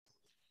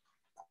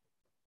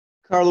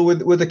 Carla,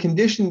 would the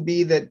condition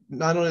be that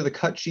not only the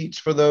cut sheets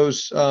for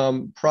those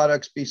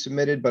products be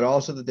submitted, but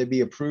also that they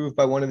be approved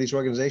by one of these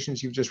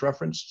organizations you've just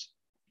referenced?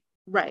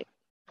 Right.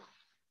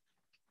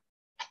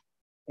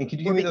 And could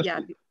you give me those? Yeah,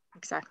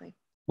 exactly.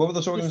 What were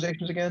those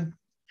organizations again?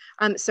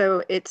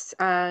 So it's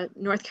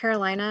North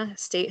Carolina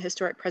State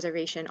Historic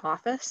Preservation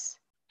Office.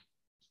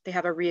 They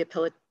have a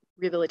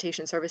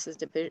Rehabilitation Services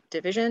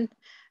Division.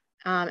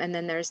 And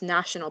then there's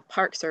National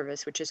Park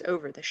Service, which is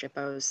over the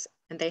SHPOs,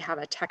 and they have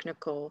a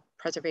Technical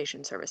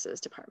Preservation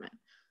Services Department.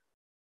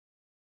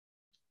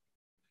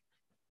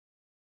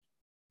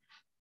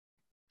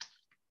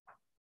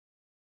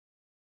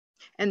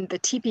 And the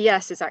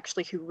TPS is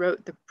actually who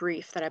wrote the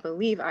brief that I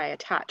believe I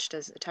attached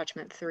as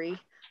attachment 3,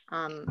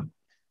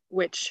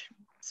 which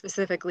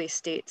specifically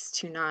states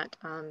to not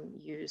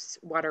use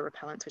water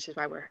repellents, which is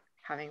why we're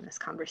having this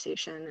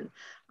conversation.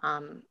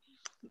 And,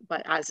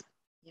 but as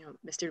you know,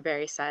 Mr.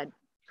 Berry said,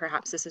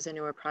 perhaps this is a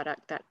newer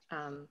product that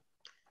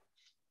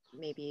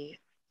maybe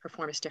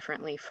performs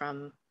differently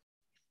from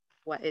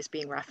what is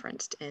being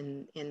referenced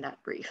in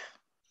that brief.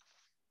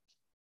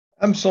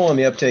 I'm slow on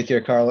the uptake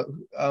here, Carla.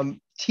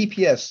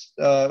 TPS,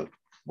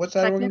 what's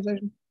that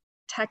organization?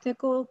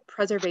 Technical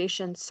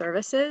Preservation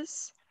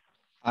Services.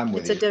 I'm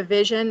with you. It's a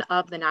division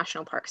of the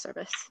National Park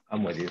Service.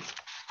 I'm with you.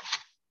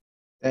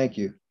 Thank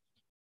you.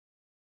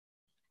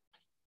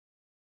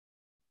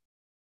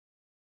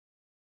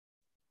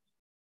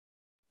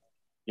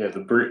 Yeah,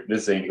 the brief,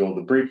 this is Angel.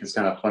 The brief is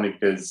kind of funny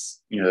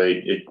because, you know,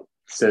 it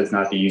says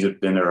not to use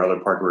it, then there are other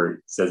parts where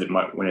it says it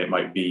might, when it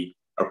might be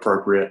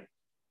appropriate.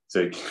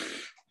 So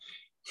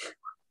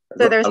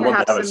there's I love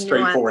perhaps to have a some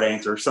straightforward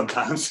nuance. answer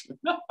sometimes.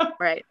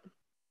 Right.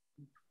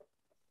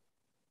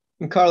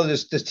 And Carla,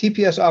 does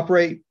TPS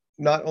operate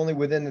not only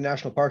within the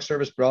National Park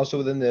Service, but also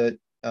within the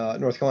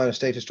North Carolina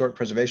State Historic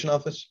Preservation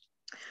Office?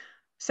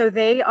 So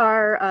they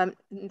are,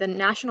 the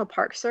National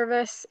Park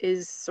Service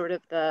is sort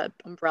of the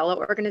umbrella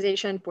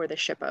organization for the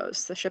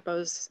SHPOs. The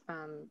SHPOs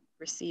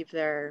receive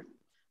their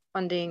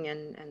funding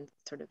and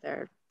sort of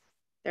they're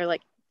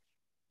like,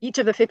 each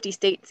of the 50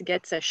 states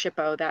gets a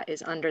SHPO that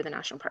is under the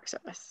National Park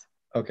Service.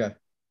 Okay.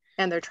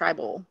 And they're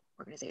tribal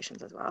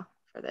organizations as well.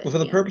 Well, for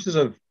the purposes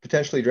of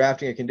potentially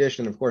drafting a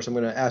condition, of course, I'm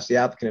going to ask the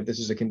applicant if this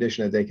is a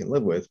condition that they can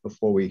live with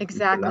before we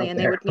exactly, and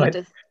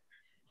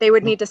they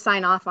would need to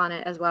sign off on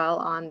it as well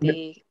on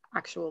the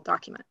actual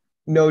document.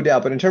 No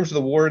doubt, but in terms of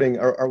the wording,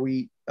 are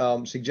we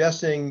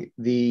suggesting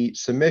the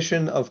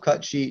submission of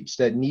cut sheets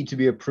that need to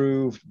be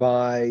approved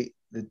by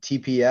the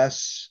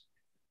TPS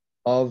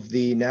of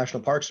the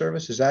National Park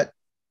Service? Is that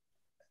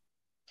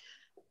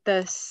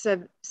the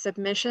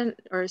submission,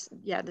 or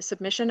yeah, the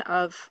submission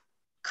of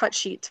cut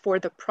sheets for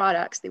the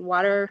products, the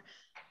water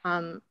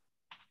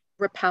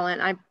repellent?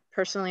 I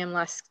personally am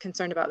less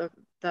concerned about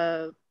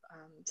the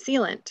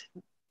sealant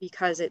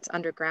because it's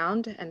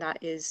underground and that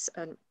is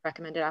a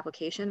recommended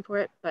application for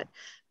it. But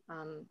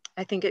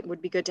I think it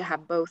would be good to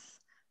have both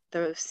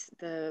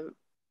the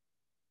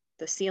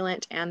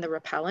sealant and the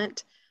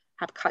repellent,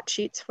 have cut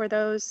sheets for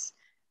those,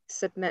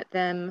 submit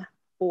them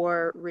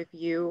for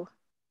review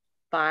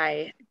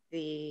by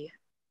the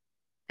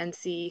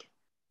NC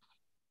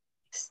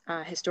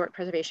Historic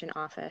Preservation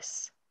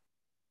Office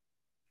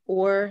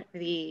or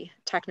the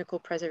Technical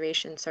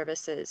Preservation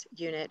Services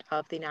unit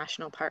of the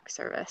National Park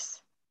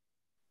Service.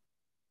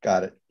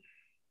 Got it.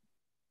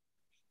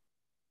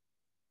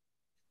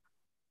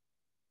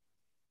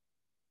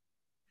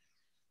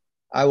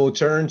 I will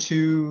turn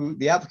to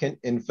the applicant,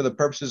 and for the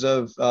purposes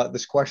of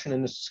this question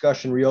and this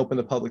discussion, reopen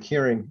the public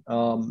hearing.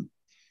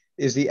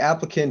 Is the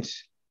applicant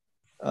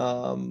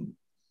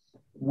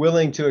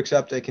willing to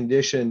accept a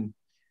condition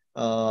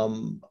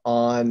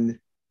on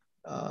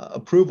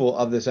approval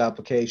of this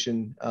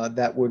application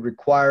that would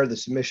require the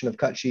submission of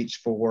cut sheets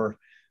for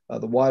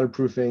the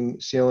waterproofing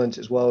sealant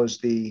as well as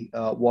the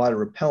water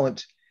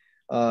repellent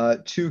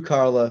to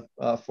Carla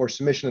for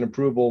submission and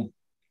approval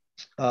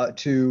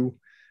to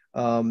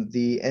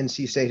the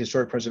NC State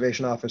Historic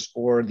Preservation Office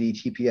or the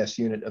TPS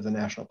unit of the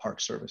National Park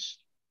Service?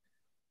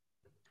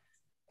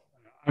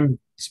 I'm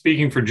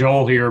speaking for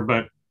Joel here,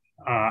 but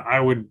I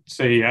would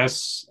say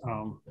yes.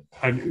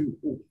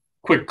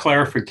 Quick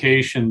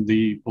clarification,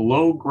 the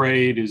below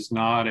grade is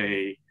not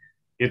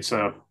it's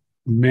a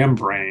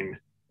membrane,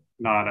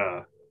 not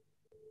a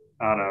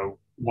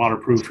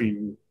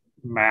waterproofing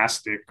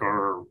mastic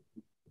or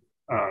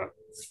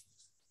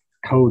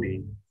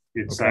coating.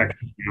 It's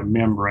actually a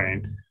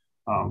membrane.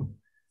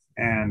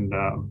 And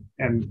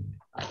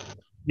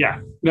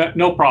yeah,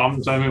 no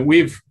problems. I mean,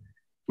 we've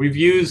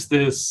used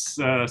this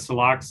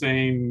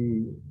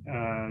siloxane,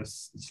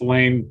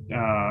 Selene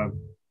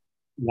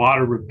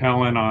water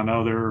repellent on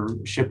other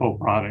SHPO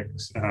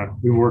products.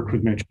 We worked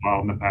with Mitch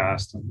Wild in the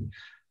past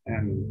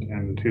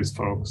and his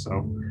folks.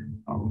 So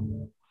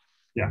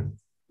yeah,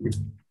 we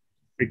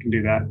can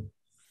do that.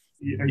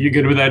 Are you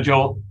good with that,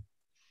 Joel?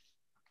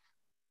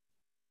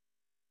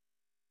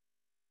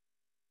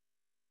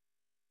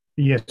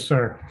 Yes,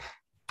 sir.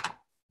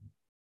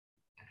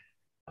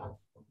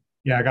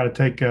 Yeah, I got to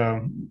take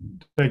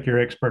your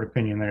expert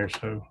opinion there,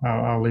 so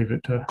I'll leave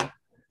it to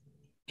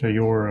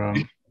your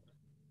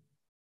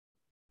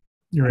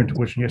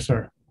intuition. Yes,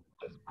 sir.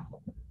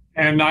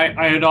 And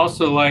I'd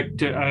also like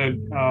to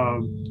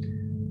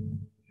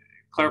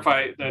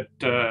clarify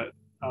that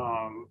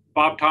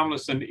Bob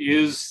Tomlinson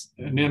is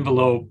an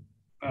envelope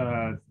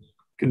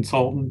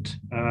consultant,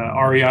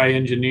 REI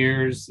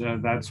engineers.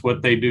 That's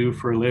what they do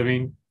for a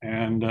living.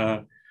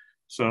 And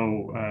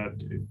so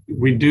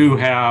we do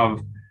have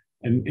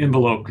an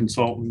envelope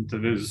consultant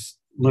that has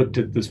looked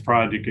at this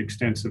project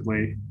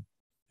extensively.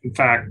 In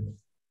fact,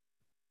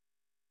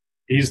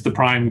 he's the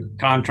prime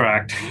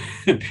contract.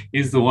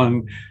 He's the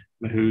one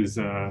who's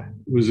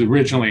was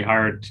originally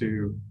hired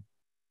to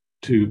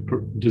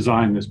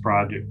design this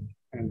project,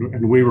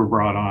 and we were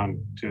brought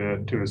on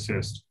to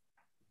assist.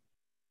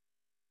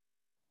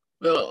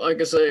 Well, like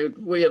I say,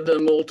 we have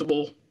done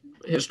multiple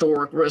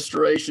historic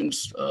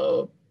restorations.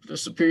 The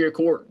Superior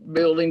Court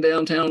building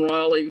downtown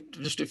Raleigh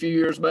just a few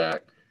years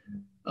back,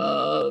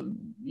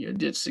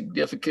 did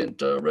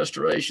significant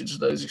restorations of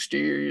those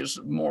exteriors,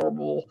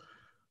 marble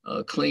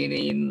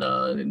cleaning,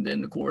 and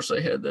then of course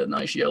they had that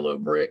nice yellow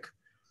brick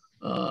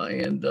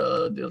and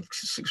the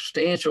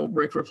substantial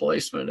brick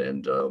replacement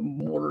and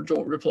mortar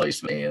joint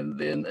replacement, and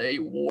then a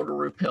water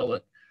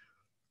repellent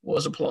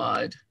was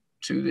applied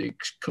to the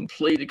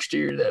complete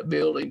exterior of that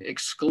building,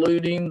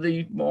 excluding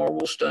the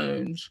marble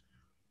stones.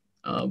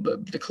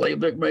 But the clay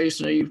brick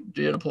masonry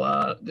did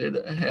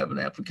have an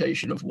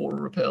application of water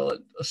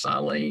repellent, a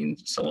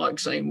silane,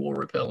 siloxane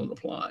water repellent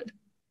applied.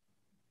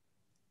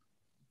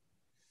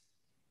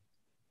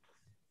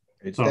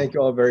 Great. Thank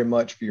you all very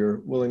much for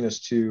your willingness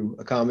to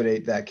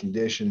accommodate that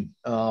condition.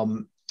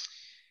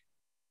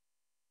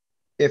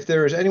 If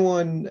there is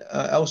anyone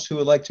else who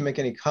would like to make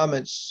any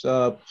comments,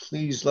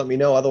 please let me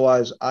know.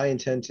 Otherwise, I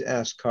intend to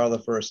ask Carla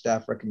for a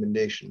staff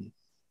recommendation.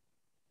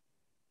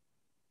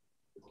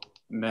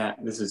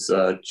 Matt, this is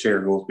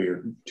Chair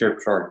Goolsbee, Chair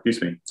Pritchard,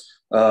 excuse me.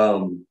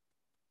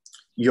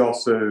 You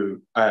also,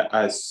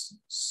 I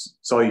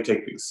saw you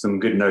take some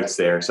good notes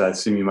there, so I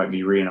assume you might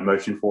be reading a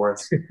motion for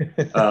us.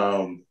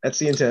 That's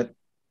the intent.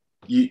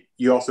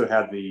 You also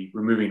have the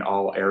removing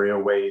all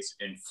areaways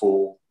in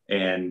full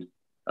and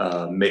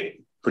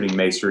putting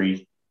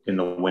masonry in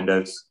the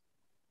windows.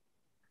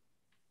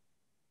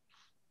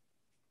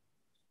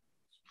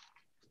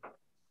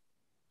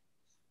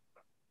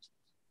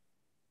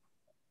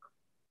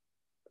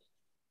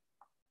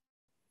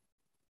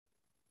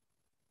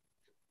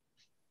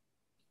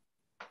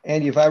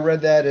 Andy, if I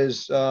read that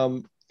as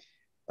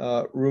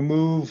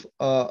remove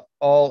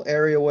all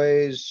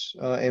areaways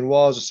and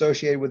walls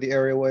associated with the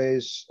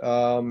areaways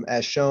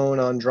as shown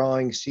on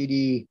drawing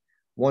CD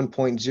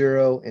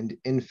 1.0 and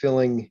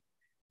infilling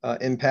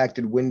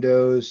impacted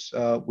windows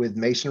with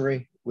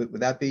masonry,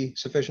 would that be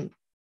sufficient?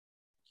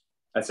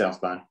 That sounds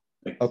fine.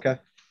 Okay.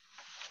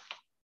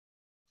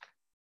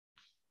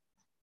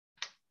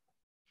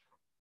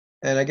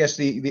 And I guess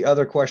the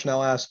other question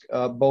I'll ask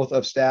both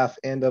of staff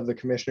and of the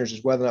commissioners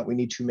is whether or not we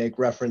need to make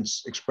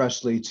reference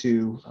expressly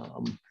to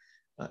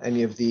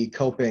any of the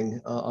coping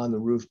on the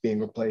roof being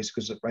replaced,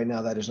 because right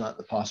now that is not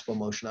the possible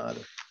motion either.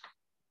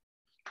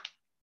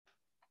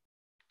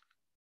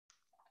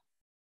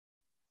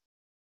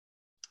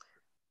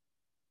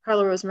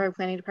 Carla Rosenberg,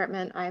 Planning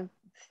Department. I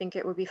think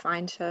it would be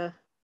fine to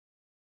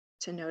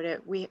note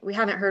it. We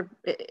haven't heard,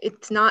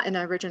 it's not an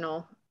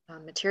original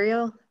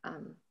material,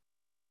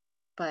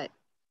 but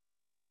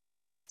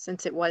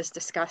since it was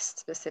discussed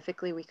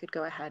specifically, we could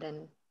go ahead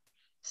and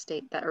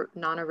state that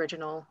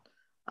non-original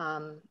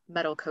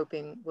metal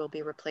coping will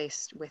be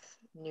replaced with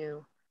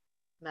new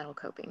metal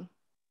coping.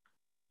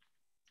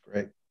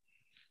 Great.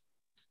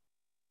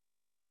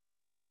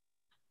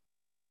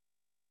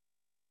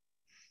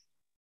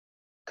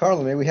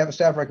 Carla, may we have a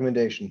staff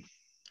recommendation?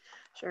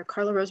 Sure.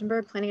 Carla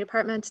Rosenberg, Planning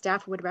Department.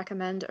 Staff would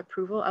recommend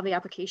approval of the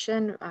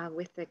application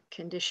with the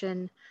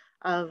condition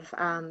of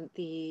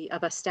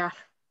a staff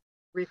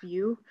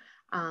review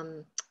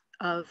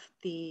of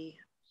the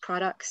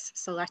products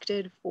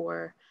selected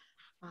for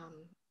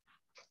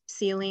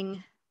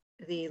sealing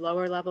the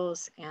lower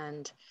levels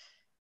and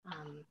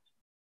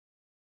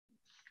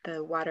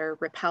the water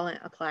repellent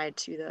applied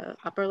to the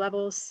upper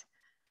levels.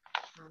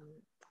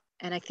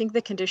 And I think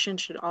the condition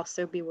should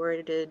also be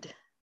worded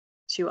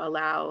to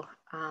allow,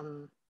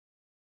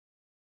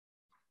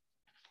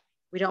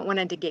 we don't want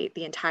to negate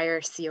the entire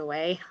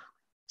COA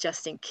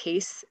just in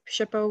case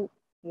SHPO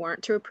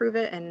weren't to approve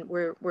it. And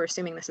we're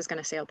assuming this is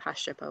going to sail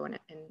past SHPO and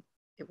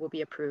it will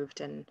be approved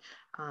and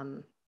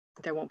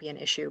there won't be an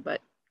issue.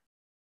 But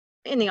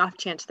in the off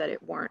chance that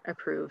it weren't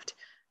approved,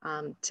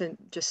 to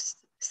just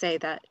say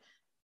that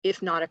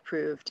if not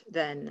approved,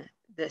 then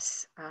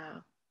this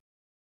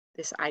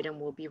item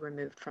will be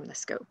removed from the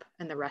scope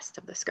and the rest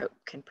of the scope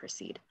can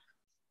proceed.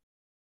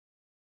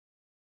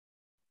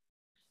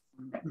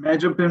 May I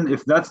jump in?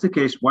 If that's the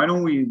case, why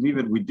don't we leave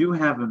it? We do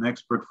have an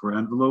expert for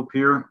envelope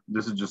here.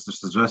 This is just a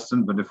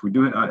suggestion, but if we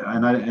do,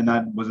 and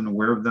I wasn't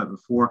aware of that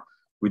before,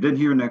 we did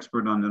hear an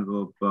expert on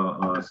envelope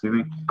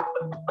sealing.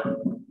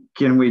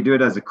 Can we do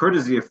it as a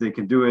courtesy if they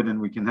can do it, and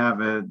we can have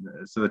it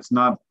so it's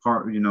not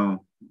part of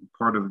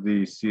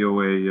the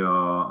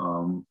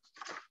COA?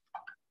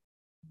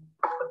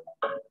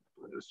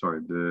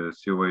 Sorry, the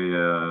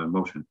COA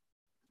motion.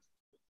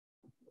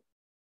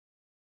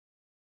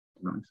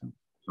 Does that make sense?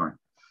 Sorry.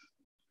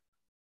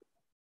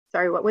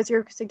 Sorry, what was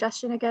your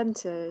suggestion again?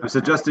 I'm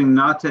suggesting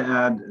not to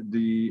add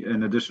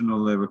an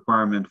additional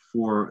requirement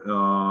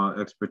for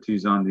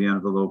expertise on the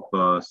envelope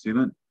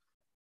sealant,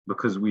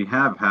 because we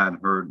had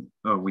heard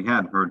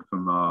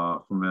from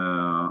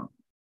a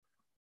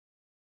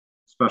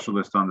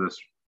specialist on this,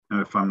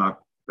 if I'm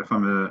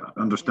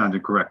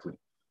understanding correctly.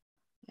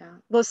 Yeah,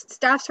 well,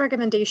 staff's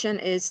recommendation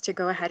is to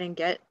go ahead and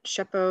get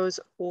SHPOs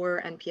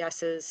or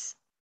NPSs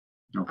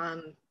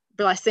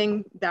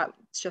blessing.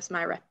 That's just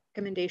my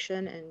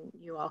recommendation, and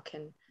you all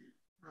can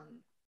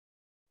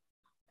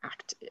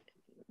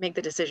make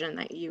the decision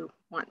that you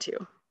want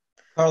to.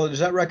 Carla, does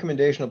that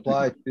recommendation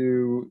apply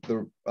to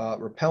the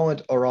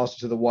repellent or also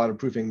to the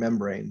waterproofing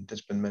membrane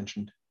that's been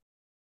mentioned?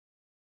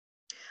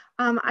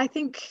 I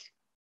think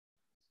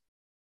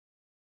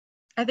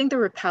the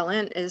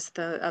repellent is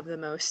of the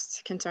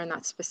most concern.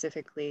 That's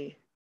specifically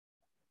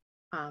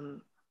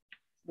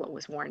what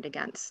was warned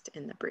against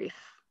in the brief.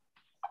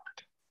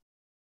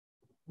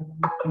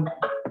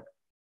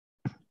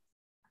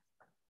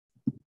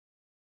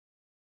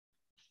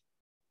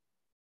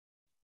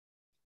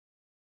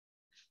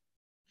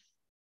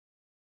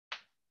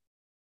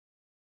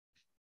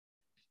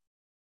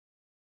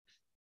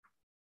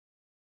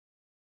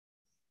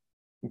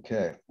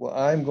 Okay, well,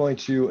 I'm going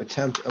to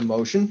attempt a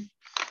motion.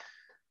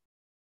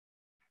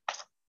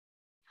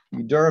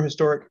 The Durham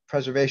Historic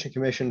Preservation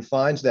Commission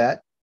finds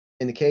that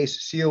in the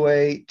case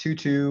COA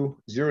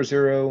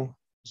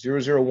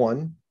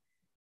 2200001,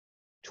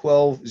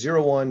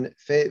 1201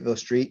 Fayetteville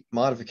Street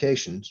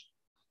modifications,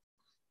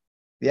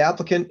 the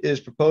applicant is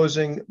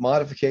proposing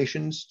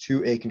modifications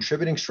to a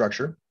contributing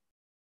structure,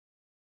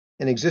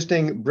 an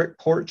existing brick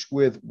porch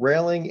with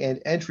railing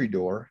and entry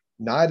door,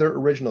 neither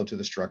original to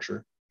the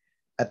structure,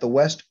 at the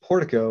west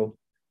portico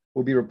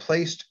will be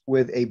replaced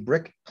with a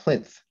brick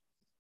plinth,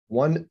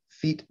 1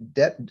 feet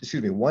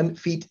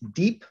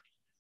deep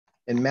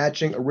and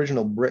matching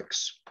original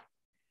bricks,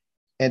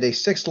 and a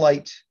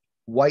 6-light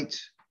white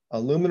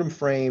aluminum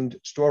framed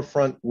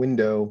storefront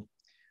window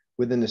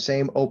within the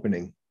same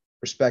opening,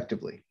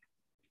 respectively.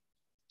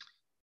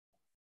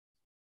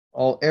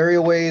 All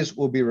areaways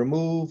will be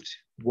removed.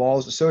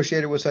 Walls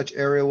associated with such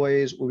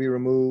areaways will be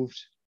removed.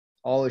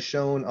 All is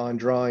shown on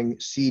drawing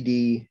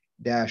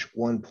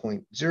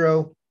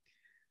CD-1.0,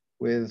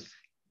 with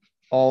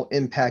all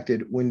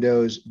impacted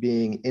windows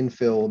being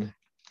infilled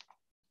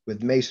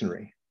with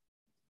masonry.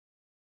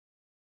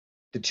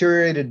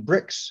 Deteriorated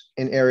bricks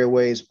in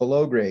areaways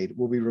below grade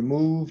will be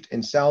removed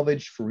and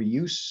salvaged for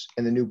reuse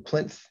in the new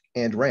plinth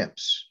and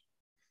ramps.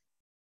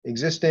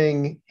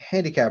 Existing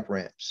handicap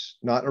ramps,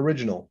 not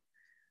original,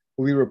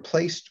 will be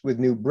replaced with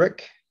new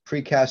brick,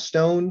 precast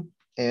stone,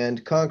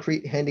 and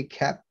concrete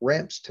handicap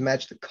ramps to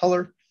match the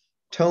color,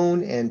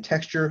 tone, and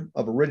texture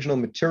of original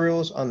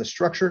materials on the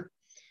structure,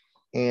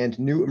 and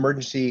new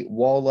emergency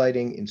wall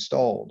lighting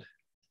installed.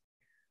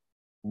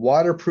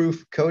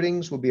 Waterproof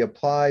coatings will be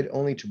applied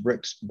only to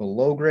bricks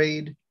below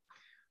grade.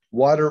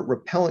 Water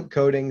repellent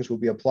coatings will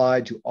be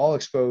applied to all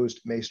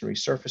exposed masonry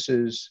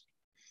surfaces.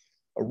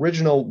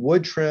 Original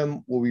wood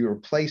trim will be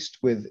replaced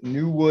with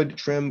new wood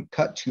trim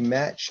cut to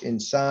match in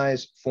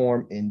size,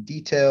 form, and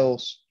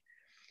details.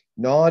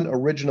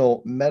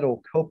 Non-original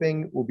metal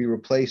coping will be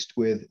replaced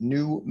with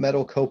new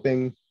metal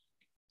coping.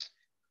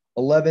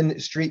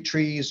 11 street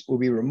trees will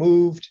be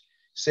removed,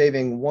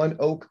 saving 1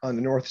 oak on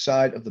the north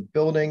side of the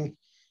building,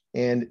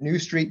 and new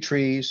street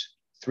trees,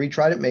 3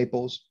 trident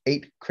maples,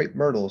 8 crepe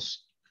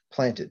myrtles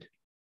planted.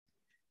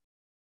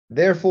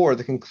 Therefore,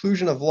 the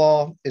conclusion of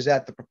law is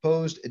that the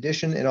proposed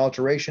addition and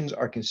alterations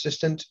are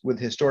consistent with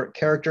the historic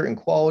character and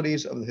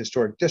qualities of the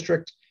historic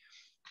district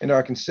and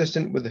are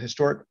consistent with the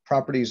historic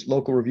properties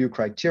local review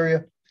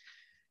criteria,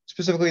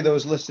 specifically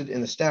those listed in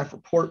the staff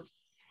report,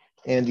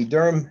 and the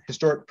Durham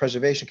Historic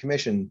Preservation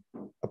Commission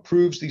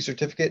approves the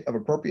certificate of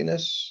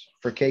appropriateness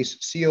for case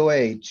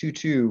COA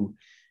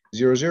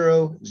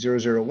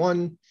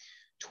 2200001,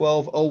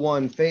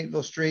 1201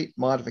 Fayetteville Street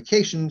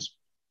modifications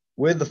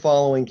with the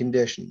following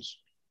conditions.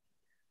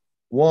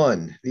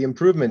 1, the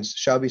improvements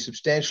shall be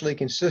substantially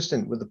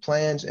consistent with the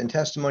plans and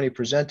testimony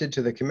presented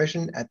to the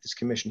commission at this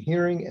commission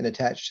hearing and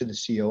attached to the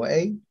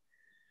COA.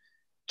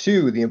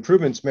 2, the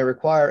improvements may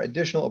require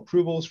additional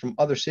approvals from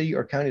other city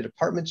or county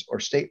departments or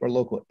state or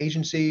local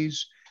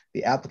agencies.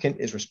 The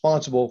applicant is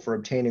responsible for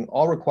obtaining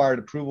all required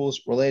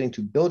approvals relating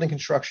to building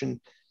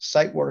construction,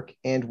 site work,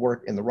 and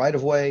work in the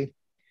right-of-way.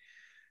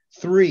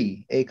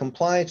 3, a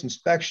compliance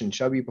inspection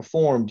shall be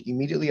performed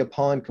immediately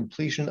upon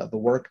completion of the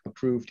work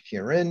approved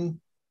herein.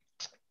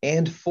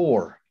 And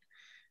 4,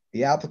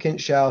 the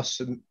applicant shall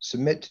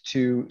submit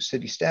to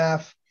city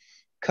staff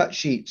cut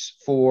sheets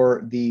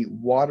for the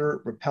water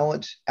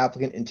repellent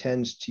applicant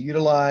intends to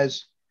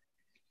utilize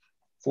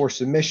for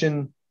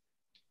submission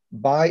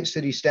by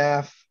city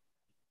staff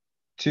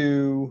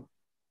to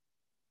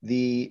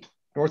the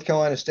North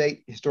Carolina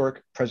State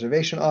Historic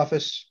Preservation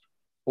Office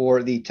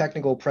or the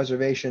Technical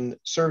Preservation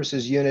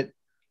Services Unit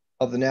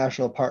of the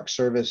National Park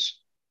Service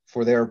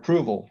for their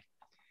approval.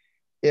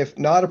 If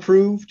not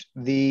approved,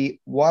 the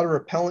water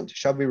repellent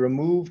shall be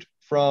removed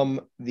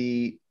from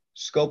the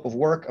scope of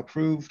work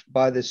approved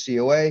by the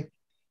COA,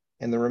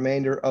 and the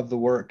remainder of the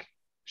work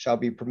shall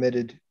be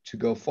permitted to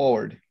go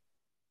forward.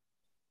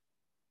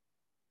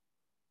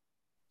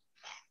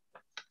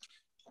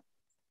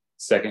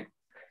 Second.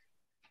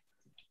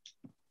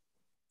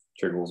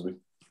 Chair Goolsby,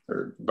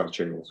 or Vice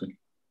Chair Goolsby.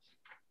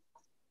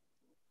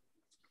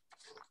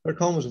 Clerk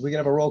Holmes, if we can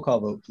have a roll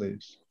call vote,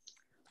 please.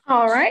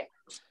 All right.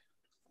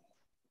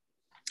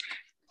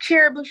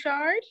 Chair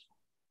Bouchard.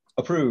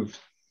 Approved.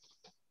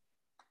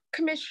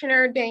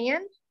 Commissioner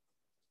Dan,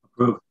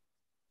 Approved.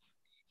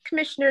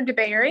 Commissioner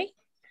DeBerry,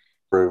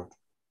 Approved.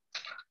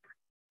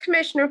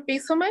 Commissioner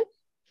Fieselman,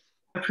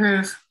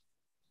 Approve.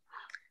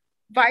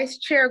 Vice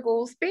Chair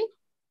Goolsby,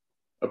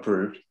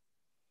 Approved.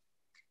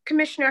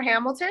 Commissioner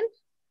Hamilton,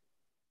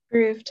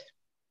 Approved.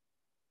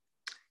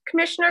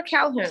 Commissioner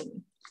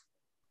Calhoun.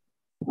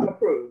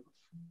 Approved.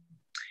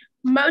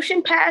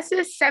 Motion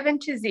passes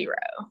 7-0.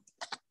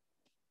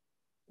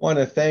 Want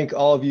to thank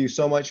all of you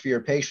so much for your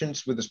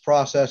patience with this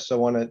process. I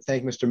want to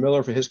thank Mr.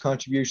 Miller for his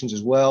contributions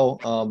as well.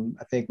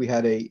 I think we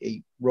had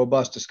a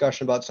robust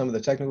discussion about some of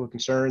the technical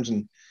concerns,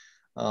 and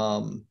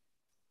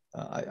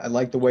I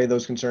like the way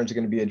those concerns are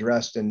going to be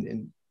addressed,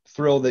 and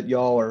thrilled that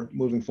y'all are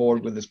moving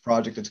forward with this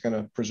project that's going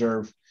to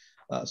preserve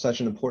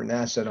such an important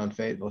asset on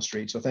Fayetteville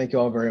Street. So thank you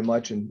all very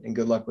much, and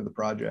good luck with the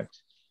project.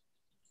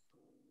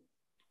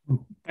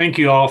 Thank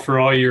you all for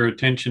all your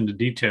attention to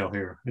detail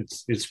here.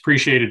 It's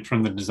appreciated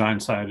from the design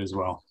side as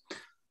well.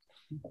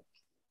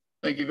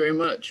 Thank you very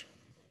much.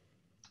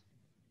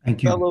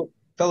 Thank you.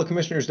 Fellow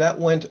commissioners, that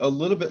went a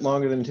little bit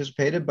longer than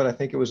anticipated, but I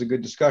think it was a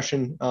good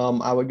discussion.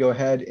 I would go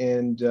ahead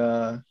and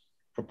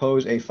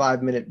propose a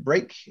 5-minute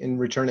break and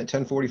return at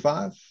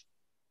 10:45.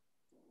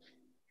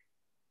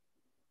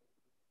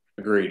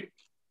 Agreed.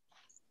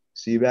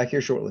 See you back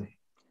here shortly.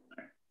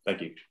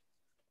 Thank you.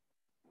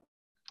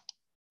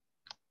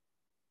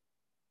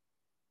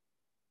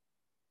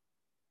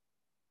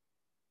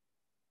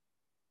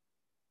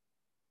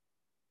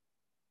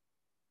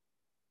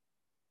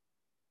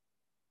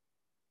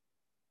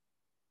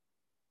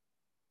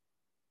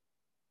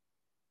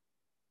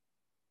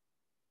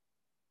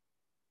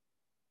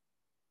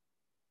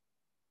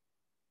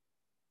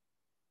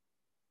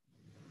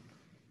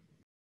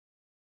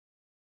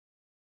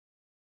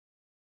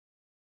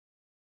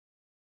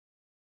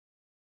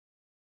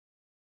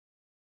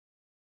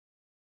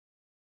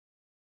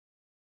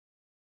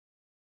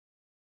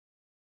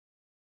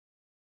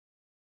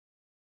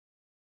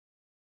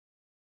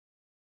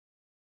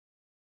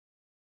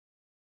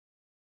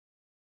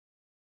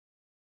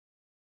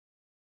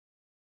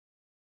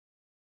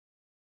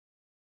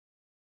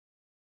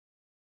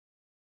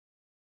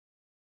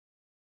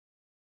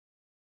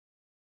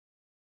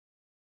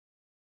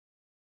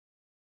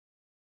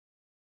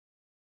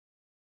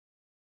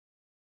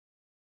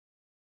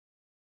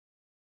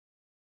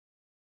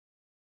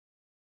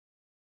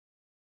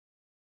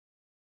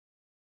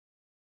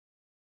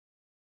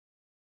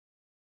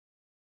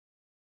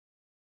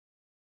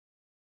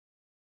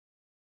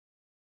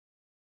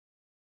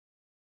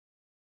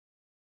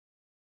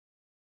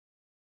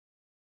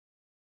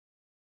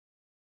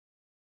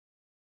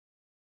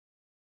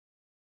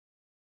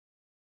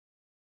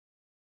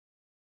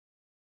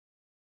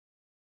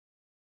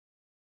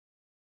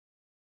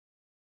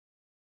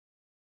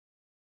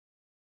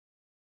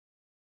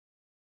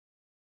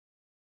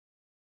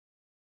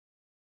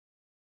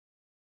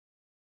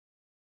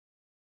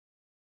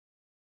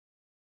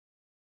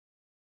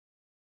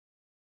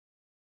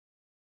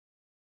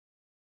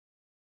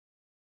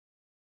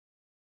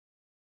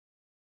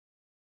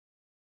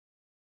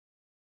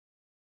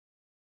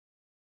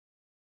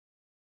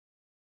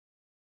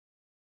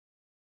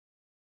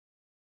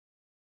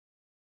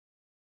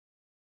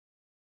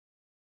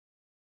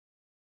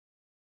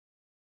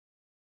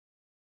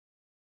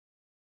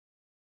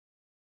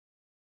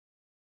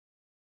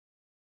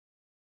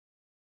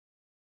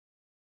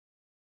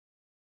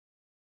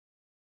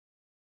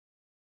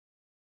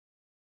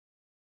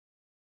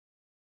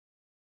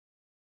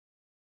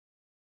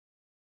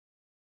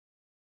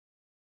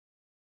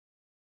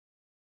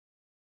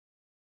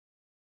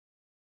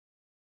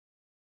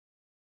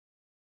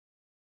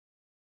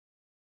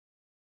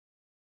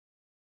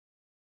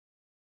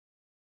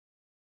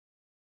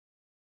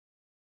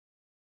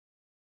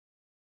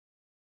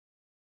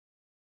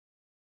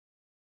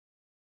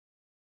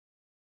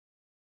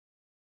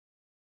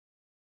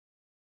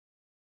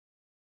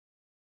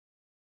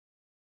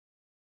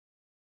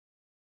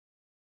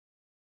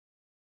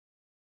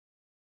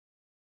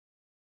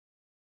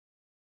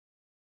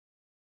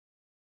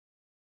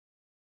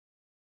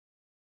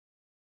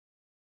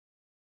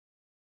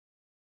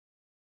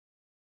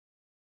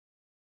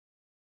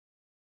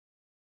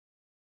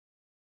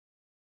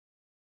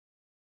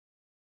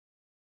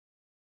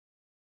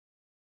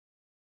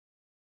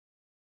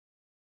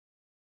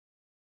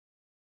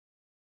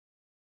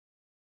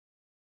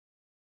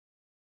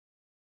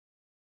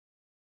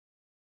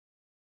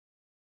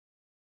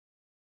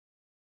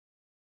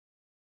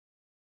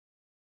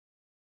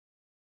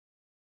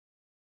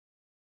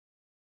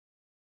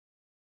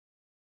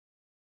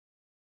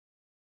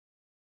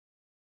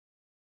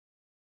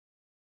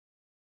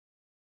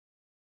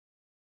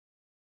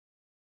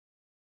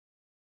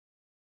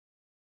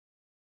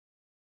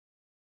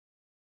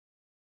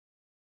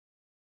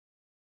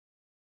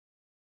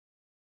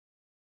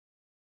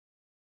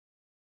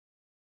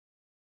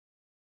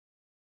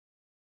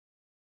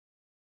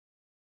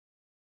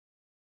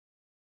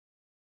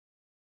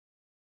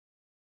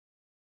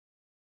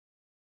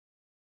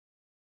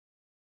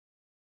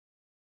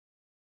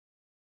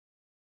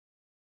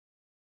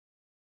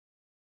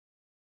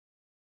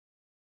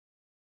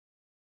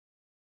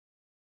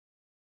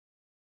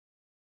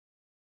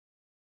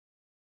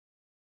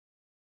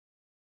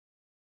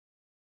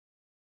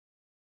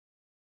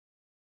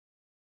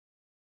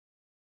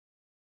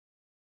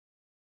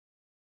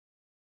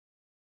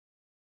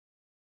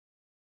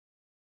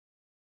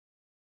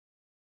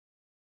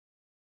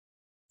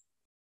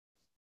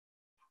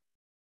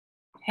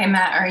 Hey,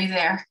 Matt, are you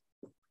there?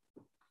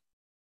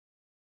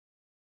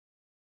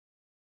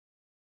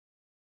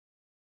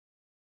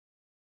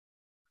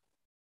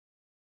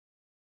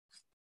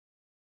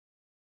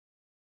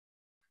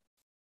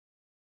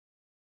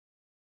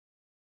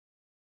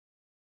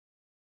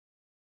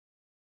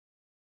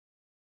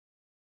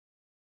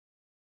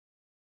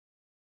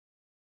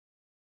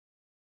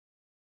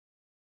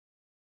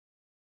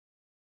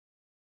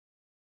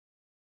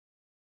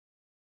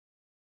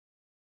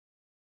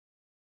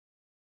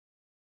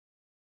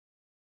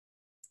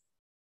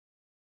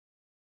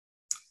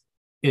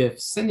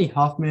 If Cindy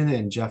Hoffman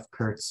and Jeff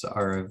Kurtz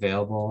are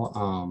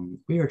available,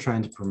 we are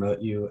trying to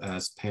promote you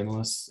as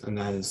panelists, and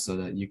that is so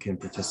that you can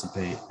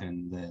participate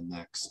in the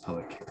next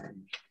public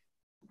hearing.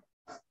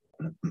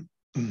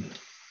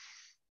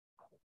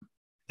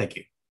 Thank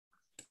you.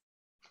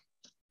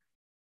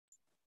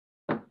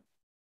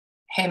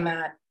 Hey,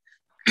 Matt.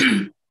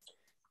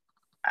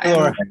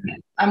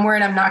 I'm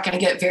worried I'm not going to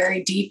get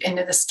very deep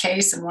into this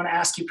case and want to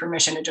ask you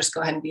permission to just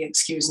go ahead and be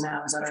excused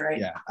now. Is that all right?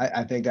 Yeah,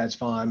 I think that's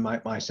fine.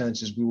 My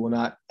sense is we will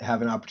not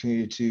have an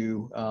opportunity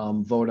to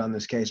vote on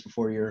this case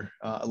before your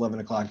 11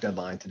 o'clock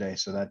deadline today.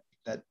 So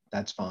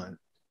that's fine.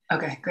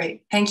 Okay,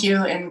 great. Thank you.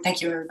 And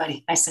thank you,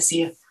 everybody. Nice to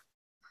see you.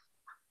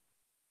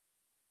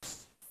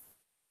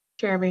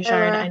 Chair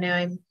Bouchard, I know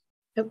I'm,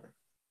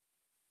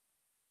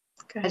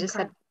 I just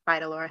said bye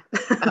to Laura.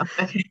 Oh,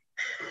 okay.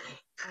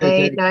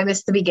 I know I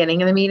missed the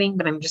beginning of the meeting,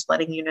 but I'm just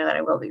letting you know that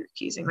I will be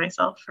recusing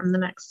myself from the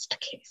next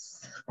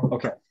case.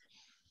 Okay.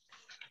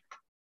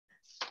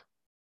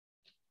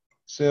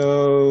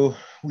 So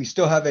we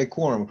still have a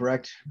quorum,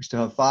 correct? We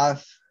still have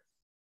 5?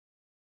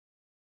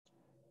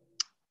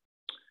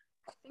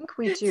 I think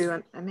we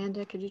do.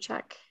 Amanda, could you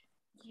check?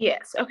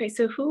 Yes. Okay.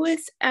 So who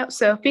is out?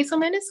 So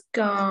Fieselman is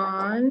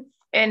gone.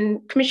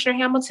 And Commissioner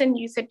Hamilton,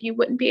 you said you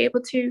wouldn't be able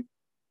to?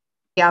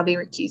 Yeah, I'll be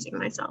recusing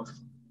myself.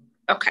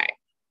 Okay.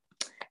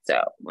 So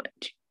 1,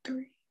 2,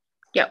 3.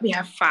 Yeah, we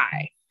have 5.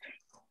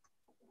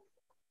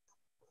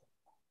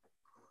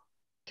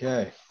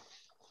 Okay.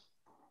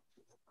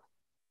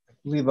 I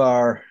believe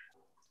our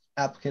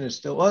applicant is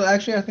still, well,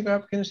 actually, I think our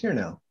applicant is here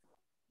now.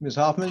 Ms.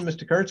 Hoffman,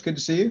 Mr. Kurtz, good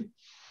to see you.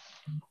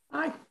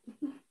 Hi.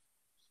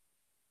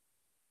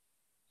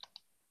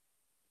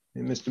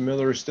 And Mr.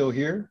 Miller is still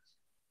here.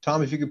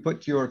 Tom, if you could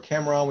put your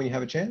camera on when you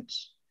have a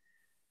chance.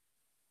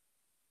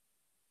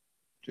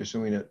 Just so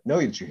we know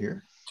that you're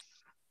here.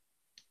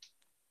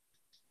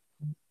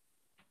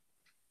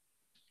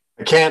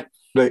 I can't.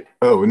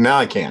 Oh, now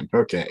I can.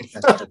 Okay.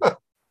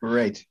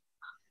 Great.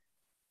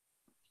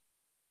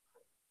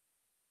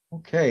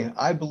 Okay,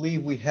 I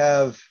believe we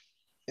have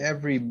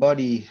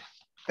everybody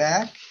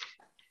back.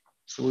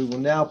 So we will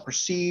now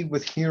proceed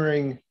with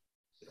hearing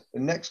the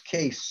next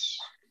case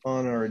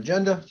on our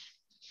agenda.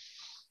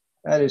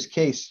 That is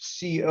case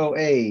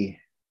COA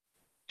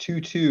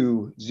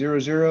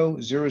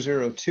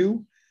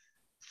 2200002,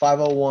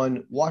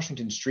 501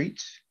 Washington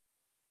Street.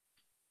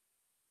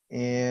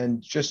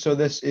 And just so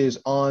this is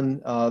on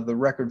the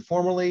record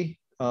formally,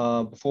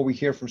 before we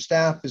hear from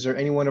staff, is there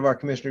any one of our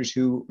commissioners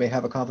who may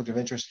have a conflict of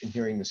interest in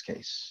hearing this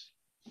case?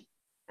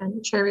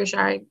 Chair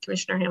Bouchard,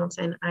 Commissioner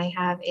Hamilton, I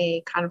have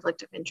a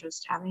conflict of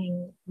interest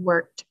having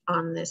worked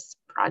on this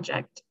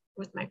project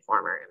with my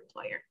former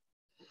employer.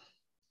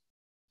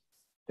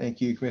 Thank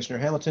you, Commissioner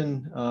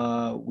Hamilton.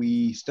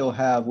 We still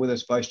have with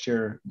us Vice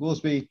Chair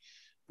Goolsbee,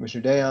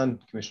 Commissioner Dayon,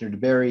 Commissioner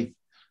DeBerry,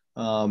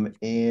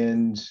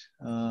 and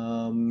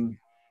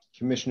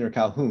Commissioner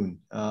Calhoun.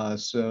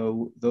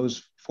 So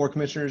those 4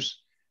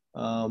 commissioners,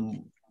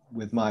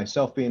 with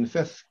myself being the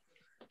 5th,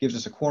 gives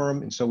us a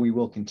quorum, and so we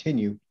will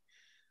continue.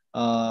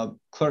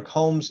 Clerk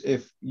Holmes,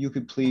 if you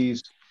could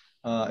please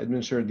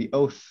administer the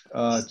oath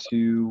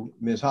to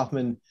Ms.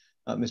 Hoffman,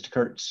 Mr.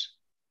 Kurtz,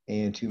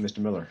 and to Mr.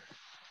 Miller.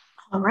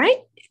 All right.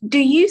 Do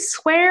you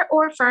swear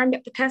or affirm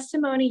that the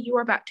testimony you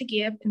are about to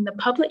give in the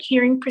public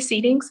hearing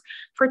proceedings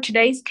for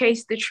today's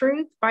case, the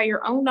truth, by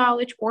your own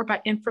knowledge or by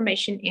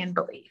information and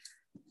belief?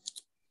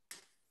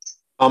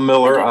 Tom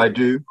Miller, I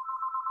do.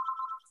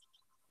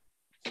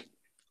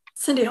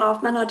 Cindy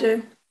Hoffman, I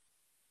do.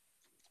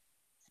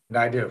 And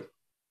I do.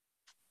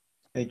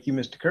 Thank you,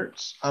 Mr.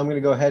 Kurtz. I'm going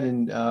to go ahead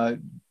and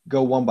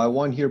go one by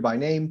one here by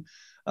name.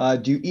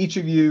 Do each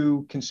of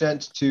you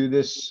consent to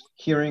this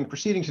hearing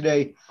proceeding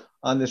today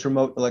on this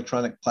remote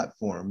electronic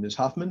platform? Ms.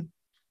 Hoffman?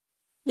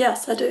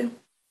 Yes, I do.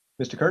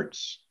 Mr.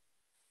 Kurtz?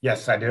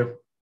 Yes, I do.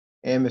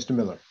 And Mr.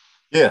 Miller?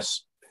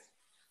 Yes.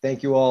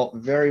 Thank you all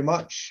very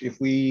much. If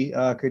we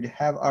could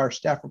have our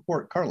staff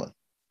report, Carla.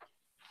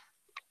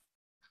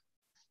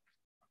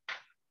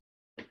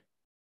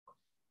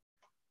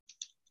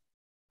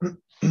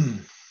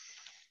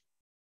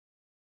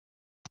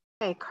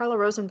 Okay, Carla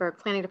Rosenberg,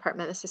 Planning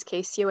Department. This is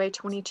case COA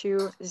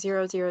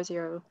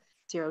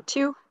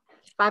 2200002,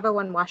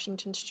 501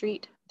 Washington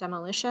Street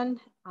demolition.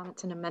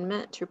 It's an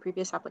amendment to a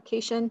previous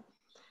application.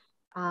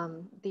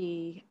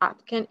 The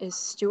applicant is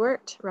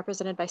Stewart,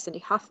 represented by Cindy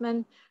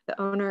Hoffman. The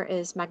owner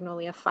is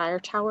Magnolia Fire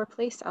Tower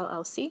Place,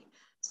 LLC.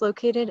 It's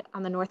located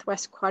on the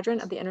northwest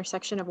quadrant of the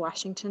intersection of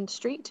Washington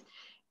Street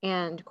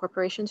and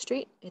Corporation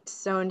Street.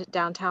 It's zoned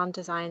Downtown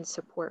Design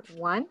Support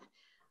 1,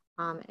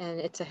 and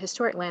it's a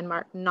historic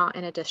landmark, not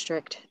in a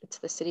district. It's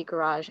the city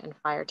garage and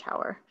fire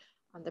tower.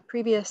 The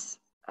previous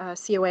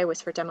COA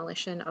was for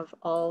demolition of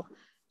all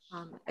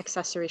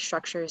accessory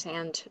structures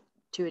and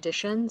 2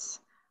 additions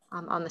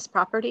on this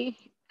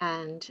property.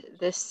 And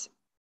this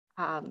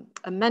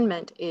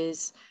amendment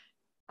is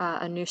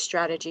a new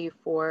strategy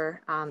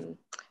for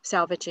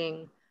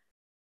salvaging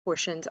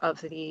portions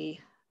of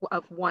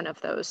one of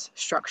those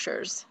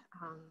structures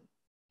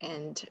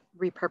and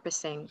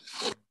repurposing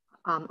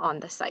on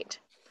the site.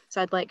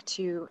 So I'd like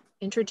to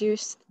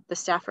introduce the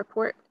staff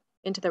report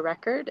into the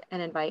record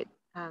and invite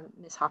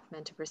Ms.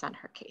 Hoffman to present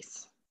her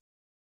case.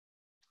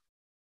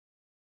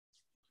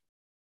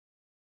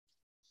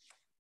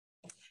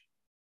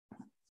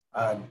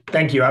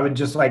 Thank you. I would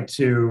just like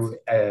to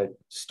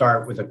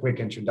start with a quick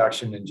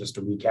introduction and just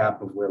a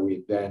recap of where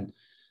we've been.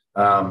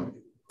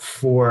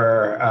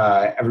 For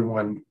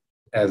everyone,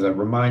 as a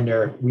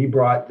reminder, we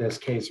brought this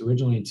case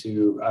originally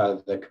to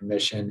the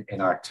commission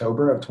in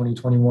October of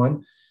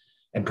 2021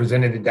 and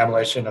presented the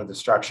demolition of the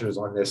structures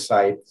on this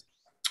site.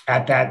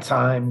 At that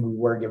time, we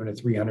were given a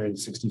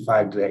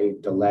 365-day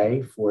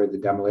delay for the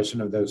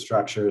demolition of those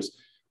structures,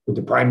 with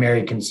the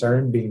primary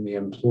concern being the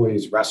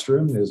employee's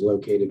restroom that is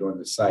located on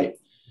the site.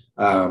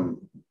 The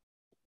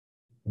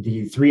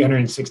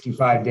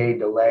 365-day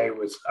delay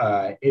was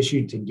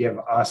issued to give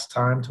us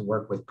time to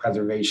work with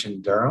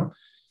Preservation Durham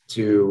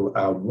to,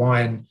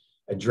 one,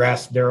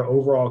 address their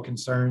overall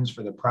concerns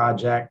for the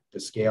project, the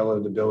scale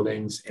of the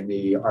buildings, and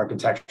the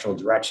architectural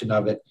direction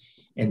of it,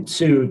 and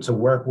 2, to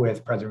work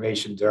with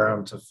Preservation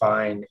Durham to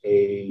find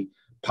a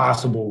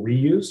possible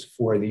reuse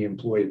for the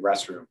employee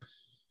restroom.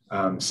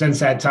 Since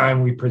that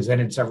time, we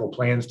presented several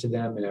plans to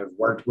them and have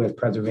worked with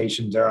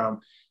Preservation Durham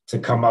to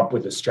come up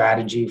with a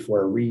strategy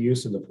for a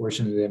reuse of the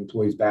portion of the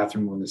employee's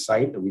bathroom on the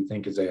site that we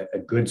think is a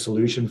good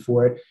solution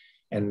for it.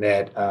 And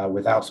that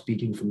without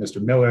speaking for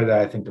Mr. Miller, that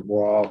I think that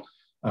we're all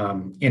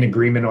in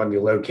agreement on the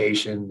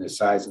location, the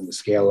size, and the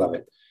scale of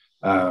it.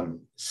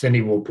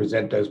 Cindy will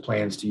present those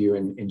plans to you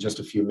in just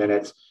a few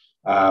minutes.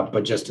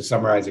 But just to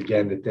summarize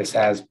again, that this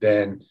has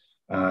been,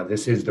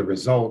 this is the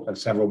result of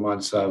several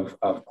months of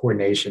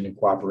coordination and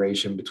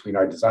cooperation between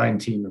our design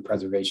team and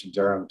Preservation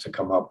Durham to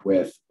come up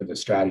with a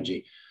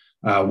strategy.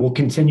 We'll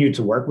continue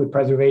to work with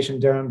Preservation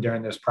Durham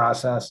during this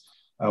process.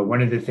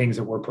 One of the things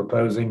that we're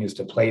proposing is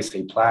to place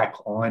a plaque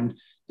on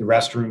the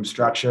restroom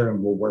structure,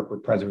 and we'll work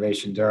with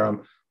Preservation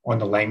Durham on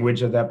the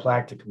language of that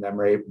plaque to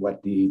commemorate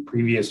what the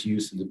previous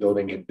use of the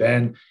building had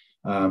been,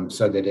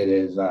 so that it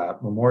is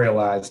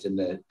memorialized in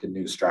the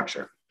new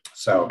structure.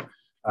 So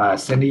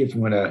Cindy, if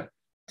you want to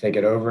take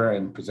it over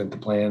and present the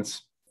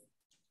plans.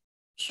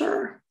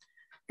 Sure.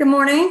 Good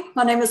morning.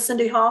 My name is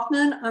Cindy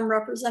Hoffman. I'm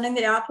representing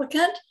the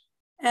applicant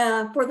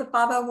for the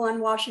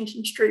 501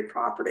 Washington Street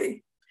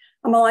property.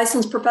 I'm a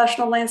licensed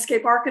professional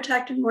landscape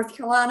architect in North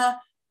Carolina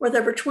with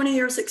over 20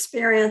 years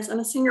experience and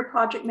a senior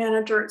project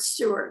manager at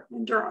Stewart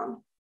in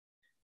Durham.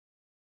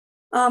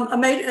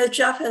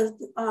 Jeff has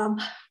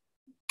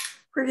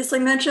previously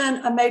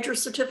mentioned a major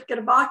certificate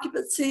of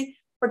occupancy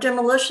for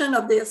demolition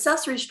of the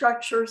accessory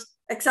structures,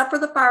 except for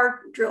the fire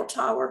drill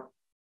tower.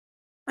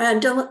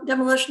 And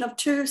demolition of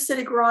 2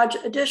 city garage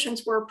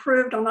additions were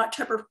approved on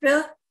October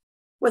 5th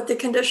with the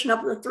condition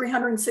of the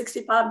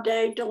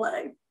 365-day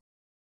delay.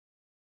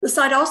 The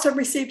site also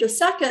received a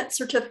second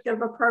certificate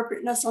of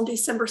appropriateness on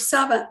December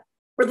 7th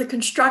for the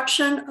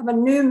construction of a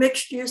new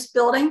mixed-use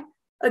building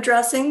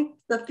addressing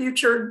the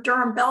future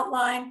Durham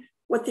Beltline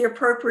with the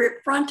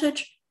appropriate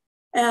frontage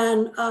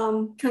and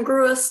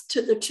congruous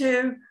to the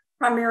 2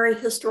 primary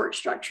historic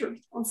structures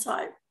on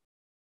site.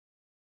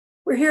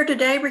 We're here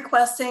today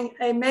requesting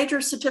a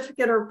major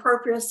certificate of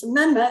appropriateness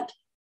amendment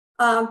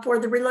for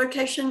the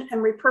relocation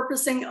and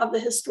repurposing of the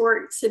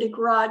historic city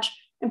garage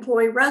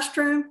employee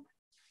restroom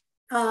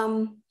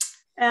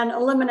and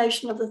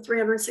elimination of the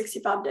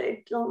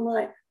 365-day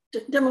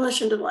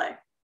demolition delay.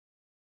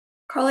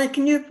 Carly,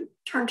 can you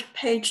turn to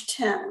page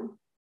 10?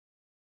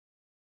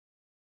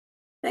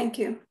 Thank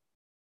you.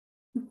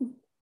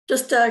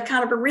 Just a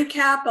kind of a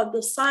recap of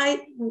the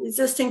site and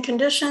existing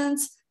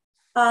conditions.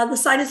 The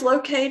site is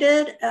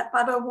located at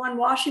 501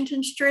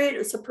 Washington Street.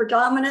 It's a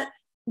predominant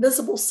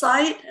visible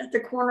site at the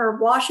corner of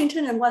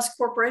Washington and West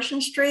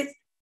Corporation Streets,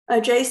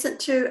 adjacent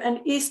to and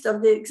east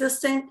of the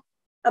existing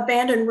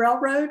abandoned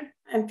railroad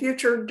and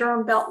future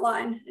Durham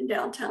Beltline in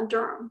downtown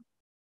Durham.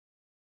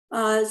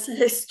 As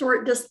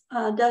historic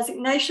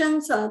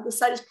designations, the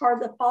site is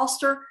part of the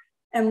Foster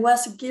and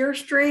West Gear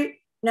Street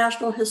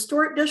National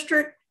Historic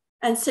District,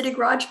 and City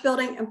Garage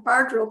Building and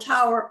Fire Drill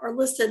Tower are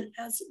listed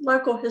as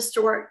local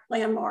historic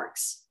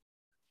landmarks.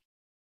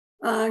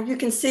 You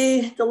can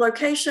see the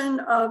location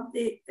of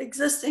the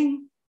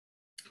existing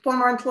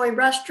former employee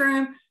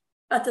restroom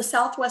at the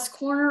southwest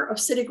corner of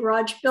City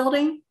Garage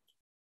Building.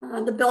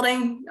 The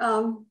building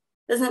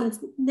is in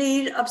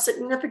need of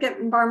significant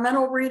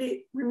environmental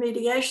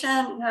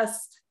remediation and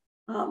has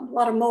a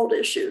lot of mold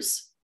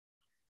issues.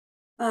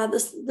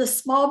 This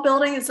small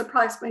building is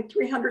approximately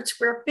 300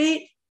 square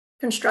feet,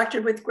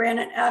 constructed with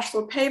granite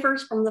ashlar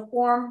pavers from the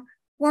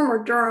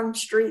former Durham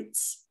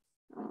streets.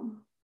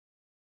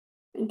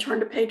 And turn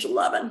to page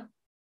 11.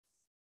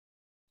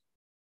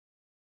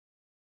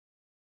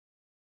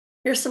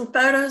 Here's some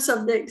photos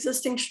of the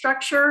existing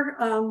structure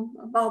of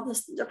all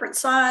the different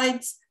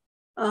sides.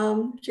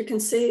 You can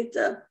see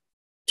the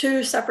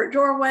 2 separate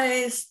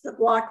doorways, the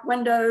block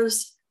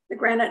windows, the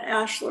granite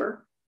ashlar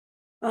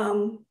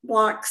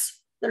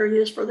blocks that are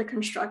used for the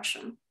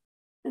construction.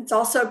 It's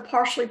also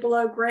partially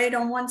below grade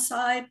on one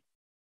side.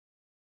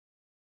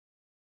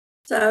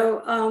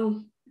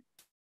 So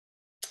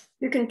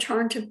you can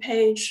turn to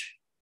page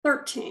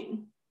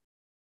 13.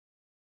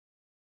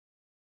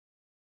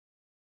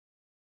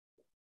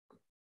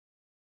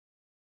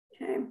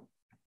 Okay.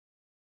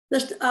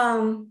 This,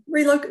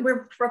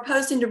 we're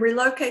proposing to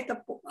relocate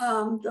the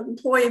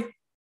employee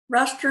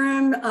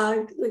restroom.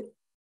 The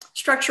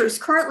structure is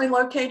currently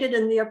located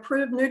in the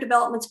approved new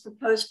development's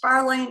proposed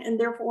fire lane and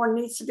therefore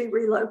needs to be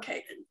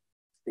relocated.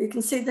 You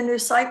can see the new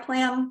site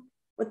plan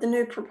with the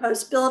new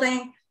proposed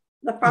building,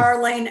 the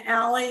fire lane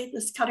alley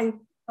that's cutting,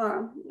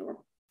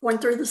 going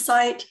through the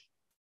site.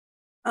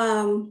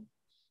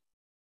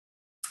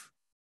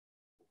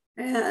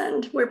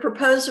 And we're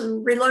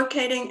proposing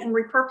relocating and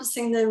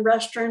repurposing the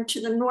restroom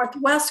to the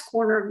northwest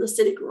corner of the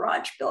city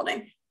garage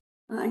building.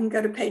 I can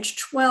go to page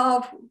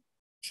 12.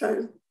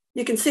 So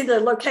you can see the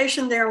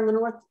location there on the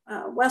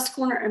northwest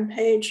corner, and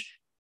page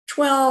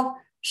 12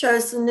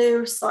 shows the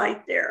new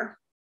site there.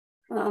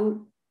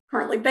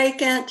 Currently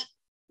vacant,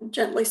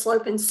 gently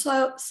sloping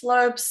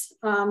slopes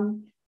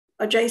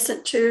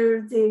adjacent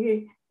to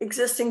the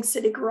existing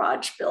city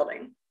garage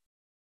building.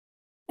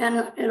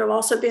 And it'll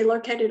also be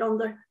located on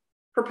the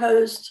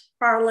proposed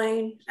fire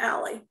lane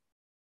alley.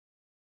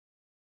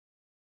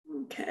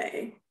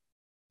 Okay.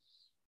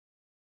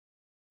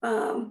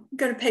 Go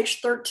to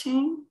page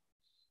 13.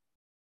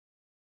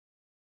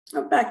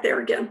 Oh, back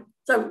there again.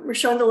 So we're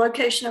showing the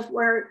location of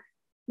where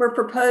we're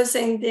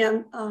proposing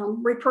the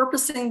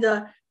repurposing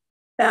the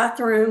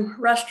bathroom,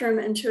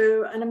 restroom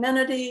into an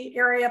amenity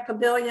area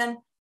pavilion,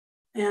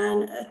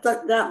 and at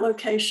that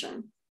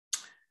location.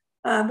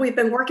 We've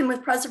been working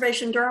with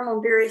Preservation Durham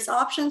on various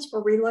options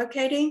for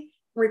relocating,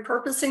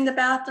 repurposing the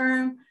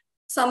bathroom,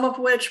 some of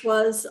which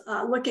was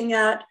looking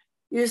at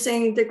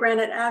using the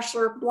granite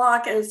ashlar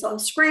block as a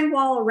screen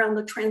wall around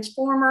the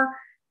transformer.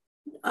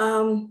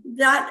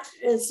 That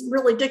is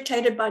really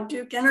dictated by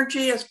Duke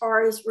Energy as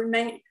far as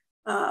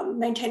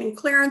maintaining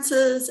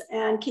clearances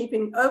and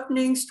keeping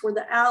openings toward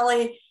the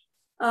alley.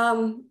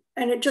 And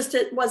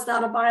it was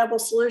not a viable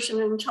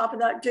solution. And on top of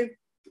that, Duke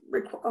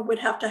would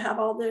have to have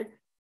all the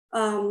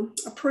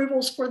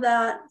approvals for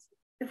that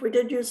if we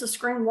did use a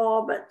screen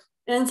wall, but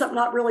it ends up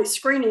not really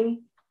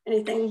screening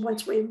anything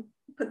once we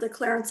put the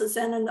clearances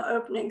in and the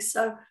openings.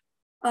 So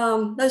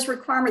those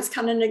requirements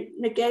kind of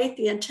negate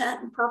the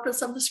intent and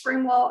purpose of the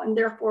screen wall, and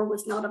therefore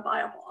was not a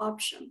viable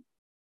option.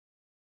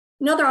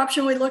 Another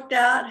option we looked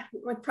at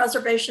with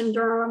Preservation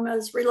Durham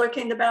is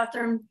relocating the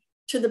bathroom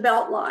to the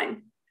belt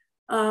line.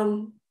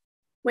 The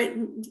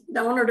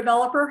owner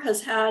developer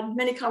has had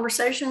many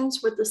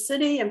conversations with the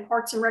city and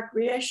Parks and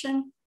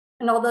Recreation.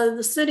 And although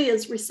the city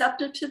is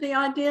receptive to the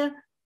idea,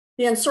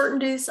 the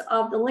uncertainties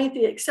of the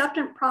lengthy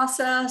acceptance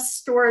process,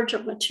 storage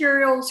of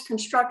materials,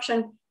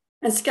 construction,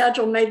 and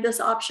schedule made this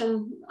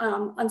option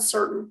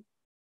uncertain.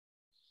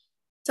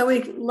 So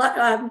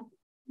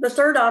the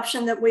third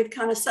option that we've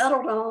kind of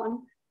settled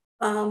on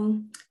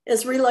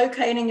is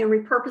relocating and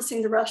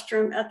repurposing the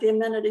restroom at the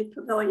amenity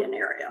pavilion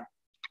area.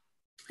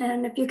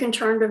 And if you can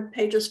turn to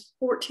pages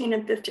 14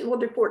 and 15, we'll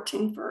do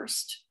 14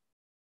 first.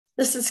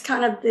 This is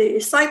kind of the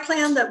site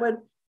plan that would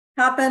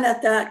happen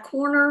at that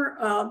corner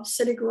of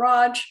City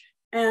Garage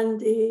and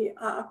the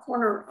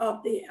corner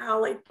of the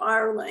alley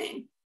fire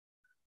lane.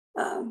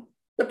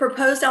 The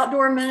proposed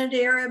outdoor amenity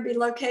area would be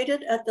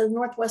located at the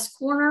northwest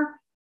corner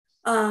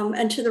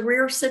and to the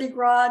rear City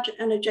Garage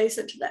and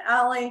adjacent to the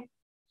alley.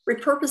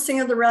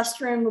 Repurposing of the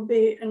restroom will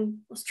be, and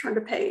let's turn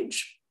to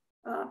page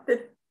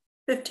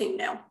 15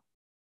 now.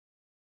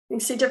 You can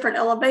see different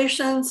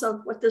elevations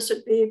of what this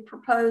would be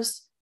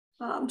proposed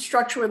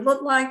structure would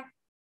look like.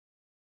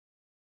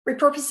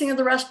 Repurposing of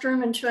the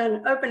restroom into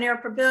an open air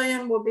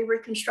pavilion will be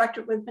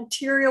reconstructed with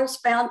materials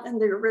found in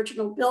the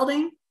original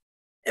building.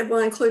 It will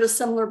include a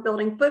similar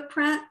building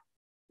footprint,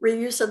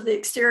 reuse of the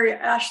exterior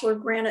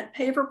ashlar granite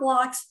paver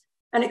blocks,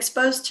 and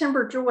exposed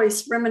timber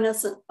joists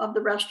reminiscent of the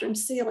restroom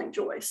ceiling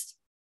joist.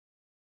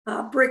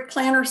 Brick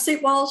planter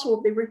seat walls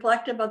will be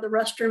reflective of the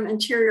restroom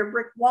interior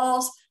brick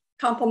walls,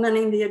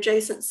 complementing the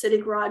adjacent City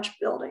Garage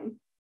building.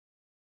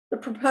 The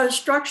proposed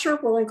structure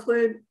will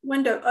include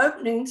window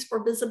openings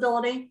for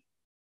visibility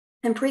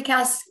and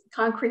precast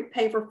concrete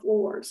paver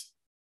floors.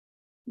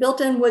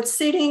 Built-in wood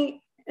seating,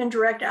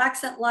 indirect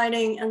accent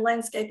lighting, and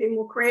landscaping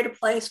will create a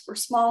place for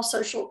small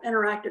social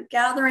interactive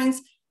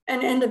gatherings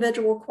and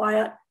individual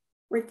quiet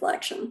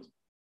reflections.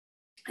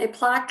 A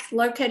plaque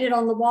located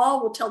on the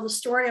wall will tell the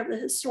story of the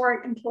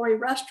historic employee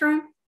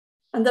restroom,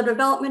 and the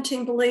development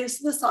team believes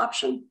this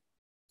option,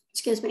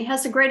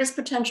 has the greatest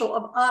potential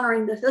of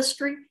honoring the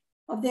history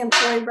of the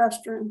employee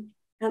restroom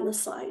and the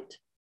site.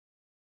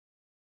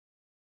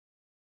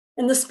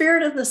 In the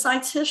spirit of the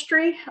site's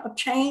history of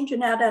change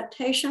and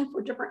adaptation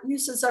for different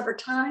uses over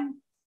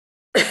time,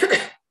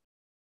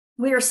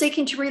 we are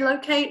seeking to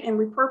relocate and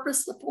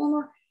repurpose the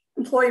former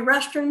employee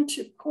restroom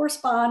to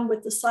correspond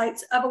with the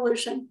site's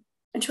evolution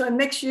into a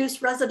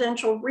mixed-use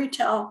residential,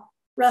 retail,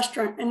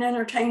 restaurant, and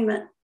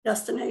entertainment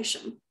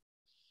destination.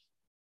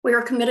 We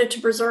are committed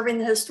to preserving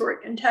the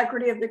historic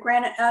integrity of the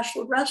Granite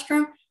Ashland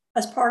restroom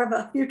as part of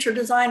a future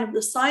design of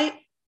the site,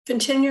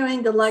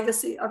 continuing the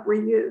legacy of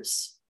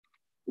reuse.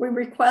 We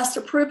request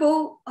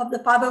approval of the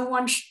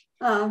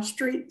 501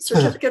 Street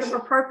Certificate of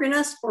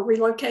Appropriateness for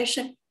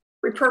relocation,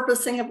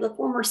 repurposing of the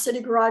former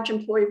City Garage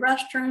employee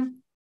restroom,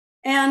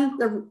 and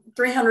the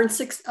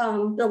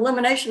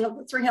elimination of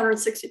the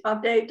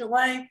 365-day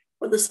delay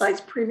for the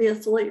site's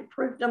previously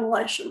approved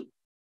demolition,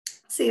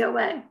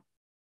 COA.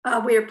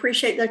 We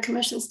appreciate the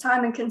Commission's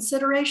time and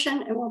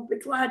consideration, and we'll be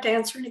glad to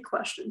answer any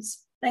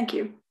questions. Thank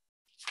you.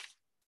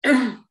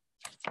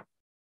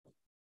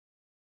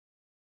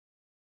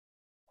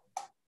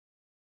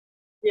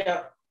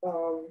 Yeah.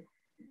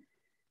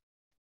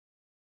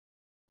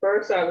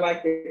 First, I'd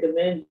like to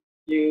commend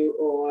you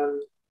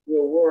on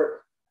your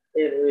work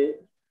in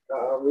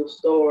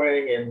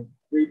restoring and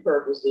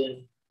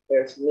repurposing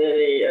as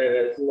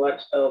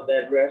much of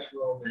that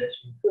restroom as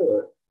you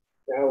could.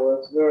 I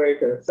was very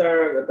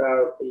concerned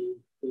about the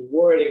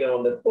wording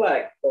on the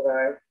plaque, but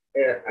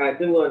I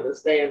do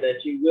understand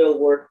that you will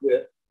work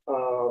with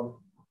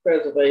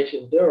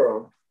Preservation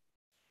Durham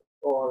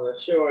on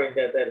assuring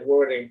that that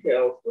wording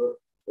tells the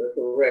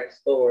correct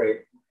story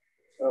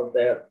of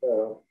that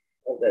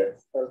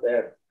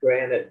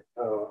granite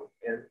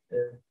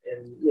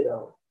and you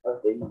know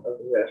of the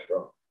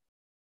restaurant.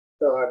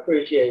 So I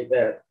appreciate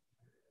that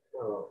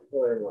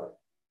very much.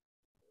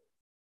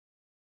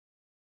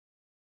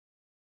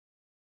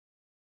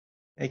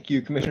 Thank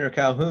you, Commissioner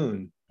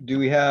Calhoun. Do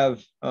we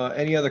have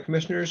any other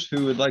commissioners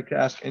who would like to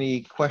ask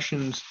any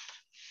questions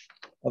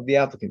of the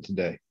applicant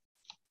today?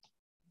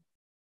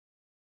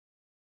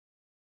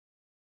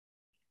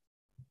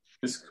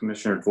 This is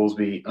Commissioner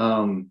Goolsbee.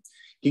 Can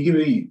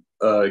you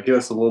give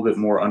us a little bit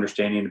more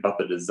understanding about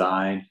the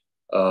design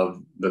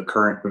of the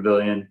current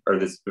pavilion, or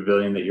this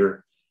pavilion that you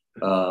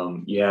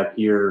have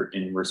here,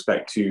 in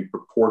respect to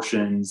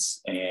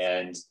proportions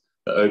and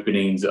the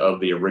openings of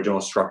the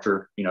original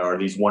structure? You know, are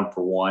these 1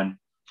 for 1,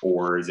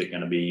 or is it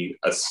going to be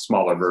a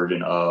smaller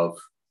version of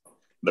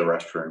the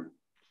restroom?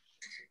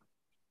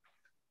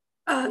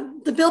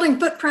 The building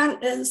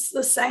footprint is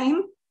the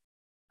same,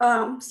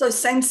 so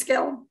same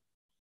scale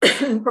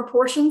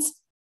proportions.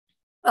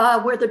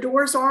 Where the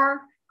doors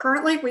are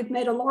currently, we've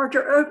made a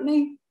larger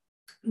opening.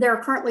 There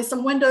are currently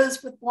some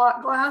windows with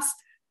block glass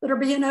that are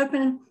being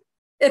opened.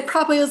 It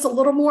probably is a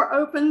little more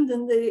open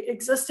than the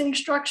existing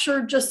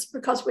structure, just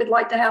because we'd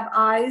like to have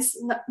eyes,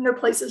 no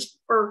places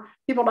for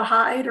people to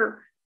hide,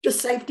 or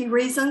just safety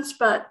reasons,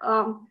 but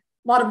a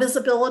lot of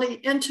visibility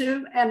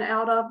into and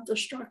out of the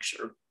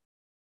structure.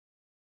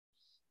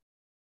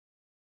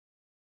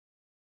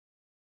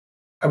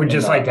 I would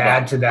just like to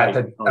add to that,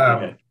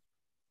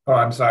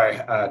 I'm sorry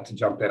to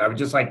jump in. I would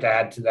just like to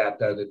add to that,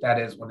 though, that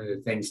is one of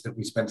the things that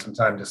we spent some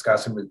time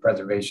discussing with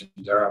Preservation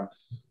Durham.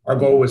 Our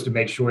goal was to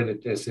make sure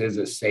that this is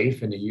a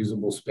safe and a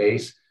usable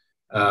space.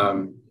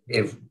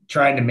 If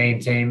trying to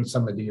maintain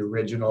some of the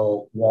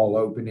original wall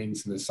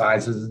openings and the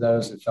sizes of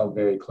those, it felt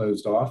very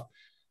closed off.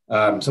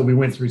 So we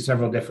went through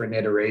several different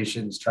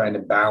iterations trying to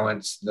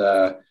balance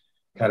the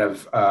kind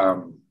of,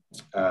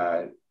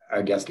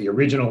 I guess, the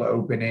original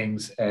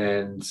openings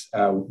and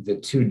the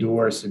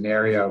 2-door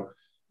scenario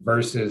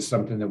versus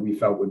something that we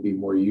felt would be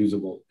more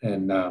usable.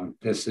 And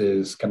this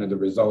is kind of the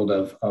result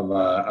of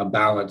a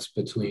balance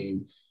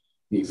between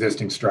the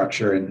existing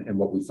structure and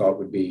what we thought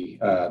would be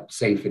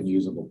safe and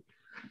usable.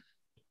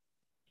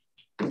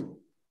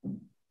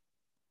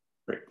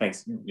 Great,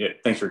 thanks. Yeah,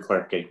 thanks for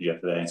clarification,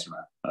 Jeff, for that answer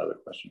my other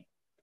question.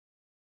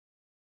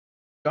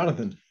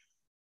 Jonathan.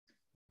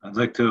 I'd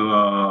like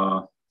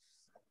to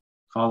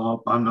follow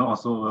up on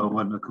also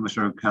when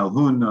Commissioner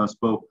Calhoun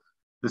spoke.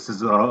 This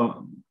is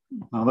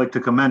I'd like to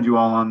commend you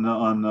all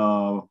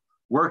on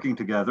working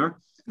together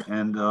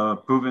and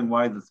proving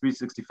why the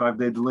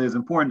 365-day delay is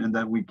important, and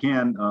that we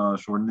can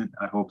shorten it.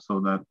 I hope so.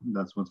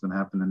 That's what's going to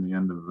happen in the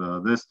end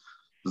of this,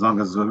 as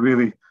long as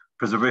really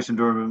Preservation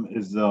Durham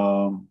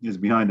is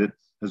behind it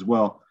as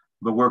well.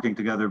 But working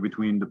together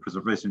between the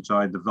preservation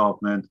side,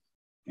 development,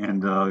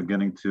 and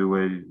getting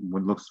to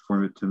what looks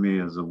to me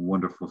as a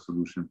wonderful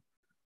solution.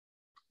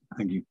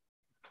 Thank you.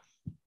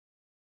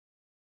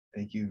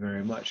 Thank you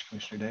very much,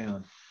 Commissioner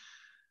Dayon.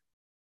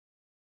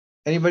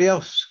 Anybody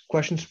else?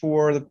 Questions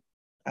for the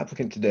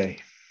applicant today?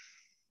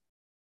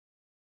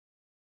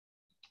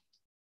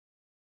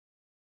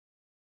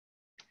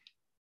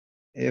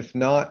 If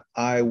not,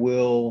 I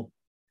will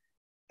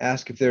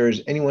ask if there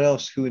is anyone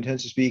else who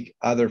intends to speak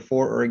either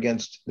for or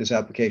against this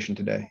application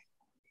today.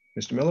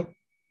 Mr. Miller?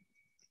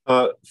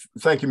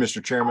 Thank you,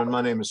 Mr. Chairman.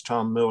 My name is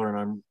Tom Miller, and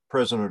I'm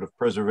president of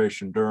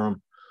Preservation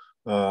Durham.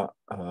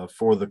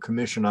 For the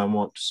commission, I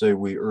want to say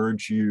we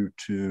urge you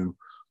to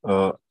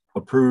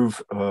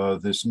approve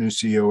this new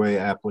COA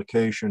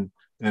application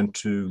and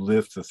to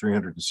lift the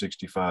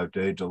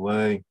 365-day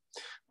delay.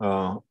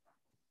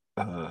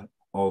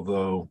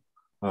 Although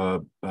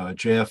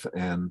Jeff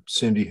and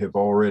Cindy have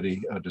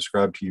already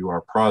described to you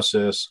our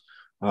process,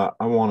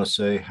 I want to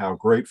say how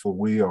grateful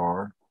we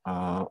are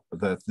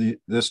that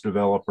this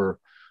developer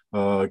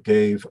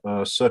gave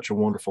such a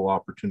wonderful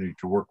opportunity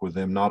to work with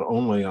them, not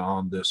only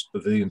on this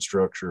pavilion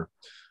structure,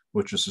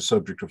 which is the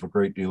subject of a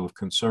great deal of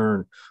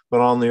concern, but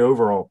on the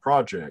overall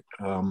project.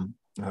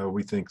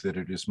 We think that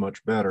it is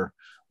much better.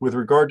 With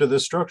regard to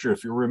this structure,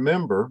 if you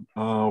remember,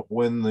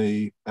 when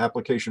the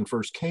application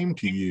first came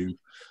to you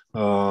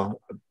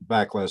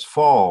back last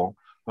fall,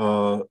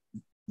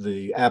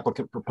 the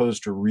applicant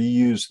proposed to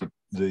reuse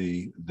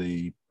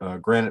the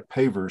granite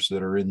pavers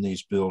that are in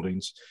these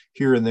buildings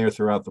here and there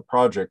throughout the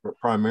project, but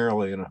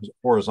primarily in a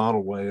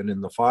horizontal way and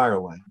in the fire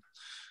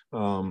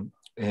lane.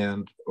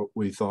 And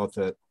we thought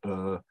that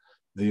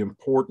the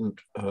important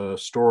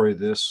story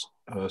this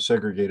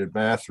segregated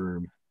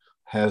bathroom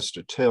has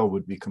to tell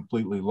would be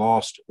completely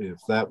lost if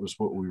that was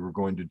what we were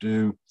going to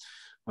do.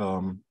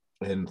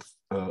 And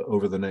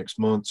over the next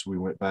months, we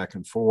went back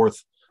and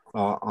forth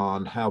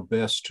on how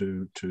best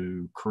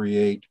to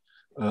create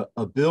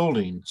a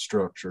building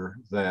structure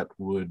that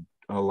would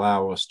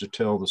allow us to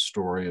tell the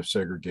story of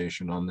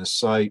segregation on this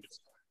site.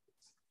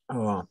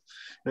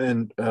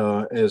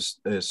 As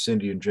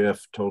Cindy and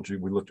Jeff told you,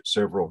 we looked at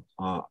several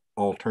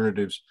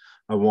alternatives.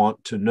 I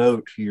want to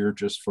note here,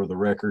 just for the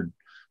record,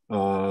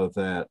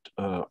 that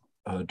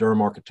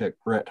Durham architect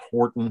Brett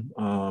Horton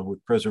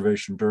with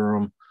Preservation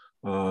Durham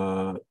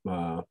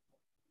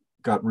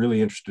got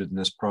really interested in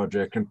this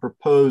project and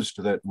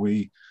proposed that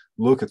we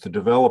look at the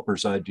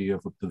developer's idea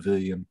of a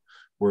pavilion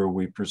where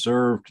we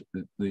preserved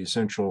the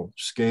essential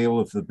scale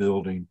of the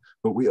building,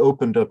 but we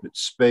opened up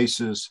its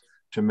spaces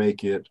to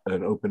make it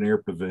an open air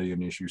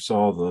pavilion. As you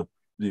saw,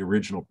 the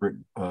original brick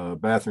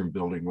bathroom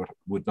building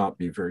would not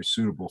be very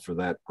suitable for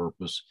that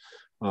purpose.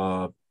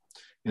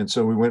 And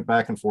so we went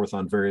back and forth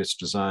on various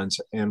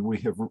designs, and we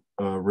have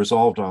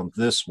resolved on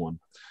this one.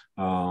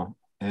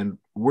 And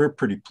we're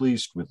pretty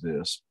pleased with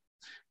this.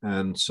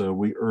 And so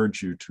we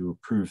urge you to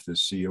approve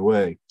this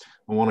COA. I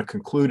want to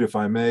conclude, if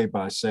I may,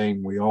 by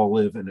saying we all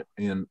live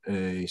in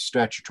a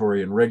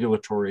statutory and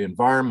regulatory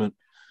environment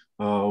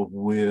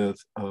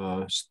with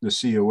the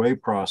COA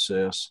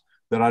process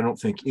that I don't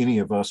think any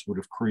of us would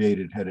have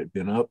created had it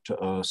been up to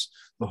us.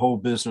 The whole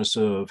business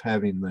of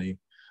having the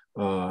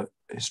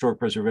Historic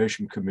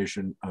Preservation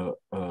Commission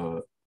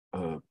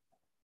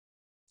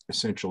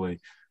essentially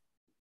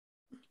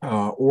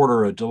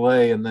order a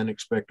delay and then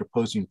expect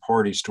opposing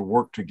parties to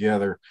work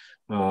together.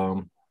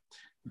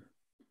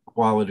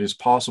 While it is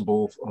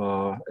possible,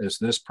 as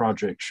this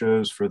project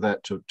shows, for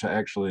that to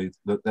actually,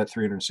 that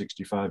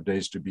 365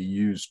 days to be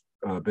used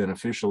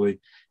beneficially,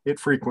 it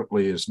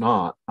frequently is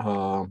not.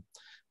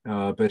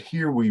 But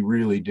here we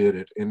really did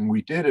it, and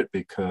we did it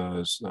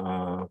because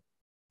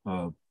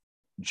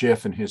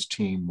Jeff and his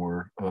team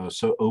were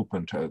so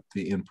open to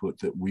the input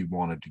that we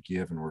wanted to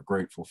give, and we're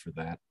grateful for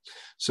that.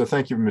 So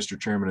thank you, Mr.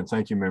 Chairman, and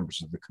thank you,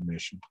 members of the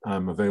commission.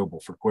 I'm available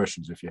for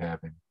questions if you have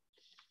any.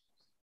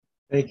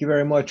 Thank you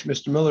very much,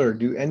 Mr. Miller.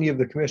 Do any of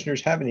the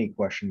commissioners have any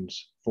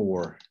questions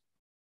for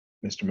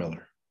Mr.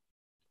 Miller?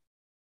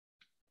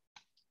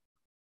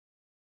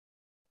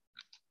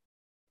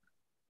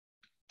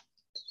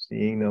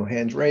 Seeing no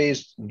hands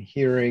raised and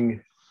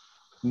hearing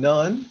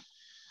none.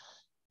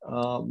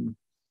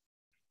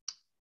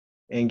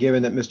 And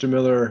given that Mr.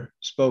 Miller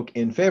spoke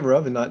in favor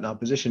of and not in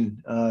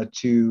opposition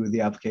to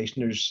the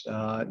application, there's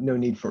no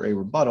need for a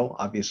rebuttal,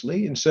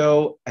 obviously. And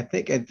so I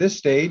think at this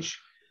stage,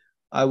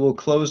 I will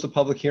close the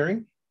public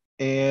hearing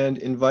and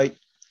invite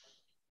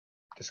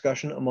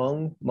discussion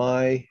among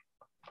my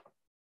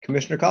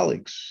commissioner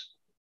colleagues.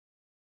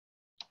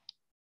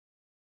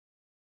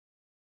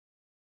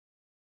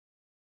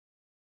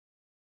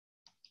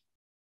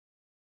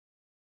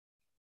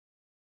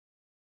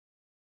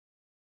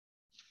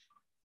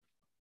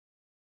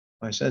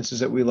 My sense is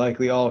that we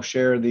likely all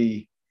share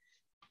the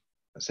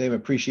same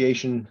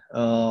appreciation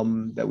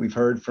that we've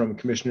heard from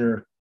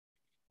Commissioner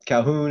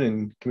Calhoun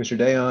and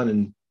Commissioner Dayon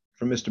and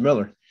from Mr.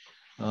 Miller.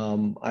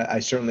 I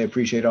certainly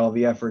appreciate all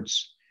the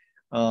efforts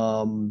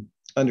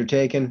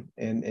undertaken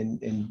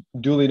and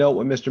duly note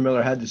what Mr.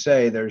 Miller had to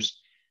say. There's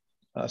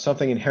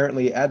something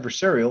inherently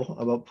adversarial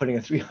about putting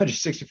a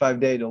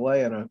 365-day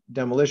delay on a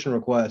demolition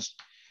request.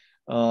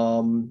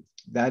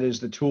 That is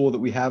the tool that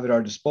we have at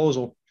our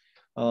disposal.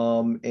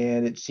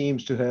 And it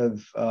seems to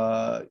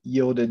have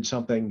yielded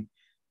something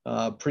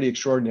pretty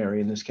extraordinary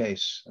in this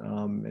case.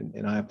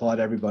 And I applaud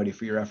everybody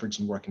for your efforts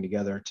in working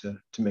together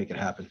to make it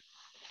happen.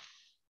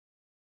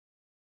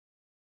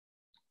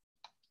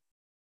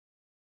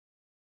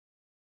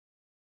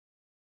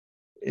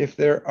 If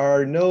there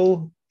are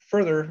no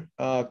further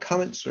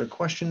comments or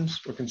questions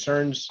or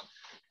concerns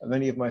of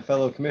any of my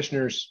fellow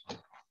commissioners,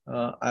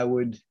 I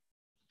would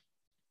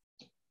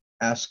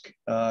ask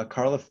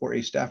Carla for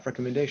a staff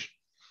recommendation.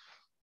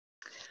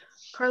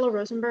 Carla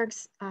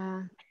Rosenberg's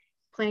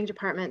planning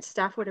department,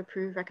 staff would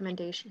approve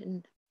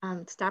recommendation.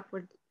 Staff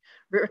would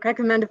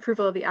recommend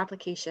approval of the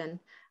application.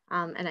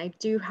 And I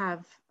do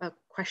have a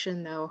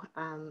question though,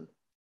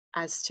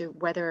 as to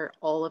whether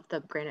all of the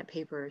granite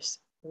papers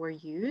were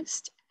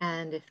used,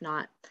 and if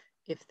not,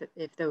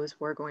 if those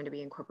were going to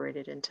be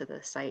incorporated into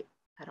the site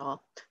at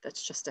all.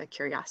 That's just a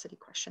curiosity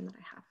question that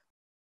I have.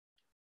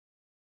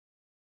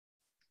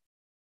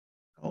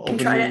 I can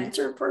try to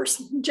answer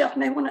first. Jeff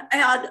may want to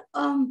add.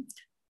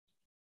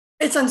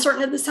 It's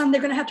uncertain at this time. They're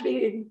going to have to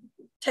be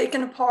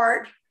taken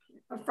apart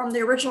from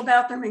the original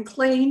bathroom and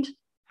cleaned.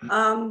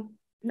 How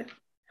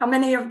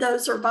many of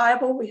those are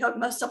viable? We hope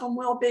most of them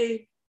will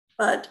be,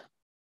 but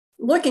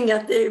looking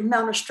at the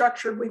amount of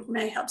structure, we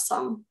may have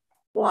some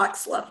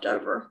blocks left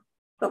over,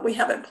 but we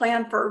haven't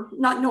planned for,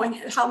 not knowing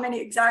how many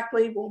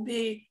exactly will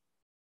be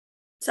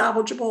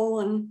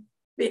salvageable and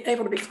be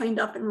able to be cleaned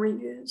up and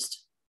reused.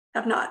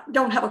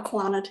 Don't have a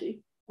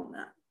quantity on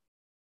that.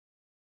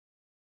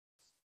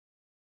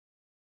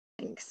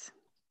 Thanks.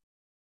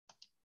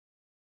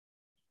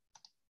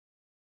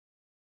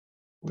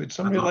 Would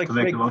somebody like to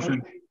make a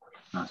motion?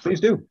 Please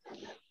do.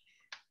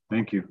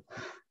 Thank you.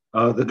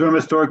 The Durham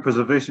Historic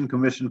Preservation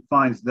Commission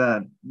finds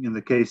that in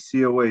the case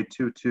COA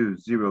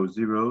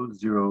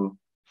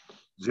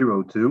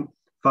 22000002,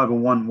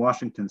 501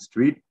 Washington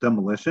Street,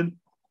 demolition,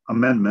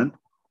 amendment,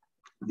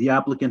 the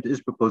applicant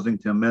is proposing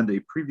to amend a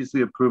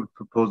previously approved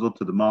proposal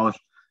to demolish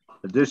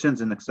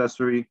additions and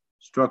accessory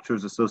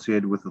structures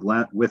associated with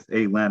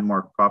a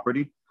landmark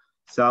property.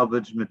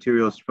 Salvaged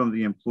materials from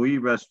the employee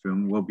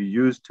restroom will be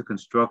used to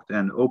construct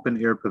an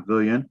open-air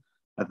pavilion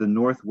at the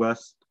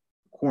northwest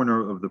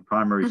corner of the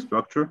primary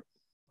structure.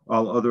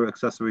 All other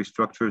accessory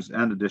structures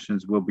and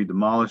additions will be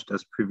demolished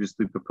as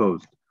previously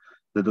proposed.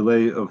 The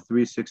delay of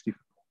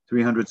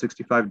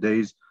 365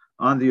 days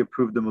on the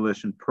approved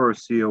demolition per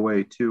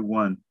COA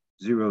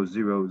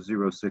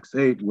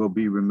 2100068 will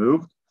be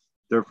removed.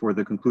 Therefore,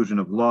 the conclusion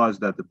of law is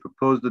that the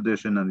proposed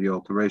addition and the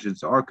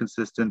alterations are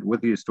consistent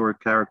with the historic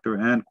character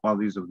and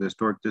qualities of the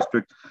historic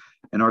district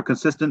and are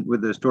consistent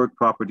with the historic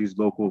properties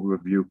local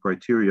review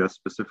criteria,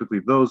 specifically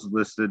those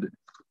listed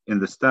in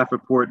the staff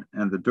report,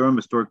 and the Durham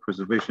Historic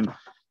Preservation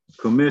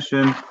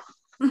Commission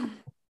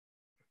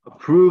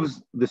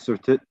approves the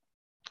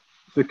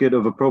certificate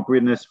of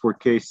appropriateness for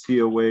case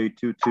COA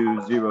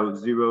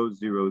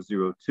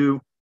 22000002,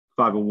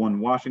 501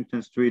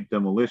 Washington Street,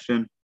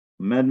 demolition,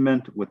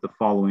 amendment with the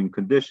following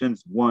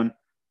conditions. 1,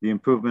 the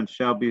improvement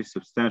shall be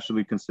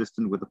substantially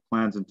consistent with the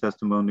plans and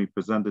testimony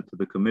presented to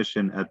the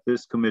commission at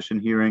this commission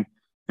hearing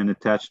and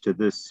attached to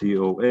this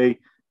COA.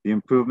 The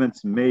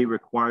improvements may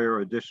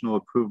require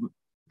additional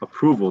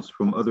approvals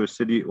from other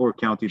city or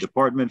county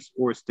departments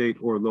or state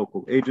or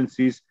local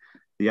agencies.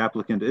 The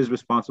applicant is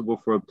responsible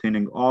for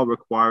obtaining all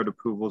required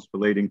approvals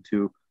relating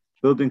to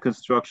building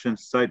construction,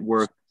 site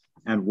work,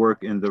 and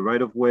work in the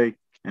right-of-way.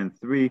 And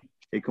 3,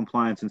 a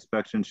compliance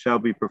inspection shall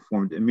be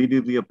performed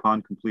immediately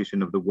upon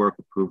completion of the work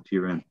approved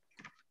herein.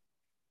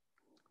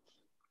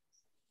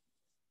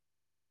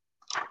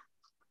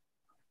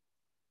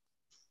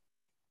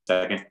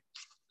 Second,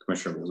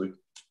 Commissioner Goolsby.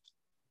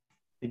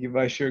 Thank you,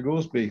 Vice Chair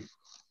Goolsby.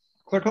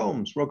 Clerk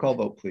Holmes, roll call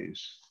vote,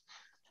 please.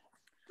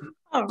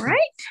 All right.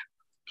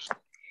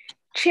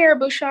 Chair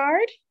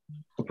Bouchard.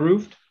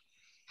 Approved.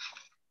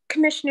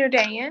 Commissioner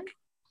Dan.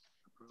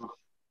 Approved.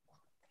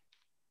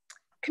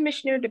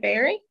 Commissioner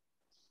DeBerry.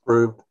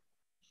 Approved.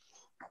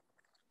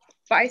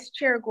 Vice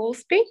Chair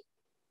Goolsby.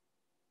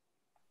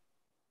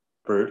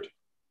 Approved.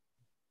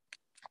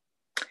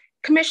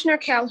 Commissioner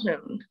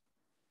Calhoun.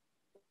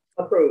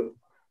 Approved.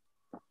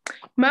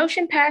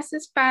 Motion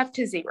passes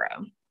 5-0.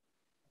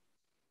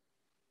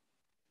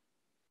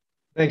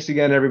 Thanks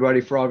again,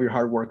 everybody, for all of your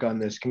hard work on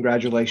this.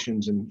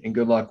 Congratulations and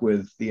good luck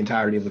with the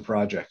entirety of the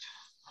project.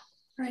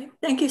 All right.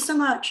 Thank you so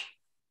much.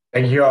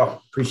 Thank you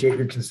all. Appreciate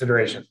your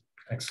consideration.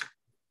 Thanks.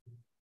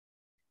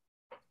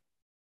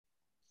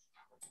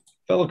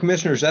 Fellow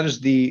commissioners, that is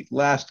the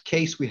last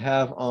case we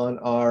have on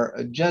our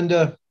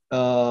agenda.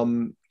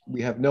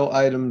 We have no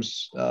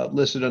items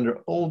listed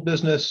under old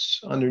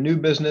business. Under new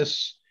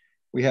business,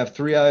 we have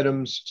 3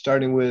 items,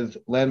 starting with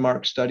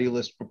landmark study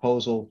list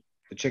proposal,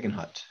 the Chicken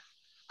Hut.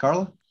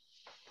 Carla?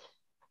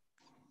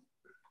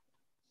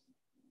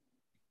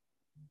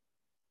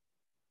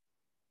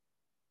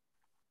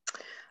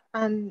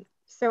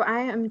 So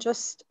I'm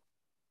just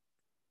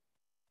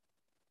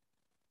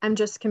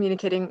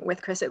communicating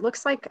with Chris. It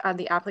looks like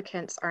the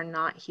applicants are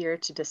not here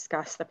to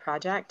discuss the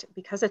project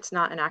because it's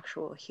not an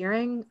actual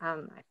hearing.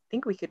 I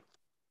think we could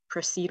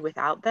proceed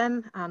without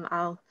them.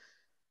 I'll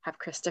have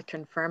Krista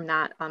confirm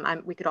that.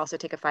 We could also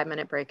take a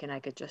 5-minute break and I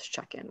could just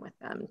check in with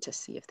them to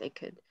see if they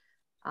could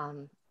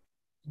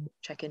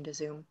check into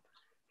Zoom.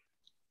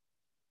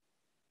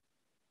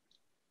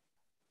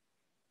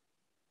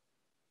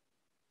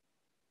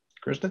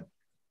 Krista?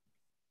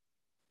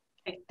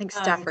 Thanks,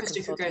 staff.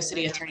 Krista Kruger,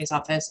 City Attorney's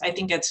Office. I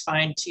think it's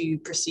fine to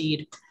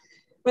proceed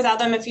without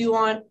them if you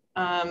want.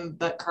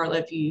 But Carla,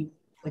 if you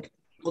like,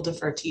 we'll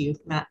defer to you,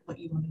 Matt, what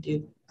you want to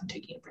do. I'm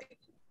taking a break.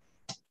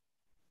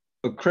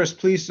 Chris,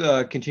 please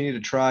continue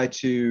to try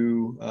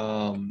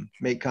to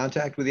make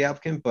contact with the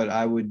applicant, but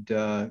I would,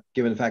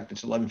 given the fact that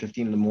it's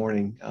 11:15 in the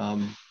morning,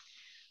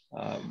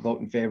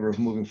 vote in favor of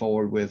moving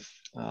forward with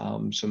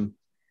some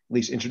at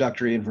least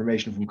introductory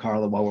information from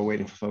Carla while we're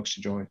waiting for folks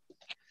to join.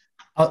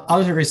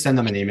 I'll just resend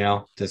them an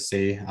email to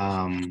see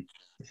and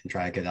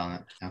try to get on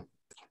it. Yeah.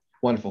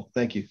 Wonderful.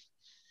 Thank you.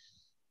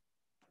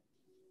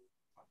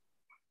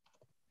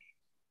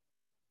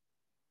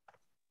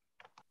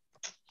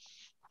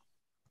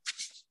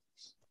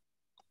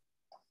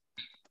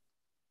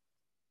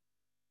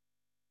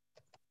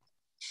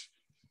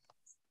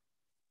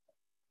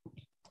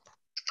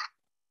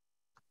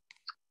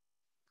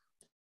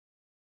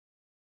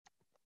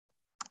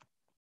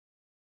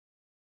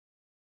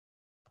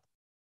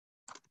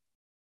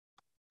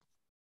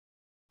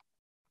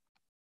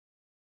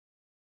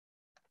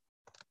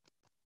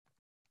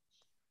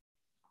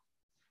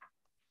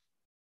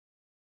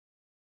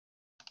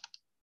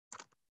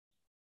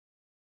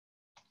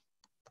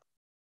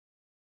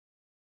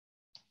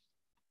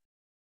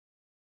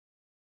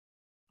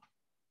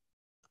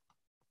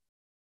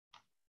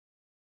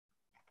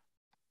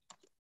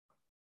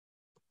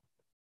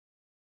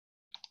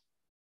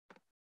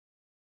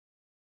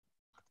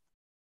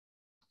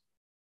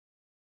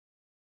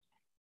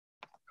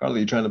 Carla,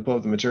 you trying to pull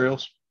up the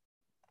materials?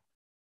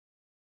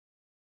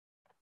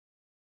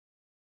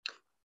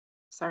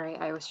 Sorry,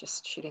 I was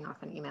just shooting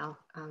off an email.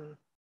 Let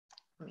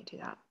me do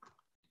that.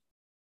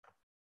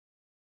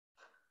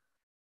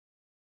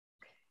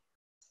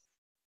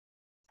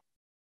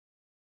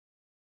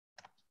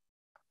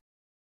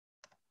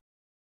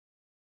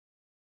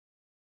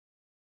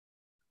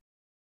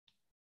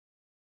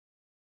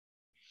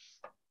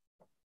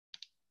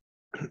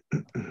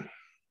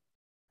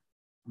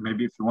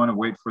 Maybe if you want to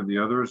wait for the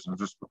others, I'm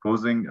just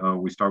proposing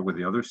we start with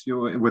the other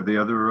COA, with the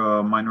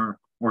other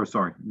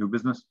new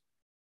business.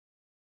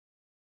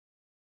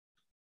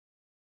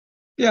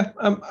 Yeah,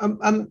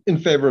 I'm in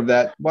favor of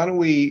that. Why don't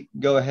we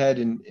go ahead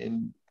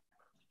and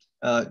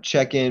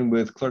check in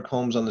with Clerk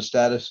Holmes on the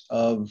status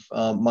of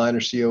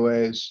minor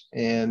COAs,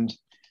 and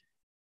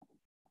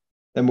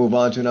then move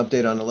on to an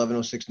update on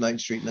 1106 9th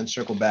Street, and then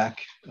circle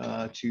back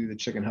to the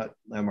Chicken Hut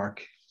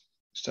landmark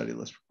study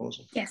list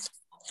proposal. Yes.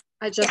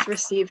 I just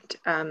received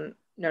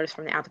notice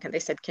from the applicant. They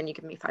said, can you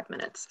give me 5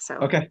 minutes? So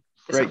okay,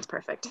 this great. sounds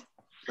perfect.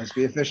 Let's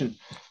be efficient.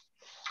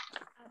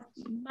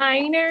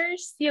 Minor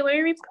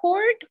COA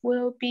report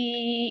will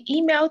be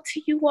emailed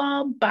to you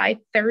all by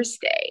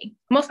Thursday.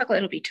 Most likely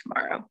it'll be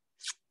tomorrow.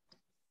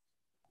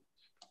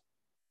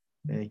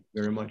 Thank you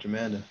very much,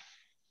 Amanda.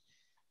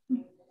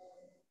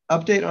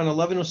 Update on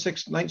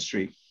 1106 9th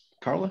Street.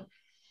 Carla?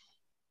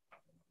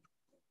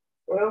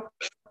 Well,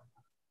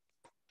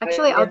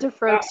 actually, I'll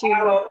defer to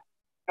you.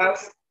 I'll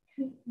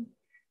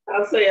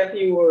say a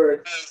few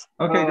words.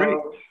 Okay, great.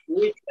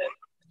 We've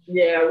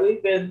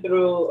been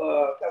through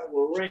a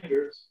couple of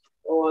ringers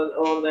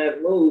on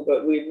that move,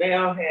 but we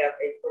now have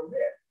a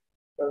permit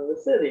from the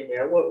city.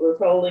 Now, what was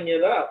holding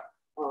it up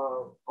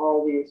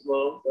all these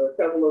months are a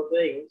couple of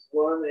things.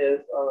 One is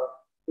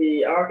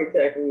the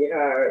architect we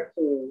hired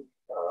to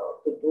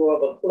draw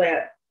the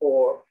plat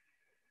for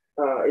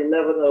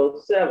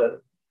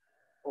 1107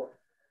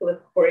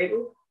 Cliff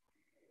Cradle.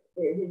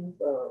 He's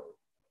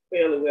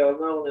fairly well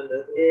known in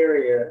this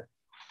area,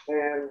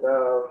 and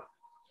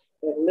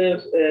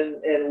lives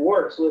and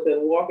works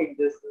within walking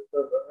distance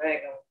of the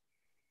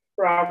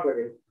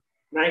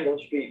Mangum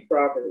Street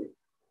property.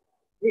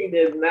 He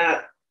did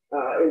not,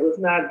 it was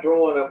not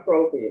drawn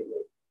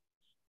appropriately.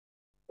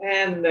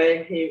 And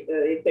he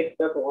picked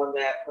up on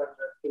that when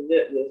the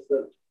permit was,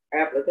 the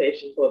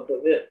application for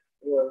permit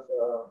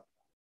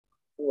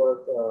was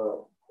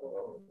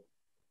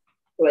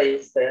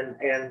placed,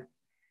 and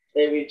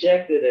they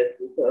rejected it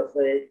because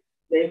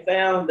they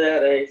found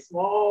that a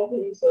small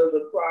piece of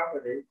the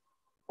property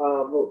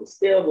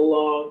still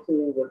belonged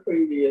to the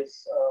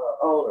previous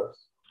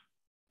owners.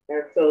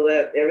 And so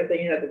that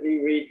everything had to be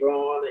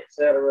redrawn, et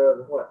cetera,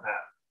 and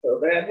whatnot. So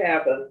that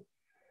happened.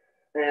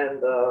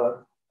 And,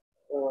 but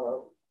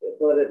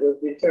it was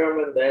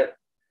determined that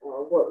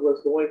what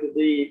was going to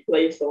be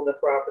placed on the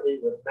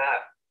property would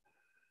not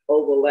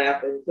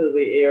overlap into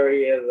the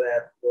area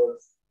that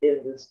was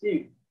in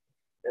dispute.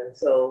 And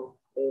so,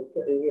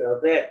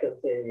 that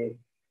continued.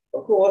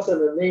 Of course, in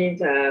the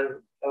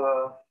meantime,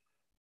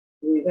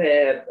 we've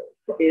had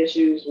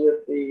issues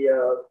with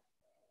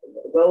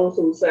those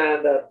who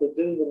signed up to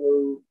do the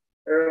move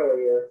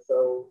earlier.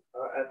 So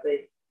I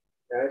think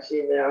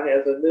she now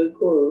has a new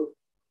crew,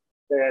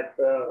 that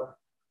a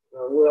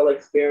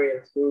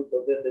well-experienced group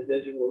of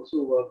individuals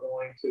who are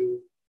going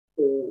to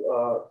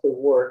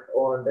work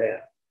on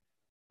that.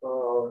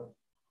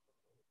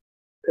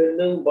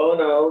 Canoe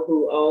Bono,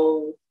 who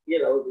owns, the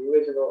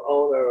original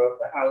owner of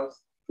the house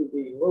to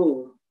be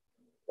moved,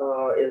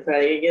 is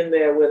hanging in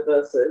there with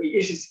us.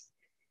 He's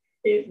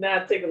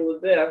not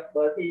tickled to death,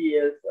 but he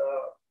is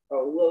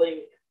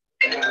willing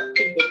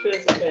to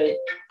participate.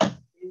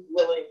 He's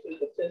willing to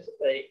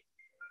participate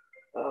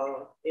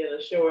in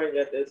assuring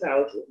that this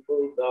house is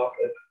moved off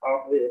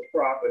his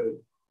property.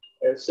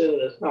 as soon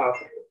as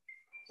possible.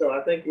 So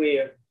I think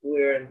we're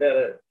in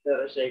better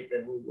shape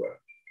than we were.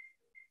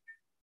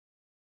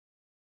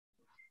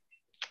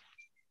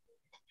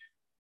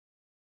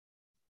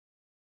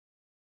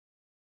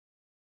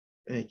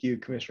 Thank you,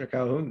 Commissioner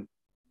Calhoun.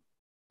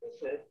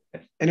 Okay.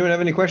 Anyone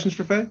have any questions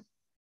for Faye?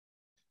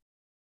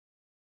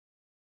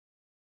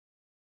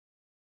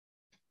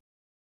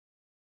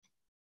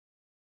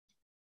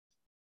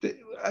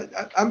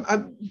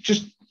 I'm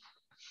just,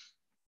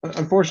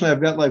 unfortunately,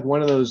 I've got like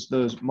one of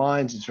those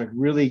minds. It's like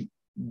really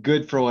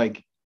good for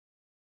like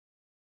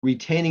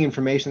retaining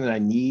information that I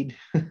need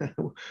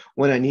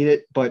when I need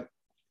it, but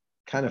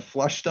kind of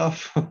flush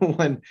stuff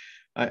when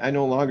I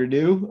no longer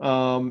do.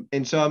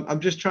 And so I'm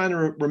just trying to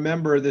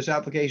remember this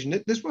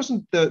application. This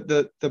wasn't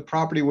the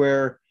property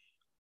where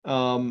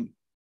the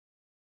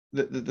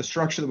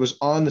structure that was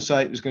on the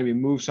site is going to be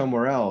moved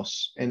somewhere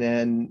else. And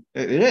then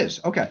it is.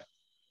 Okay.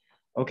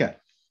 Okay.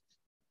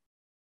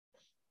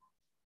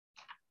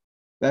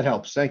 That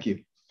helps. Thank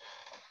you.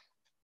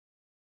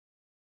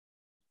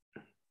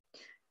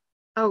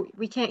 Oh,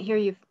 we can't hear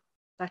you,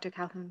 Dr.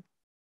 Calhoun.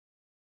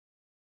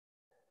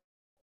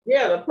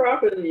 Yeah, the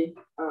property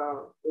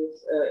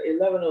is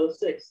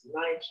 1106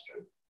 9th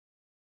Street.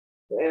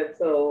 And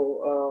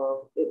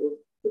so it was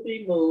to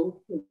be moved,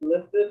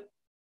 lifted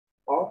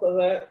off of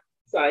that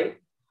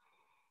site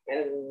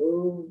and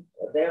moved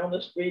down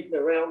the street and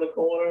around the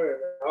corner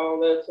and all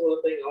that sort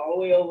of thing, all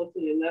the way over to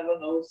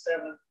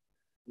 1107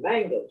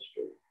 Mango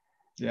Street.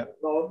 Yeah.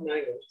 North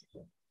Mango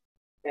Street.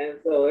 And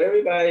so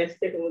everybody's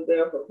tickled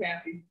there for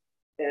happy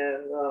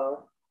and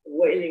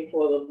waiting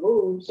for the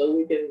move so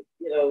we can,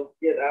 you know,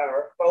 get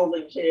our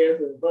folding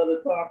chairs and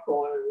buttered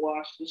popcorn and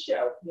wash the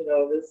shelf, you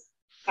know, this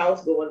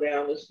house going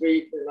down the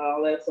street and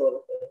all that sort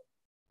of thing.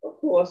 Of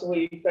course,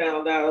 we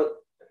found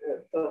out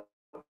at some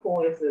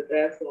points that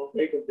that's going to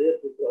take a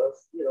bit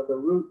because, you know, the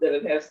route that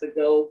it has to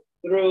go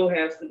through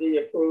has to be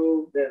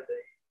approved and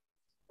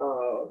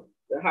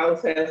the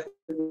house has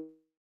to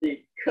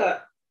be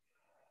cut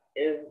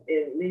in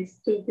at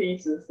least 2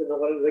 pieces in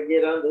order to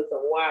get under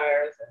some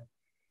wires. And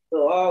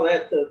so all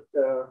that took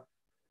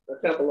a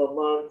couple of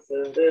months.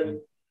 And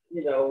then,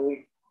 you know,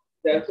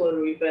 that's when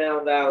we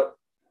found out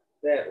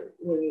that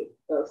when we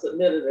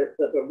submitted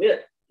the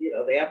permit, you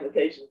know, the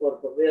application for the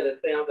permit, and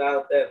found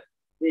out that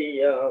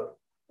the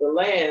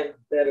land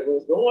that it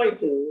was going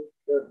to,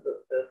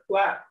 the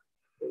plot,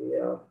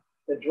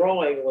 the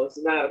drawing was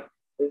not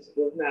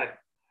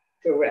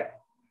correct.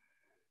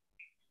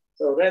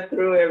 So that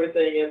threw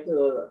everything into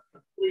a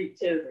complete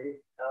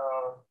tizzy,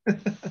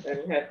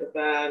 and had to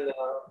find,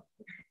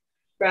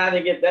 trying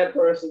to get that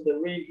person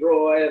to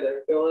redraw it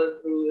and going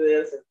through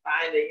this and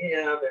finding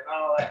him and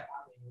all that.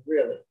 I mean,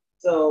 really.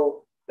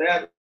 So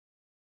that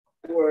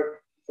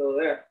worked. So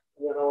that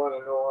went on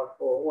and on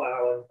for a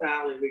while, and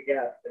finally we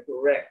got the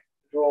correct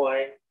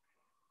drawing.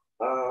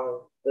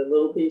 The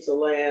little piece of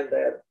land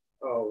that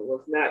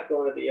was not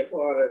going to be a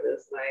part of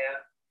this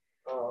land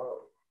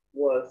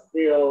was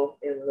still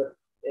in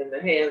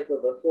the hands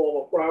of the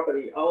former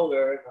property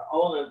owner, and the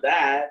owner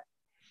died.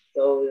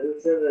 So it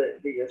was in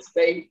the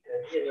estate,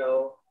 and you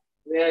know,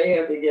 now you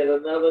have to get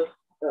another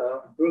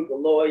group of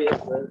lawyers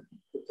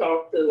to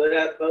talk to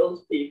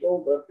those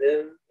people, but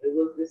then it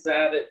was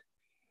decided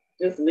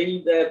just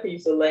leave that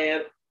piece of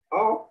land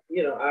off,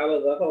 you know, out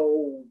of the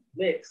whole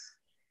mix,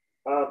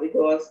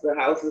 because the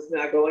house is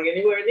not going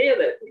anywhere near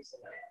that piece of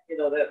land, you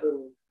know, that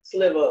little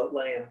sliver of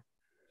land.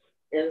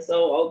 And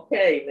so,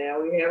 okay, now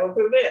we have a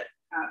permit.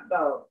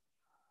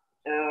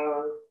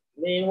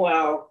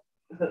 Meanwhile,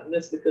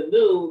 Mr.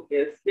 Canoe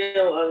is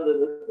still under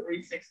the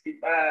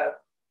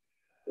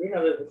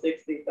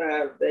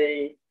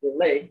 365-day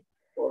delay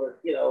for,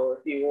 you know,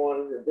 if he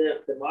wanted to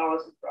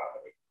demolish the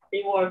property.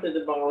 He wanted to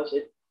demolish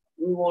it.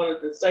 We wanted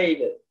to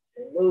save it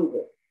and move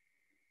it.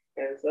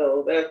 And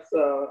so that's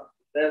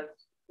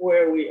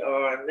where we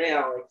are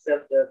now,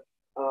 except that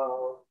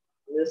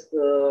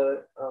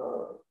Mr.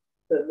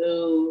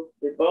 Canoe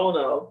De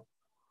Bono,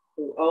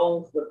 who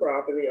owns the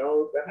property,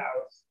 owns the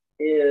house,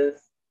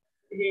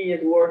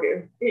 he's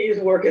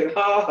working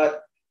hard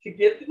to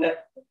get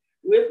that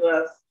with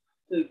us,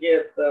 to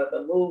get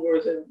the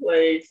movers in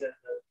place and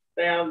the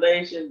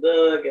foundation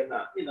dug, and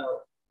you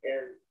know,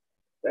 and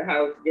the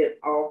house get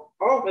off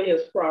of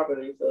his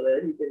property so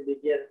that he can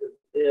begin to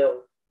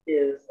build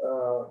his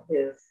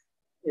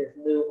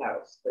new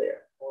house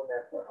there on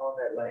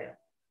that land.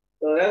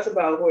 So that's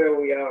about where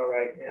we are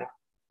right now.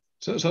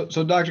 So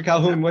Dr.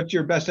 Calhoun, what's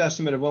your best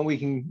estimate of when we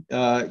can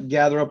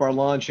gather up our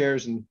lawn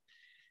chairs and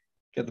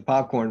get the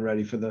popcorn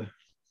ready for the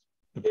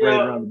parade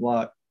around the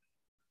block?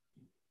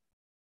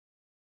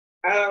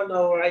 I don't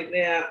know right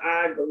now.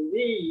 I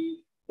believe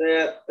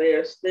that they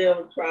are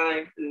still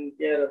trying to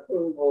get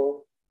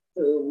approval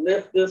to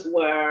lift this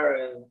wire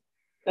and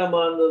come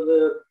under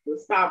the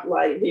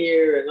stoplight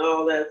here and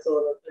all that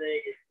sort of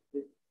thing.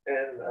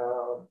 And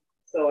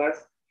so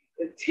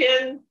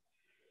 10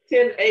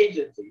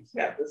 agencies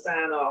have to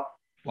sign off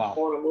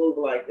on a move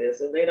like this,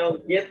 and they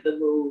don't get the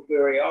move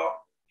very often.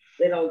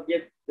 They don't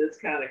get this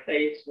kind of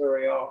case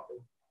very often.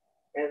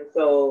 And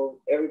so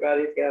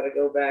everybody's got to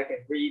go back and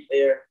read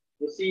their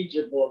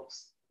procedure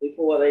books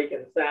before they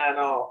can sign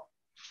off.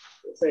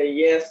 Say,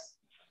 yes,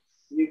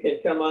 you can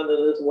come under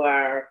this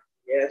wire.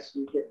 Yes,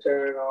 you can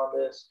turn on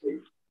this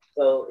street.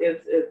 So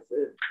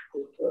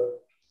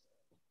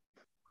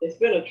it's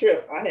been a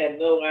trip. I had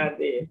no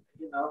idea,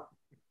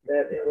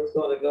 that it was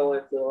going to go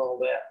into all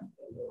that.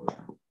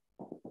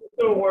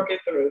 Still working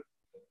through.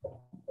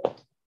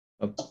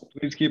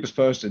 Please keep us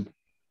posted.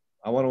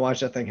 I want to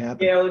watch that thing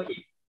happen. Yeah,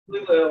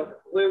 we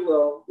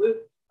will.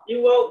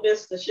 You won't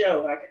miss the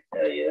show, I can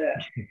tell you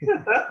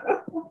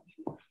that.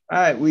 All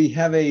right, we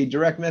have a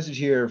direct message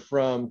here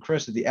from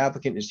Chris that the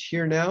applicant is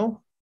here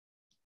now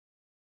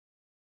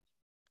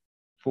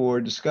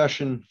for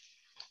discussion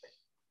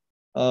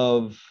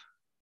of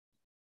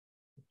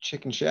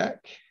Chicken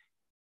Shack.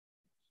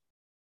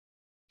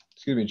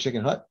 Excuse me,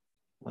 Chicken Hut.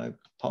 My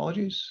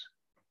apologies.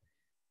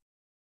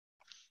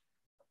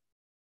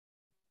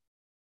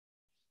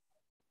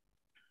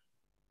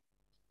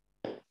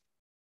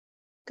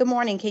 Good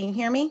morning. Can you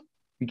hear me?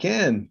 We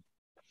can.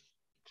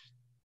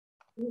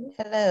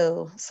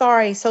 Hello.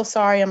 Sorry. So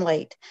sorry I'm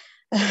late.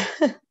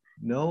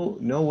 No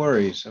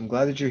worries. I'm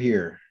glad that you're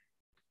here.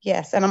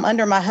 Yes. And I'm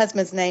under my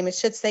husband's name. It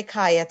should say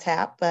Kaya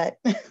Tap, but.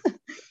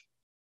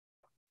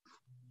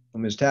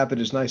 Ms. Tappet,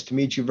 it's nice to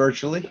meet you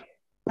virtually.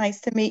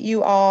 Nice to meet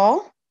you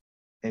all.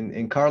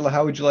 And Carla,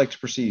 how would you like to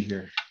proceed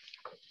here?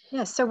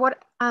 Yeah, so what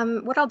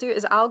I'll do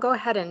is I'll go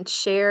ahead and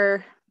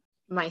share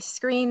my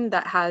screen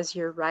that has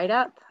your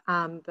write-up,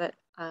 but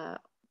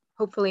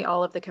hopefully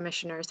all of the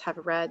commissioners have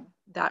read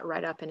that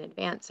write-up in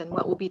advance. And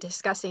what we'll be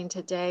discussing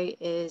today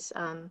is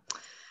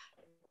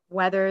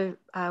whether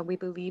we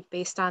believe,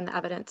 based on the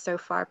evidence so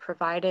far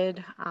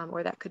provided,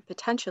 or that could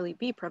potentially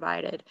be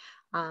provided,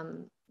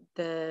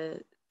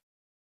 the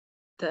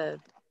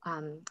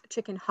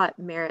Chicken Hut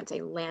merits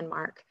a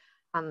landmark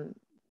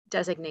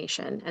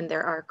designation. And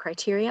there are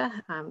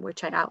criteria,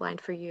 which I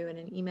outlined for you in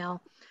an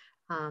email,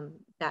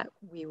 that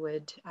we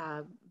would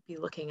be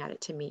looking at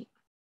it to meet.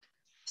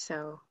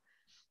 So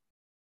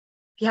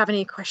if you have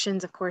any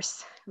questions, of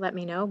course, let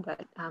me know,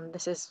 but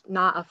this is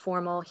not a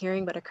formal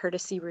hearing, but a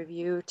courtesy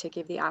review to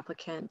give the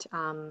applicant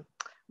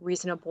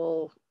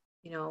reasonable,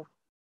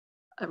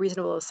 a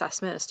reasonable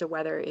assessment as to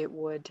whether it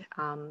would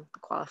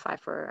qualify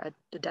for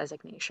a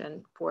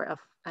designation for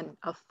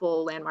a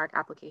full landmark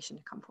application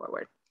to come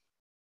forward.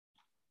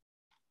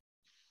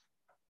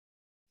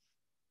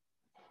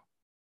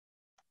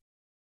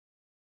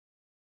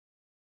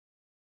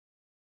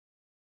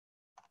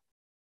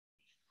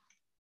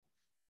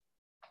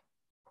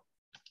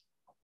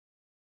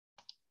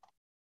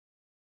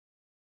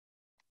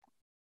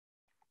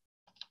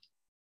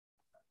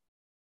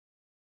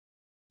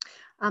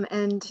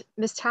 And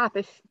Ms. Tapp,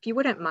 if you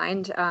wouldn't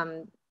mind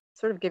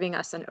sort of giving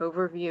us an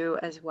overview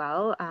as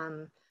well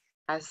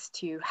as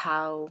to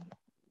how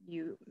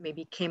you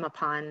maybe came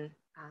upon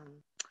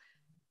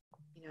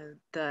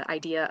the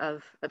idea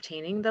of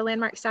obtaining the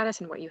landmark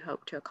status and what you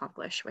hope to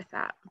accomplish with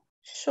that.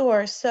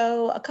 Sure.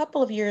 So a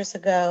couple of years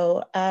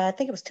ago, I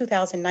think it was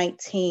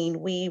 2019,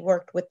 we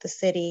worked with the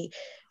city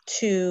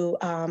to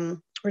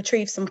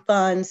retrieve some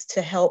funds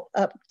to help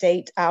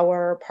update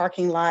our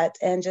parking lot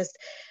and just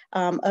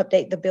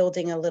update the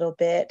building a little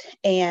bit.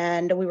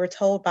 And we were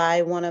told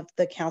by one of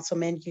the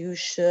councilmen, you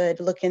should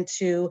look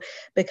into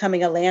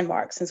becoming a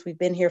landmark since we've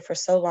been here for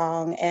so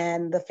long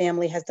and the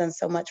family has done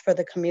so much for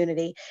the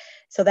community.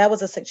 So that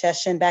was a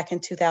suggestion back in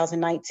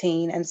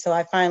 2019. And so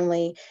I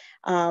finally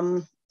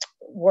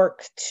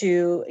worked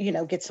to,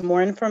 get some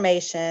more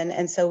information.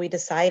 And so we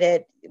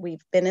decided,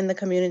 we've been in the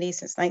community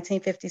since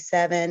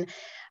 1957,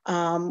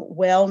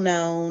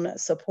 well-known,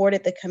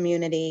 supported the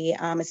community.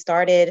 It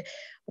started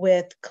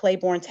with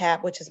Claiborne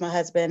Tap, which is my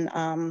husband.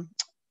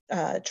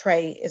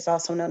 Trey is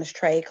also known as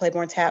Trey.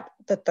 Claiborne Tap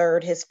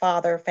III, his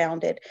father,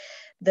 founded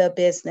the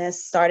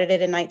business, started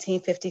it in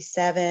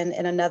 1957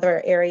 in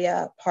another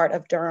area, part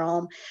of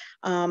Durham.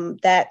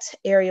 That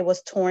area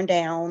was torn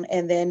down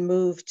and then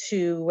moved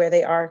to where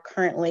they are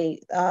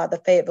currently,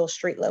 the Fayetteville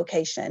Street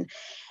location.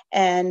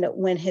 And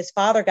when his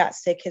father got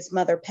sick, his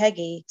mother,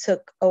 Peggy,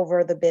 took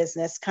over the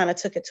business, kind of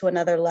took it to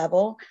another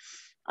level.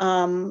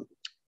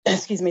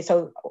 Excuse me,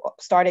 so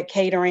started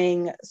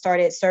catering,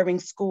 started serving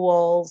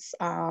schools,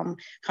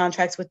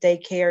 contracts with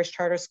daycares,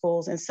 charter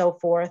schools, and so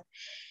forth.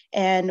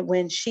 And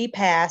when she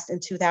passed in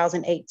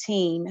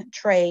 2018,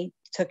 Trey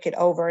took it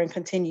over and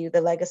continued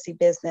the legacy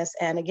business.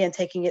 And again,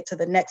 taking it to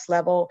the next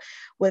level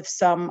with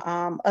some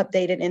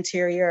updated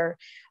interior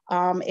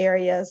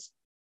areas.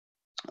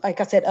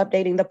 Like I said,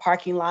 updating the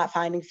parking lot,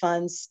 finding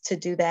funds to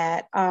do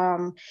that,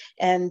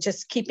 and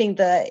just keeping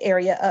the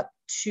area up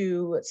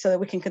so that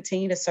we can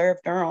continue to serve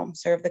Durham,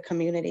 serve the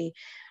community,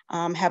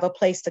 have a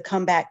place to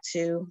come back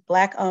to,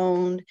 Black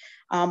owned,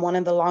 one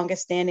of the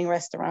longest standing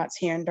restaurants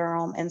here in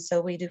Durham. And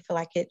so we do feel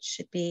like it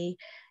should be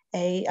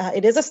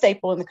it is a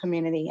staple in the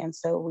community. And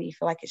so we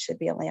feel like it should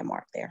be a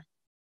landmark there.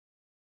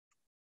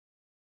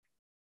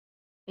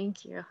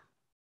 Thank you.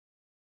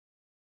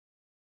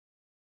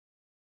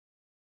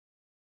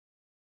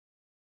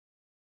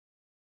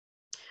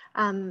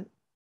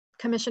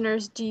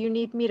 Commissioners, do you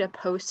need me to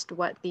post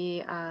what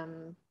the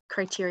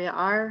criteria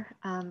are?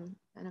 And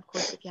of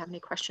course, if you have any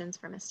questions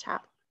for Ms.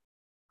 Tapp.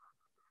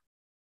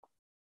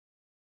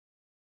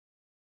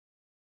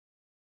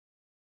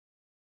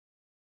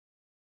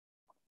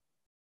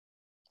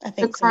 I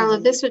think so,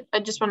 Carla, I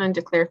just wanted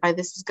to clarify,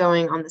 this is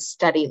going on the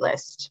study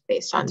list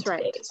based on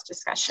today's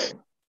discussion.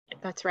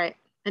 That's right.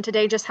 And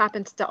today just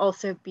happens to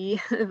also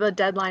be the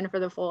deadline for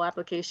the full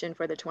application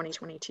for the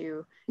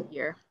 2022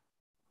 year.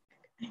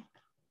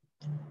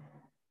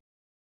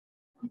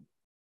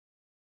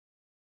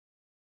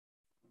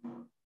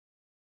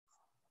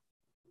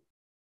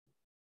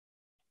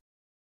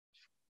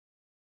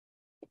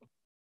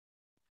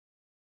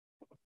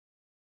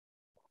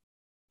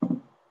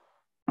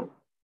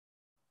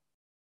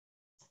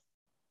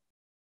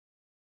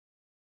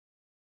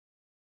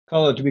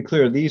 Carla, to be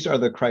clear, these are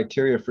the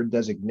criteria for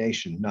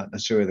designation, not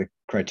necessarily the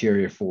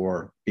criteria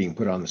for being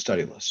put on the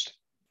study list.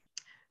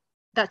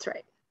 That's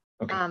right.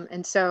 Okay.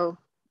 And so,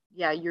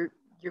 yeah, you're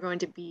going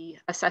to be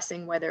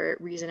assessing whether it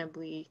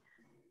reasonably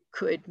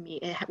could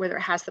meet, whether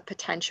it has the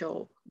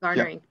potential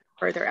garnering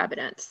further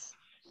evidence.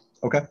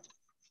 Okay.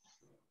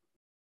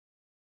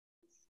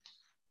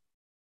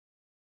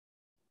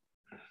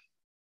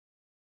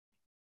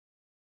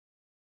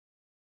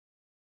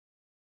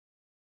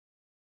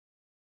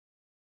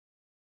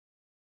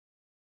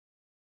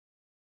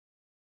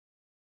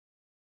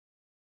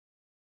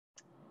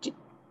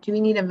 Do we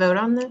need a vote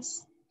on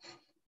this?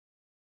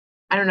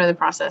 I don't know the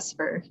process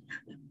for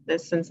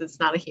this since it's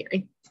not a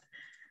hearing.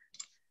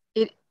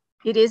 It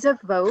is a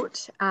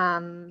vote,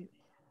 but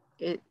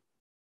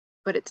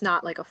it's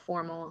not like a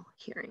formal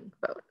hearing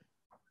vote.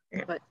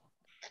 But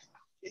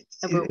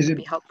a vote would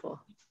be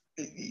helpful.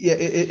 Yeah,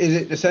 is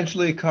it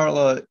essentially,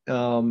 Carla,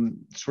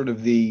 sort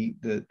of the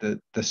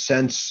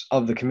sense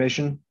of the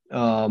commission?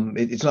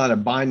 It's not a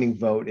binding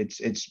vote.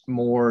 It's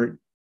more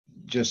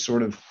just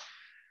sort of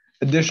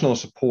additional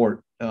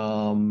support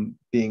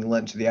being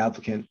lent to the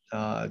applicant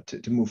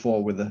to move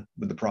forward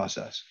with the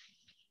process.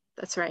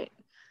 That's right.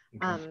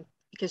 Okay.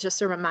 Because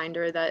just a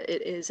reminder that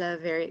it is a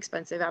very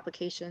expensive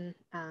application,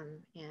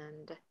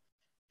 and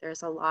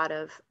there's a lot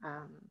of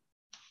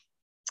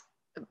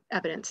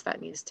evidence that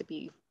needs to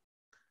be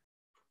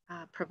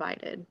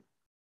provided.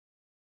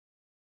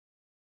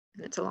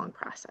 And it's a long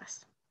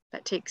process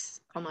that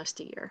takes almost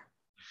a year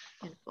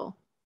in full.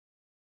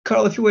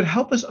 Carl, if you would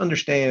help us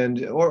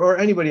understand, or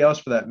anybody else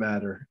for that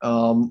matter,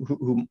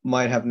 who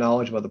might have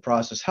knowledge about the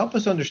process, help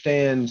us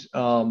understand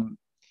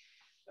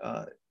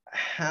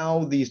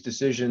how these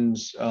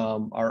decisions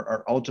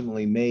are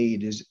ultimately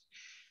made. Is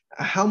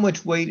how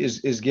much weight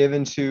is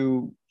given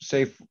to,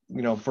 say,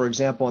 for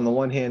example, on the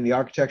one hand, the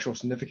architectural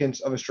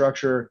significance of a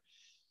structure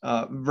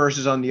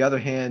versus on the other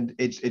hand,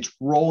 its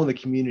role in the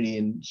community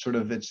and sort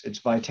of its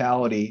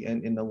vitality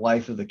and in the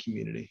life of the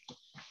community.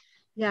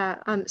 Yeah,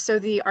 so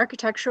the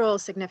architectural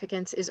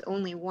significance is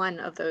only one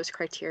of those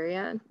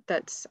criteria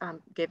that's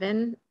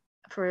given.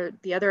 For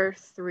the other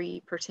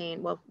three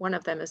pertain, well, one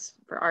of them is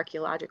for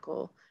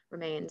archaeological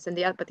remains, and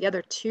but the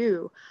other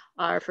two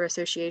are for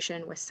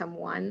association with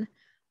someone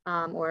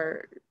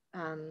or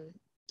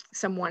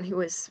someone who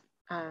was,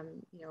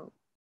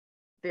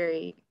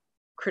 very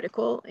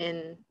critical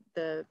in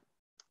the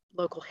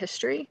local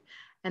history.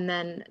 And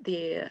then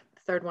the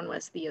third one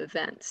was the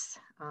events,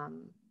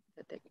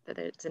 that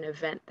it's an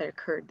event that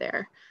occurred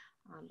there.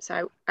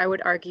 So I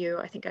would argue,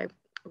 I think I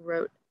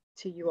wrote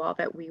to you all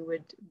that we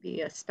would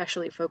be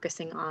especially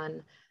focusing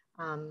on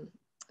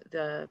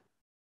the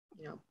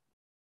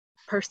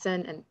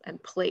person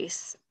and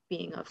place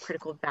being of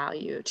critical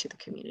value to the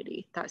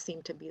community. That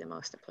seemed to be the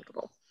most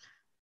applicable.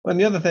 Well, and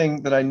the other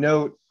thing that I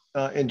note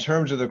in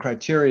terms of the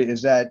criteria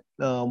is that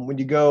when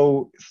you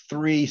go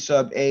 3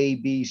 sub A,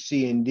 B,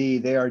 C, and D,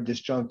 they are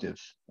disjunctive,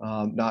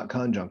 not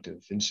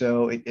conjunctive. And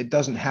so it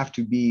doesn't have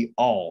to be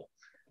all.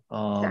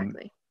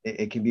 Exactly.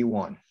 It can be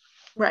one.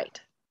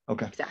 Right.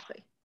 Okay.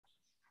 Exactly.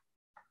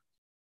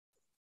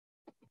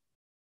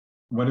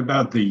 What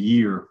about the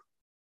year?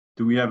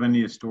 Do we have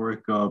any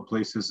historic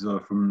places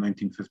from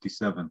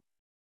 1957?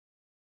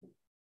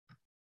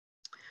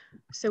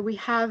 So we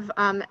have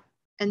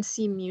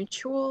NC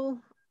Mutual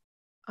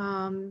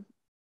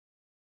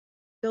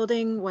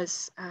building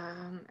was,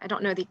 I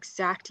don't know the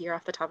exact year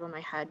off the top of my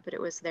head, but it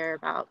was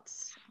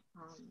thereabouts,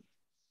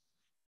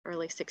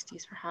 early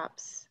 60s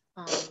perhaps.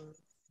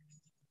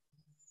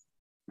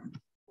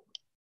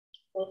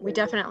 We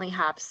definitely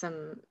have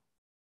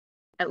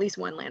at least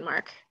one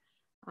landmark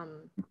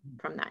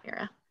from that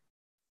era.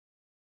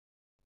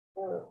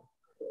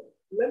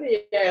 Let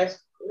me ask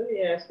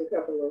a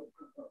couple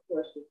of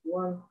questions.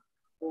 One,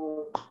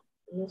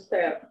 Ms.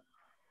 Tapp,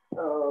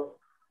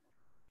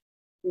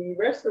 the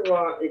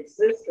restaurant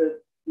existed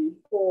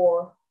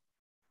before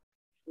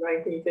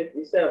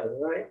 1957,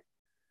 right?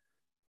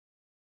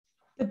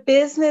 The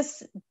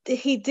business,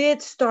 he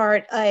did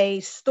start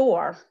a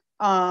store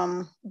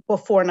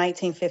before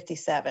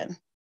 1957,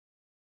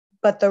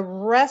 but the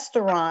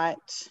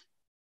restaurant,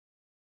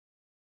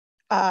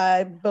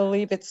 I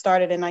believe it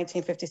started in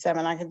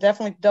 1957. I can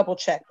definitely double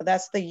check, but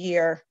that's the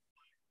year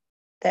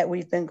that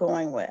we've been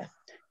going with.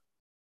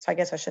 So I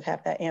guess I should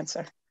have that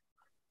answer.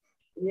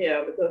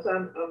 Yeah, because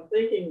I'm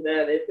thinking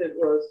that if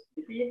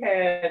he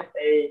had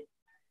a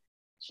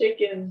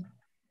chicken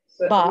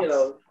box, you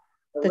know,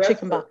 the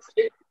chicken box.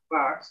 Chicken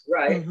box,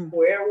 right? Mm-hmm.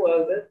 Where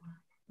was it?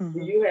 Mm-hmm.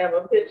 Do you have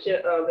a picture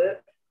of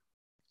it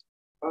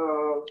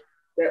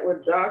that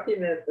would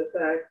document the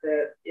fact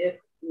that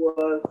it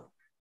was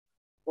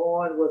it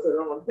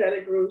on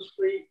Pettigrew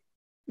Street?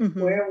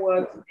 Mm-hmm. Where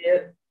was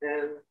it?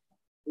 And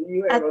do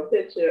you have a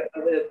picture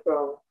of it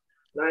from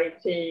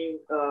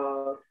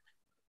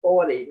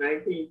 1940,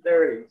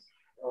 1930s?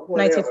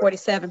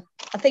 1947.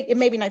 I think it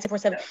may be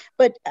 1947. Yeah.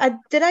 But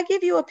did I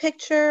give you a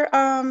picture?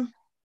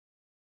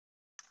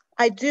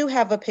 I do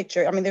have a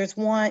picture. I mean, there's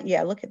one.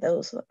 Yeah, look at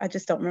those. I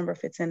just don't remember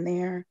if it's in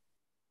there.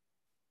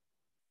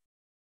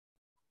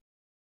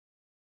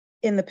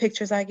 In the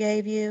pictures I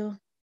gave you?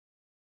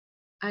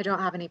 I don't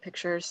have any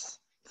pictures.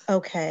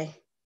 Okay.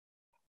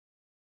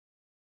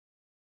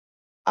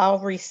 I'll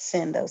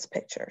resend those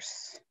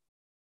pictures.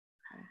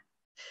 Okay.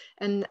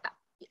 And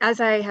as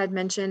I had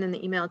mentioned in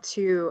the email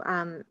too,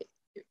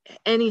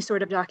 any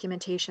sort of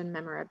documentation,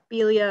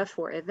 memorabilia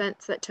for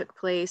events that took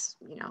place,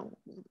 you know,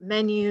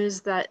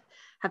 menus that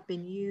have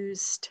been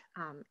used,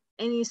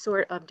 any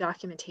sort of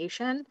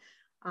documentation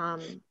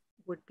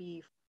would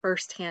be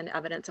firsthand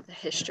evidence of the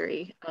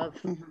history of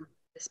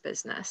this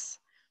business.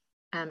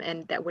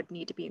 And that would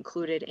need to be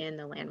included in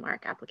the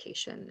landmark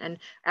application. And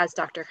as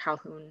Dr.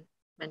 Calhoun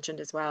mentioned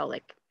as well,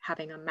 like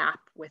having a map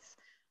with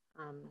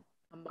a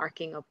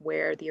marking of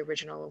where the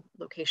original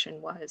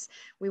location was.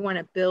 We want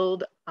to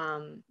build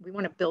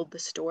the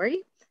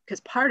story,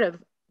 because part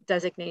of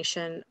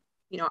designation,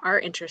 you know, our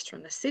interest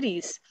from the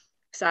city's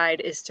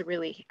side is to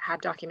really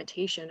have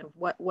documentation of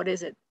what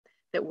is it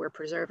that we're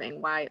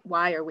preserving,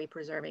 why are we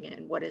preserving it,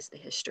 and what is the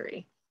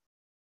history.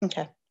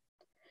 Okay.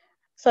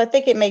 So I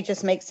think it may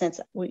just make sense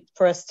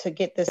for us to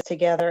get this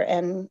together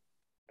and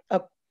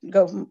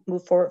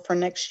move forward for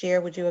next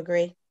year. Would you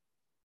agree?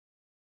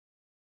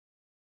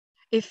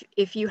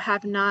 If you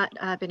have not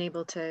been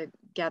able to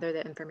gather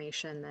the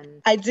information,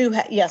 then I do.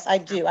 Yes, I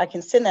do. I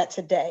can send that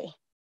today.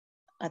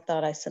 I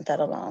thought I sent that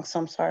along, so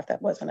I'm sorry if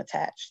that wasn't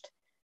attached.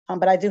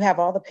 But I do have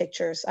all the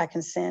pictures I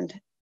can send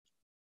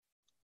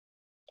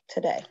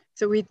today.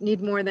 So we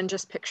need more than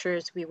just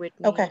pictures. We would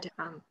need,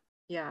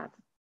 yeah.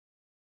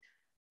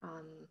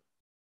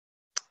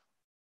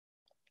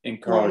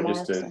 And Carla,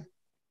 just to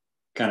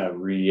kind of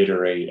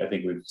reiterate, I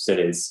think we've said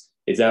is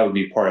that would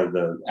be part of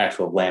the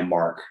actual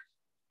landmark.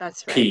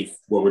 That's right. Piece.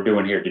 What we're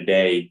doing here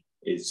today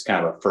is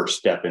kind of a first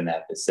step in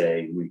that, to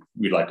say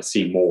we'd like to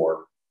see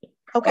more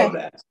of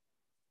that.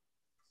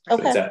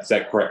 Okay. Is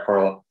that correct,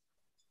 Carla?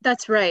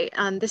 That's right.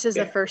 This is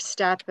the first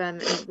step,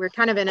 and we're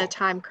kind of in a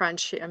time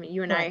crunch. I mean,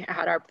 you and I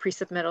had our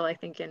pre-submittal, I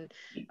think, in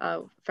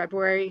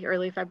February,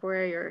 early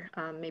February, or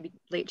maybe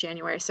late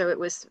January. So it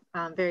was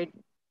I think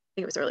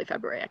it was early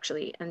February,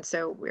 actually. And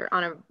so we're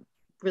on a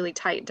really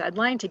tight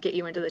deadline to get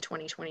you into the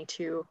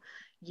 2022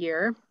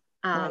 year.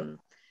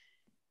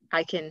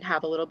 I can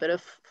have a little bit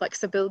of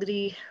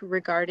flexibility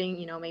regarding,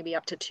 you know, maybe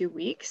up to 2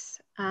 weeks.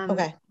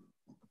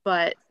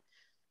 But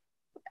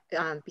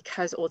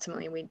because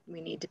ultimately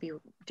we need to be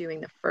doing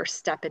the first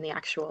step in the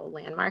actual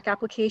landmark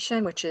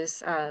application, which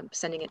is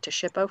sending it to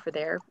SHPO for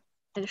their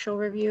initial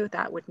review,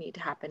 that would need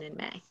to happen in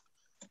May.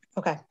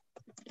 Okay.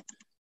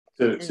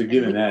 So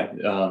given that,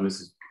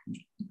 this is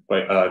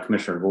by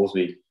Commissioner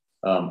Goolsbee,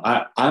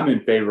 I'm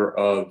in favor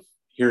of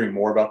hearing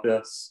more about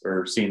this,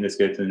 or seeing this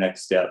go to the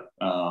next step.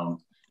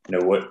 You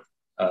know what?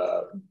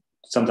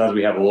 Sometimes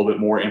we have a little bit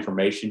more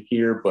information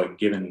here, but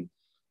given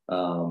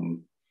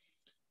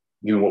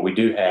what we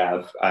do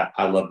have,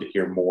 I love to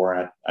hear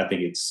more. I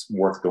think it's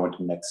worth going to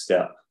the next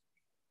step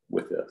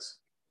with this.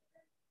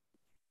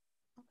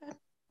 Okay.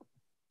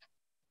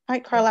 All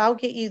right, Carla, I'll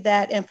get you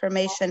that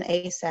information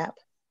ASAP.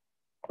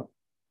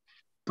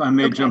 If I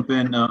may jump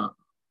in.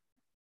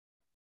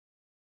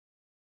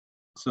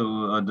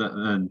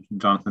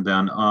 Jonathan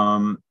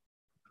Dan,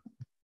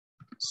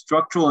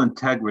 structural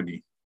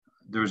integrity.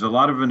 There's a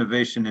lot of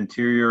innovation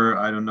interior.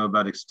 I don't know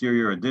about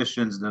exterior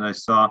additions that I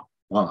saw.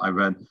 Well, I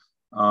read.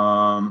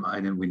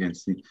 We didn't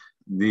see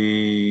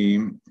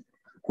the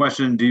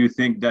question. Do you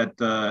think that,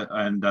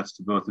 and that's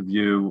to both of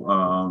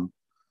you,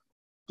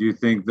 do you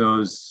think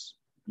those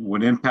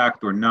would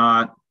impact or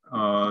not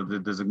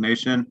the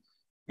designation?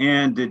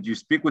 And did you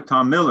speak with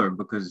Tom Miller,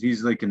 because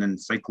he's like an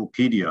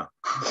encyclopedia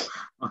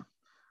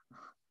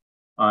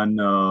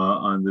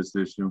on this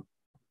issue,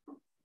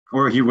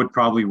 or he would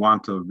probably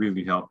want to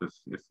really help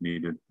if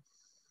needed.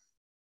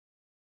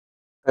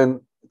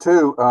 And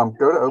two, go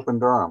to Open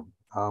Durham.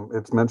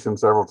 It's mentioned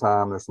several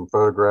times. There's some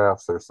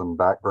photographs, there's some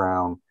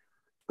background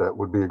that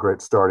would be a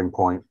great starting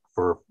point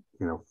for,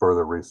 you know,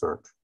 further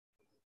research.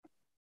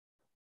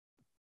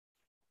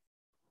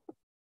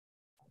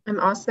 I'm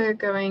also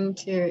going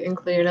to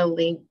include a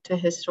link to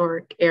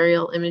historic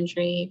aerial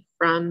imagery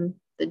from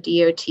the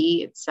DOT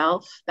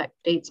itself that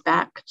dates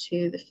back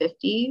to the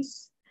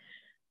 50s.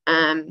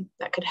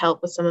 That could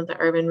help with some of the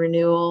urban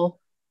renewal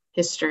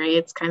history.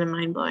 It's kind of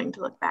mind-blowing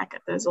to look back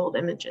at those old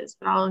images,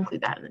 but I'll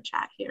include that in the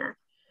chat here.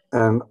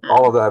 And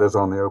all of that is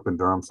on the Open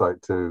Durham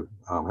site too.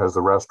 Has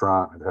the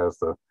restaurant, it has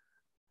the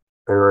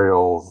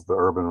aerials, the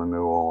urban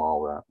renewal,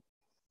 all that.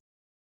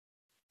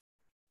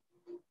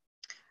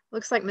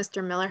 Looks like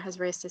Mr. Miller has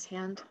raised his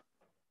hand.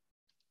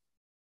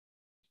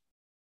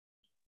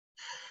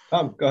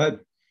 Tom, go ahead.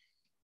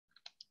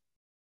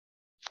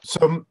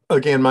 So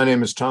again, my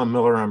name is Tom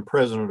Miller. I'm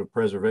president of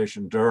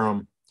Preservation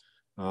Durham.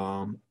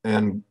 I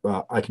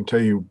can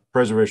tell you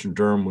Preservation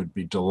Durham would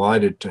be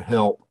delighted to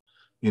help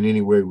in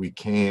any way we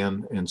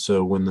can. And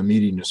so when the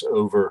meeting is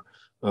over,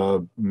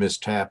 Ms.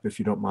 Tapp, if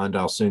you don't mind,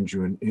 I'll send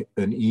you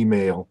an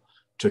email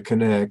to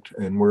connect,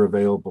 and we're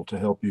available to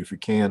help you if you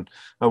can.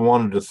 I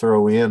wanted to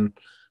throw in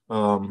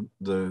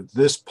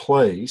this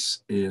place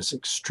is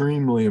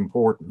extremely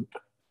important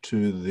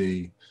to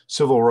the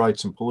civil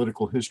rights and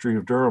political history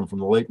of Durham from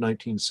the late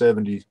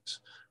 1970s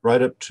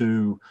right up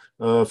to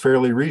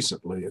fairly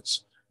recently.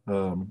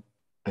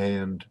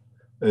 And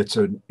it's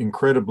an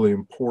incredibly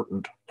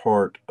important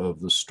part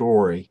of the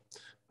story.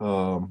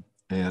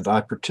 And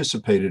I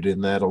participated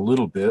in that a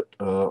little bit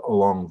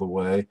along the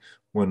way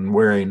when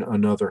wearing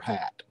another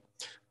hat.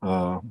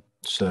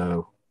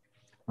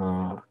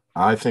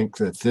 I think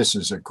that this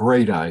is a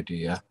great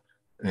idea,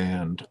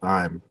 and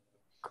I'm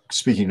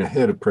speaking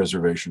ahead of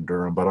Preservation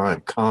Durham, but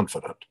I'm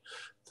confident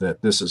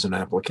that this is an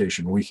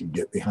application we can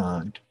get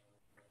behind.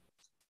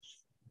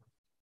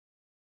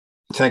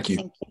 Thank you.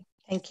 Thank you.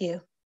 Thank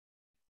you.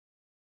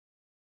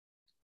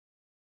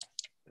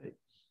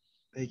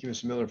 Thank you,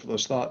 Mr. Miller, for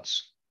those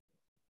thoughts.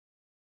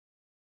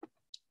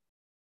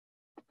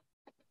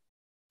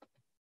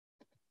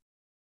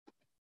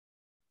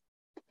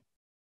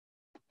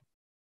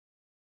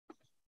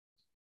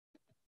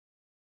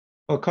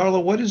 Well, Carla,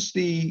 what is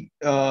the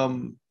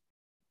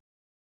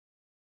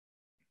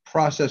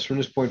process from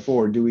this point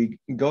forward? Do we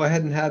go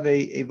ahead and have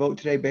a vote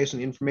today based on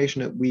the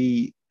information that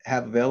we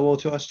have available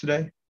to us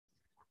today?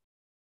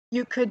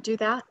 You could do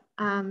that.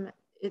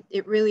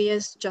 It really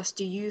is just,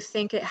 do you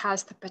think it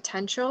has the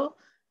potential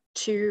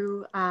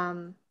to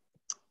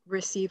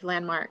receive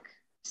landmark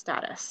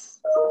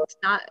status? It's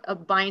not a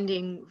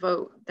binding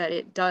vote that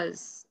it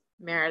does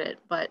merit it,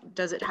 but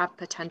does it have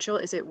potential?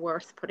 Is it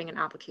worth putting an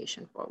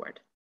application forward?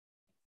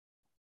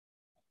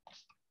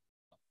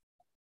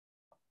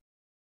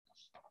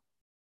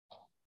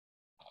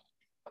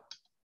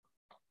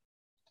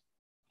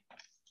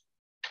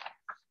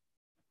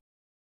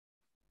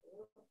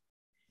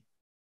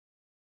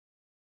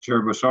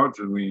 Chair Bouchard,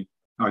 should we?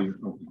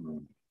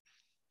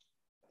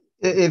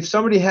 If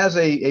somebody has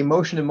a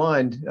motion in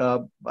mind,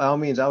 by all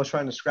means, I was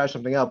trying to scratch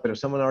something up, but if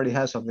someone already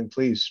has something,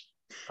 please.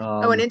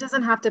 And it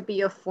doesn't have to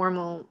be a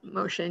formal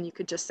motion. You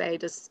could just say,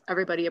 does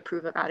everybody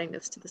approve of adding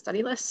this to the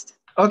study list?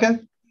 Okay.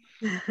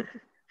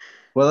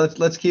 Well,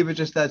 let's keep it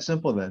just that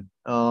simple then.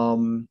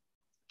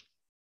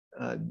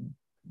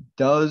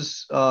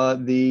 Does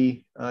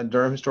the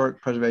Durham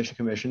Historic Preservation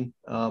Commission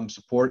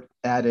support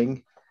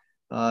adding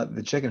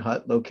the Chicken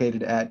Hut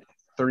located at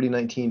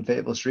 3019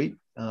 Fayetteville Street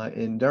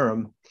in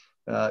Durham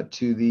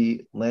to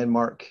the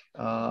landmark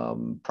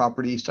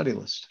property study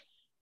list?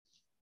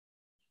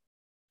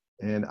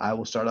 And I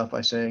will start off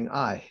by saying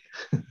aye.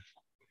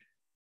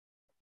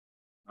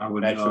 I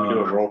would actually do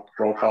a roll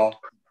call.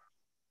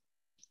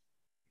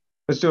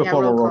 Let's do a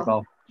formal roll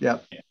call.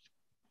 Yep.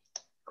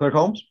 Clerk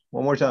Holmes,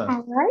 one more time.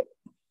 All right.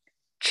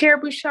 Chair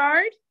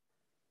Bouchard.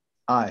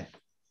 Aye.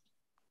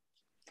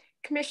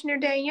 Commissioner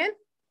Dayan.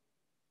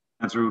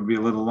 Answer would be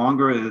a little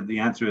longer. The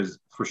answer is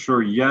for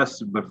sure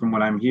yes, but from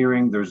what I'm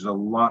hearing, there's a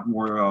lot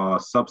more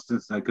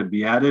substance that could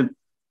be added,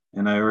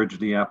 and I urge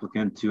the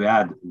applicant to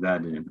add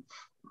that in.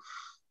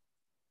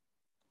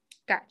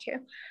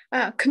 Gotcha.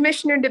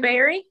 Commissioner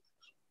DeBerry.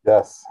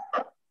 Yes.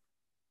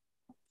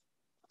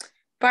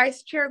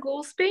 Vice Chair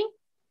Goolsby.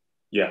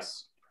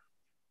 Yes.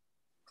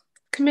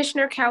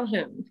 Commissioner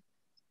Calhoun.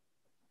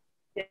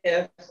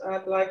 Yes,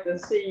 I'd like to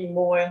see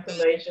more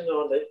information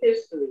on the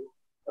history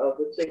of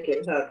the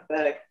Chicken Hut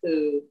back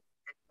to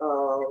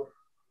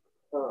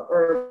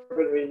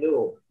urban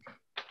renewal.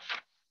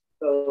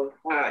 So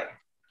aye.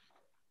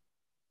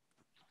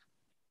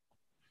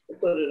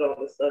 Put it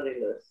on the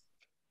study list.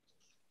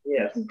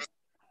 Yes.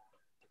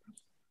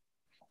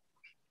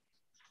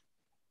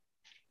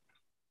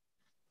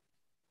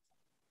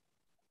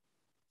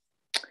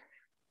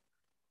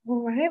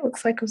 All right,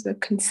 looks like it was a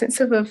consensus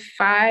of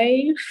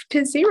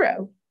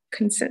 5-0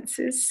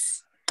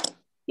 consensus.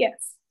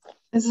 Yes.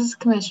 This is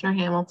Commissioner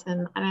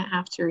Hamilton. I didn't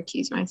have to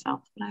recuse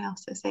myself, but I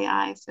also say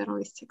aye, so it'll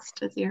be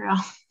 6-0.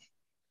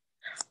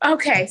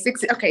 Okay,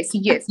 okay, so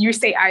yes, you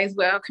say aye as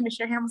well,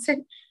 Commissioner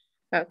Hamilton?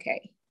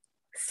 Okay,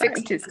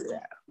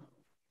 6-0.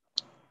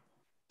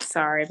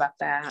 Sorry about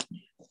that.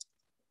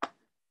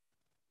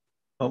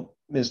 Well,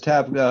 Ms.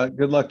 Tapp,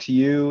 good luck to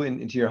you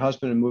and to your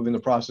husband in moving the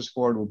process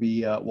forward. We'll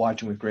be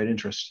watching with great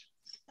interest.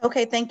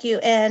 Okay, thank you.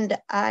 And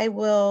I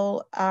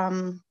will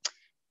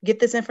get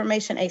this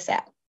information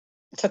ASAP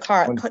to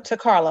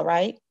Carla,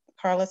 right?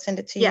 Carla, send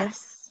it to you?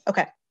 Yes.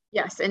 Okay.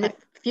 Yes, and if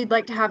if you'd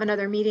like to have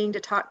another meeting to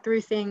talk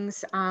through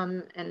things,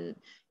 and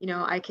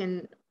I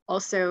can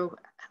also,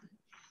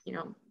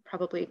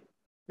 probably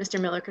Mr.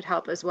 Miller could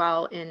help as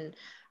well in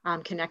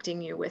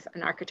connecting you with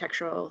an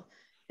architectural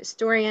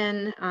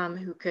historian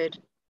who could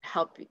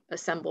help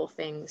assemble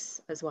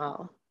things as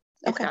well,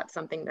 if that's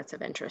something that's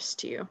of interest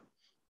to you.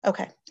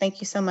 Okay,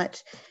 thank you so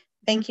much.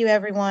 Thank you,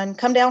 everyone.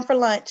 Come down for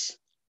lunch.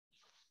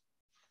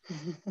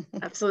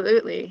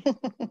 Absolutely.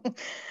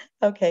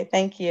 Okay,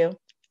 thank you.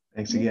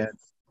 Thanks again.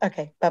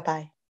 Okay,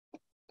 bye-bye.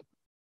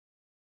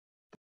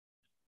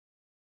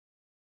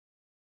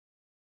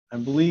 I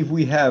believe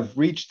we have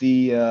reached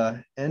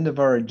the end of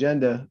our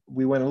agenda.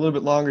 We went a little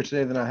bit longer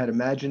today than I had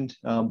imagined,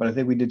 but I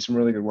think we did some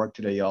really good work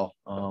today, y'all,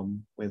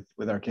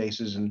 with our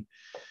cases and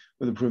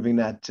with approving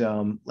that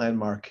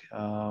landmark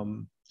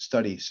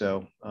study.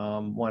 So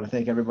want to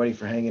thank everybody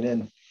for hanging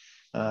in.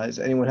 Does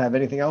anyone have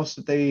anything else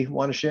that they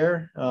want to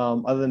share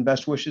other than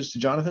best wishes to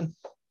Jonathan?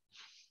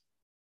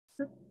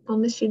 I'll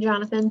miss you,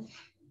 Jonathan.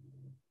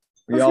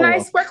 It was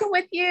nice working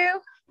with you.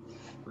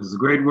 It was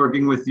great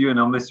working with you, and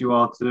I'll miss you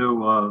all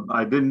too.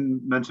 I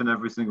didn't mention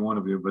every single one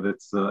of you, but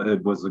it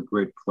was a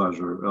great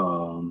pleasure.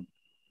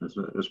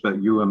 Respect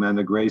you,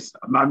 Amanda, Grace.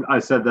 I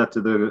said that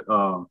to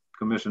the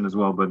commission as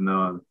well, but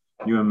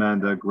you,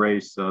 Amanda,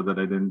 Grace, that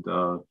I didn't,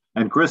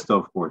 and Krista,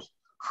 of course.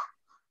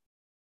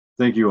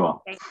 Thank you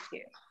all. Thank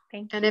you.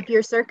 Thank you. And if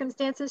your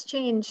circumstances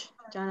change,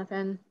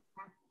 Jonathan,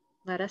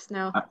 let us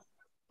know.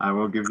 I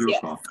will give you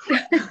a call.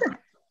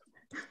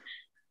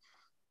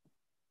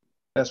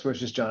 Best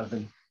wishes,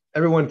 Jonathan.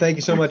 Everyone, thank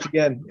you so much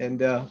again, and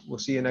we'll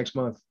see you next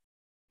month.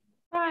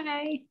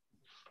 Bye.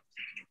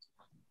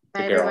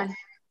 Bye, everyone.